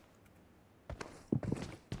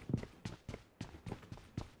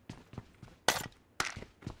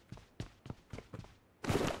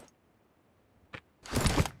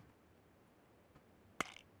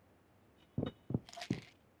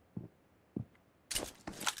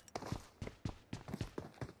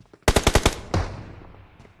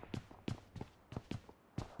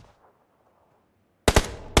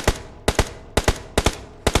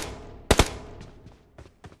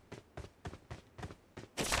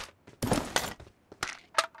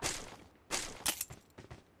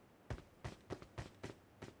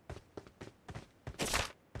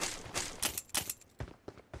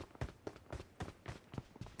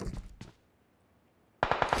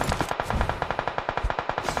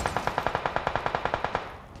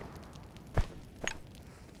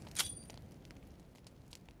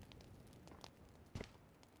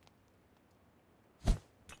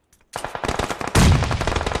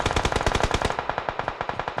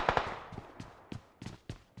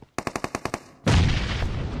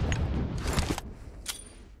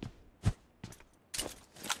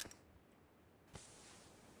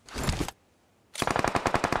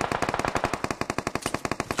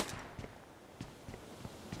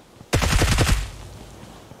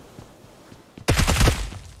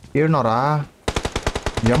ఏడున్నారా?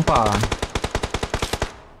 జంపా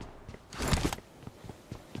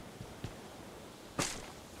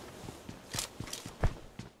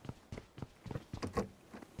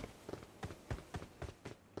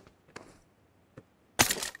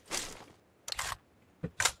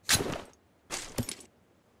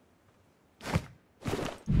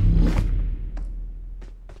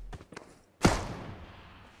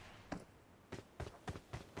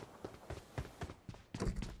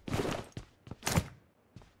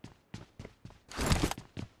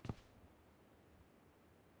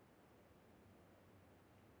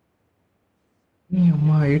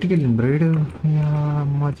అమ్మా ఎయిట్కి వెళ్ళింది బ్రైడ్.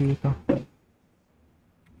 అమ్మ జీవితం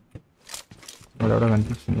ఎవడెవడో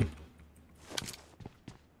కనిపిస్తుంది.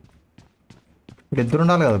 ఇప్పుడు ఇద్దరు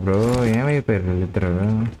ఉండాలి కదా బ్రో, ఏమైపోయారు వీళ్ళిద్దరు?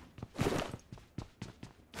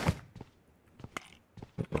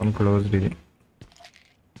 క్లోజ్డ్ ఇది.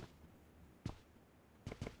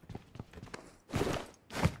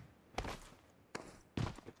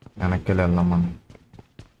 వెనక్కి వెళ్దాం మనం.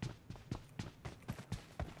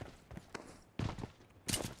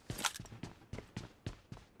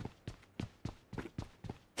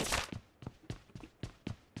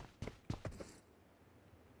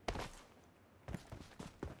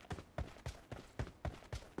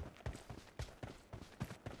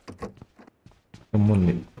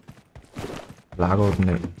 ఉంది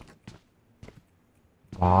లాగవుతుంది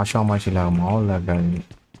ఆషామాషి లాగా, మామూలు దగ్గర.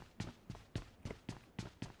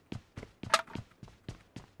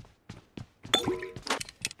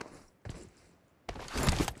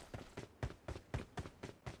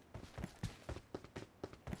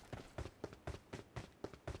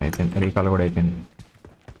 అయిపోయింది, రీకాల్ కూడా అయిపోయింది.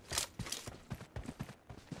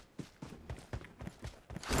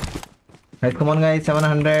 Guys, come on guys,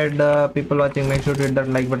 700 people watching. Make sure to hit that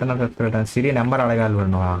like button and subscribe button. Siri number అడగాలి బ్రో.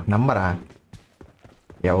 నువ్వు నెంబరా?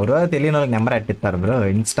 ఎవరో తెలియని వాళ్ళకి నెంబర్ అట్టిస్తారు బ్రో.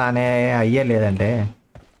 ఇన్స్టానే అయ్యే లేదంటే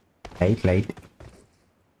లైట్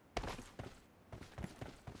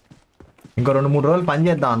ఇంకో 2-3 రోజులు పని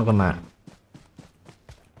చేద్దాం అనుకున్నా.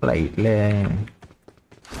 లైట్లే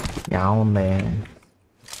ఏముంది.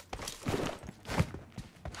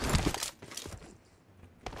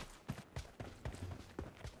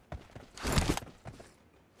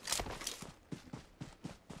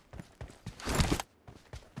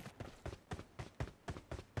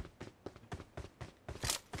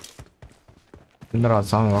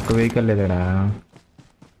 స్వామి ఒక్క vehicle లేదేడా.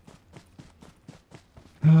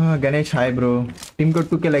 Ganesh hi bro. Team code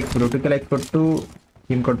 2K likes bro. 2K likes కొట్టు,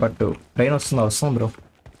 టీమ్ కోడ్ పట్టు. ట్రైన్ వస్తుంది బ్రో.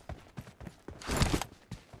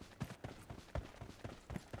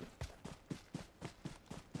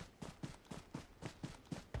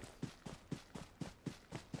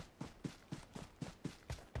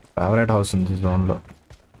 ఫేవరెట్ హౌస్ ఉంది జోన్లో.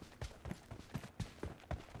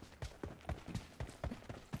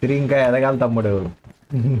 తిరిగి ఇంకా ఎదగాలి తమ్ముడు.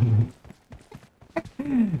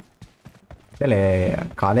 సరే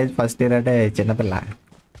కాలేజ్ ఫస్ట్ ఇయర్ అంటే చిన్నపిల్ల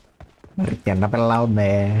ఉంది.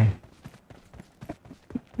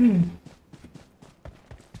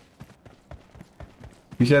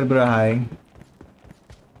 Kishore bro hi.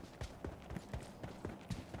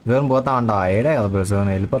 జోన్ పోతా ఉంటావా? ఏడే కదా బ్రో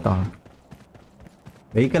జోన్, వెళ్ళిపోతాం.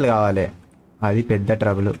 వెహికల్ కావాలి, అది పెద్ద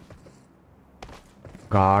ట్రబుల్.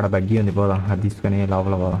 గాడ బగ్గి ఉంది, పోదాం అది తీసుకొని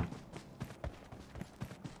లోపల పోదాం.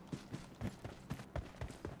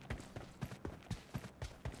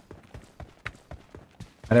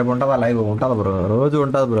 రేపు ఉంటుందా లైవ్? ఉంటుంది బ్రో, రోజు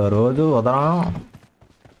ఉంటుంది బ్రో. రోజు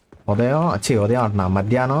ఉదయం అంటున్నా,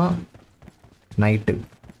 మధ్యాహ్నం నైట్.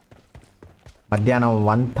 మధ్యాహ్నం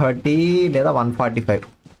 1:30 లేదా 1:45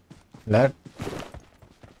 లేదా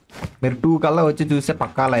మీరు 2 కల్లా వచ్చి చూస్తే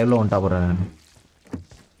పక్కా లైవ్లో ఉంటా బ్రో. నేను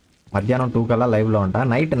మధ్యాహ్నం 2 కల్లా లైవ్లో ఉంటా.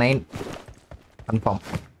 Night 9 confirm.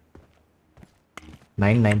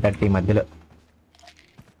 9-9:30 మధ్యలో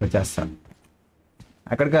వచ్చేస్తా.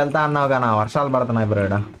 ఎక్కడికి వెళ్తా అన్నావు కానీ వర్షాలు పడుతున్నాయి బ్రో.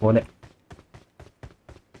 ఇక్కడ పోలే.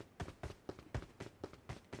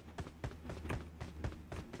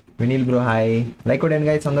 Vineel bro hi. లైక్ కొట్టండి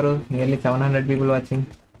గైస్ అందరూ. Nearly 700 people watching.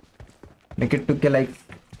 Neck 2K likes.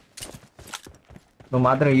 నువ్వు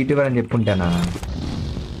మాత్రం యూట్యూబర్ అని చెప్పుంటానా?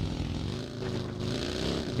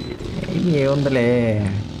 ఏముందిలే.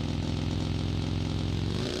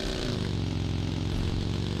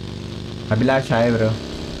 Abhilash hi bro.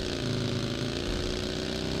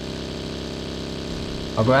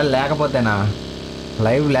 ఒకవేళ లేకపోతేనా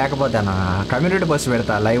లైవ్ లేకపోతేనా కమ్యూనిటీ పోస్ట్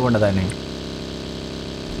పెడతా, లైవ్ ఉండదని.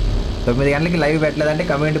 9 గంటలకి లైవ్ పెట్టలేదంటే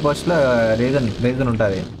కమ్యూనిటీ పోస్ట్లో రీజన్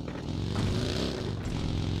ఉంటుంది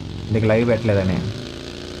నీకు లైవ్ పెట్టలేదని.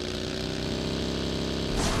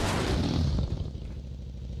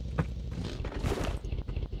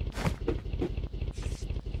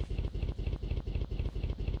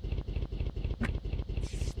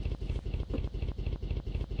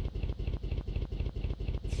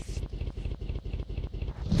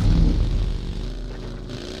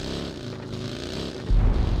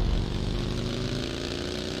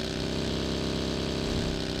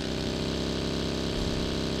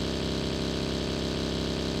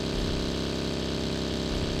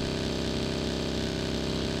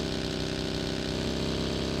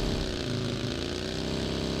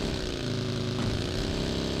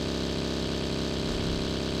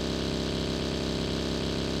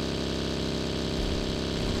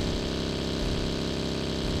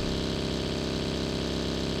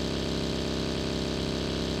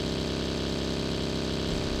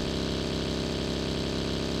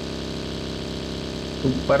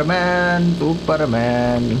 Superman,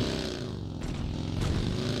 Superman.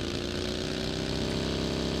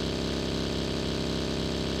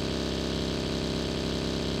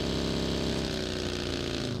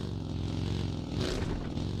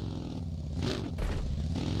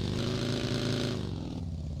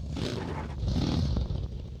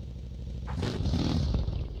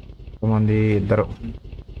 మంది ఇద్దరు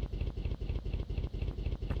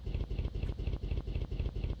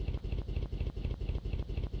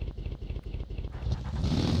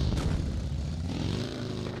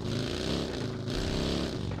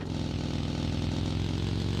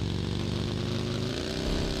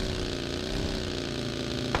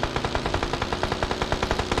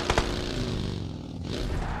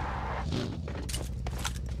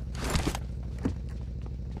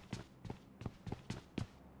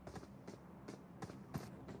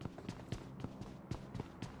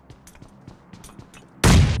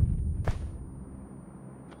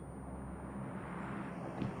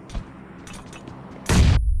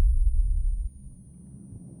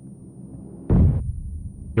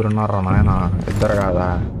ఉన్నారా నాయన ఇద్దరు కాదా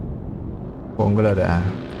పొంగులేదా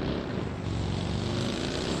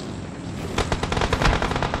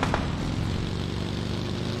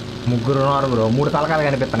ముగ్గురు ఉన్నారు బ్రో 3 తలకాయలు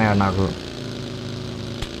కనిపిస్తున్నాయి నాకు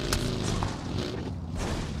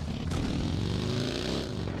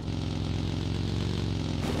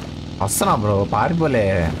వస్తున్నా బ్రో పారిపోలే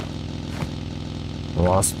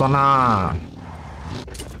వస్తున్నా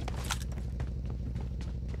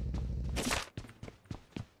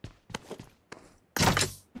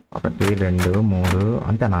ఒకటి 2 3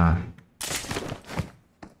 అంతేనా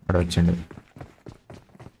అక్కడ వచ్చిండు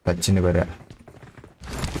వచ్చింది బరే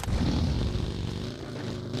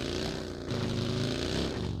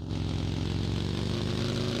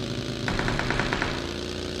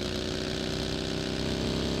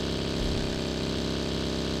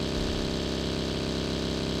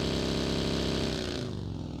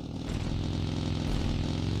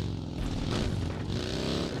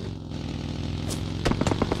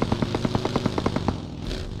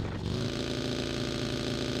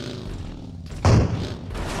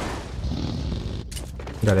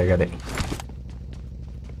గదే గదే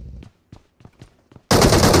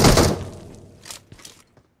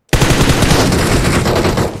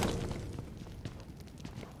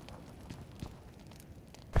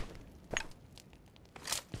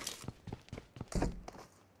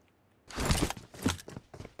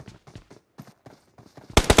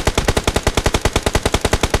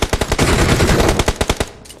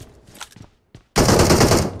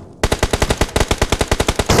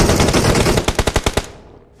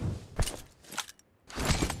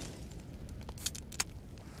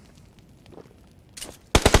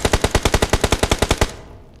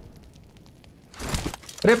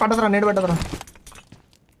రే పట్టదురా నేడు పట్టదురా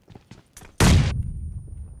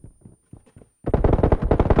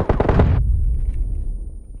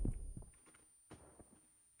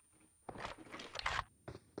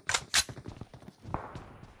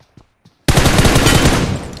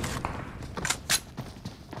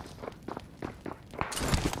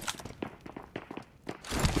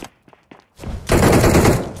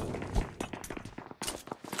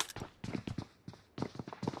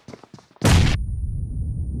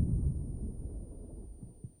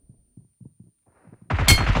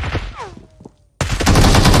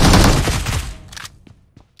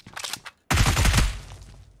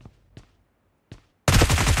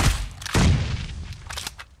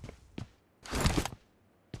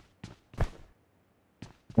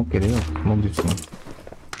ఓకే రే స్మోక్ తీసుకున్నా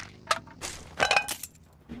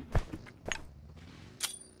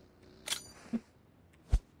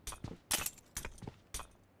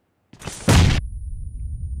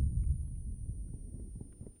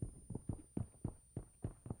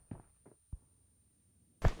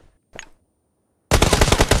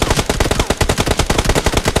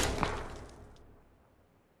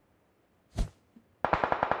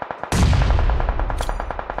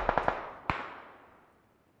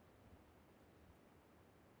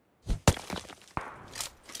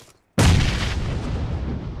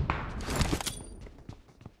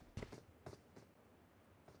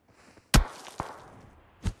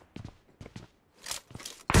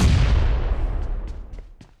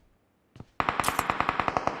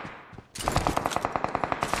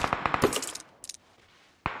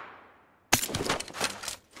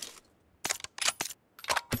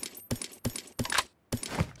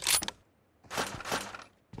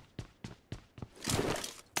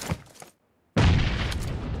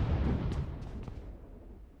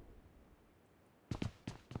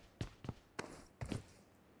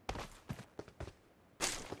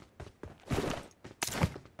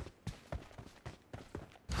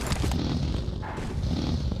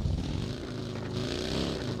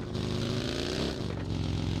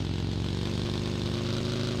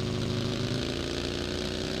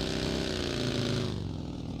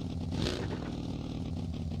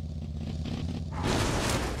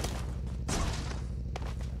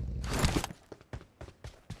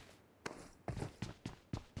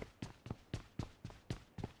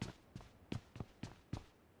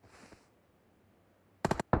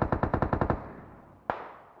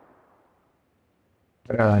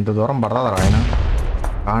ఇంత దూరం పడతారా ఆయన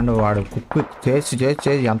కాండు వాడు కుక్కు చేసి చేసి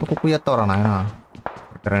చేసి ఎంత కుక్కు చేస్తావరా నాయన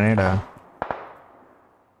గ్రనేడా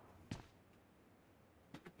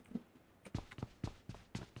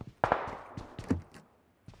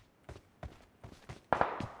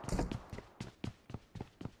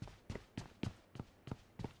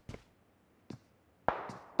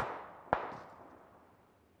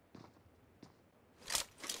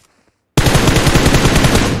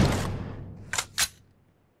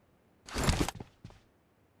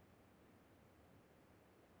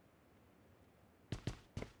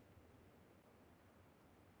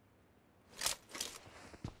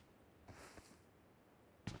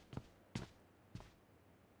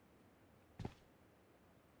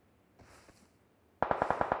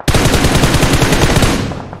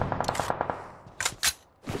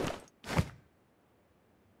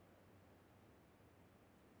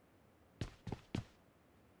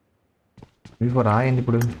ఇదిగో రాయండి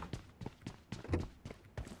ఇప్పుడు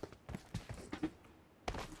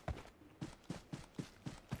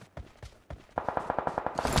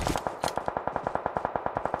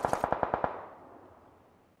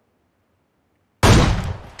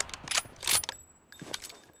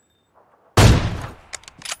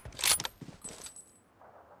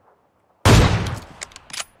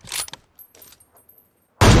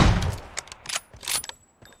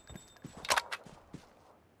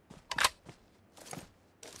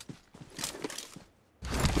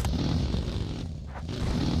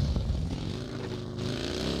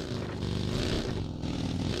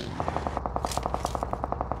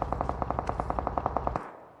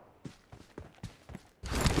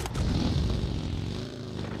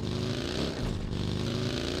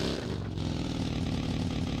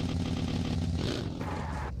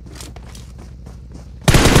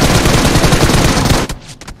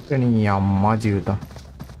నీ అమ్మ జీవితం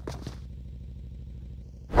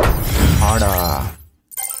ఆడా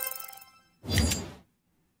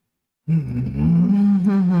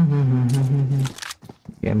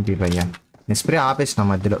ఏంటి భయ్యా స్ప్రే ఆపేసిన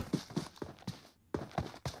మధ్యలో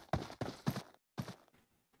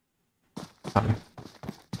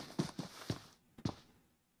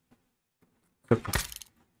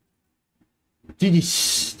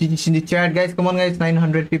GG's in the chat, guys. Come on, guys.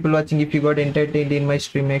 900 people watching. If you got entertained in my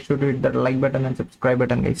stream, make sure to hit that like button and subscribe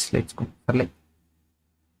button, guys. Let's go.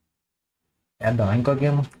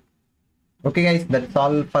 Okay, guys. That's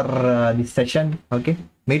all for this session. Okay.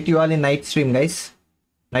 Meet you all in night stream, guys.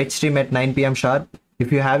 Night stream at 9 p.m. sharp. If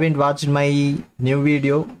you haven't watched my new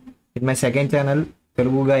video in my second channel,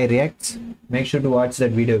 Telugu Guy Reacts, make sure to watch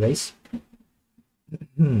that video, guys.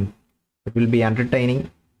 It will be entertaining.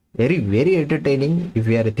 Very, very entertaining if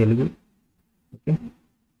you are a Telugu. Okay.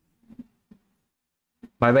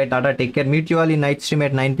 Bye bye, Tata. Take care. Meet you all in night stream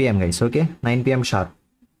at 9 p.m. guys. Okay, 9 p.m. sharp.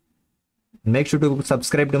 Make sure to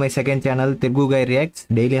subscribe to my second channel, Telugu Guy Reacts.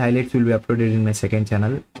 Daily highlights will be uploaded in my second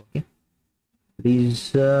channel. Okay. Please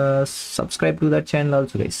subscribe to that channel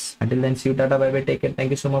also, guys. Until then, see you. Tata. Bye bye. Take care.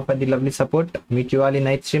 Thank you so much for the lovely support. Meet you all in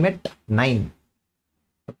night stream at 9.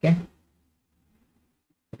 Okay.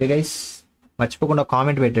 Okay, guys. మర్చిపోకుండా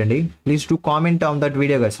comment పెట్టండి. Please do comment on that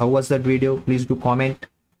video guys. How was that video? Please do comment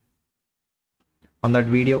on that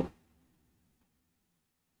video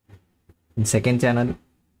in second channel.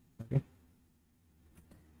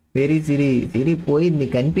 Very సిరి పోయింది,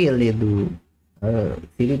 కనిపించలేదు.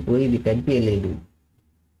 సిరి పోయింది, కనిపించలేదు.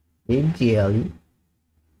 ఏం చేయాలి?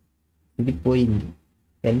 సిరి పోయింది,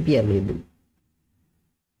 కనిపించలేదు.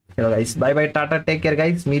 చలో guys, by by, Tata, take care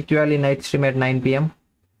guys. Meet you all in night stream at 9 p.m.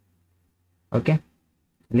 Okay.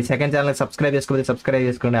 Me second channel subscribe చేసుకోవాలి, సబ్స్క్రైబ్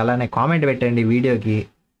చేసుకోండి. అలానే కామెంట్ పెట్టండి వీడియోకి.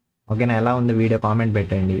 ఓకేనా? ఎలా ఉంది వీడియో కామెంట్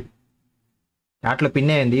పెట్టండి. చాట్లో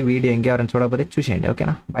పిన్ అయ్యింది వీడియో, ఇంకెవరైనా చూడకపోతే చూసేయండి.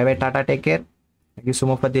 ఓకేనా? By by, Tata, take care. Thank you so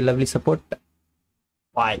much for the lovely support.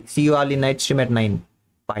 Bye. See you all in night stream at 9.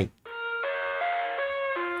 Bye.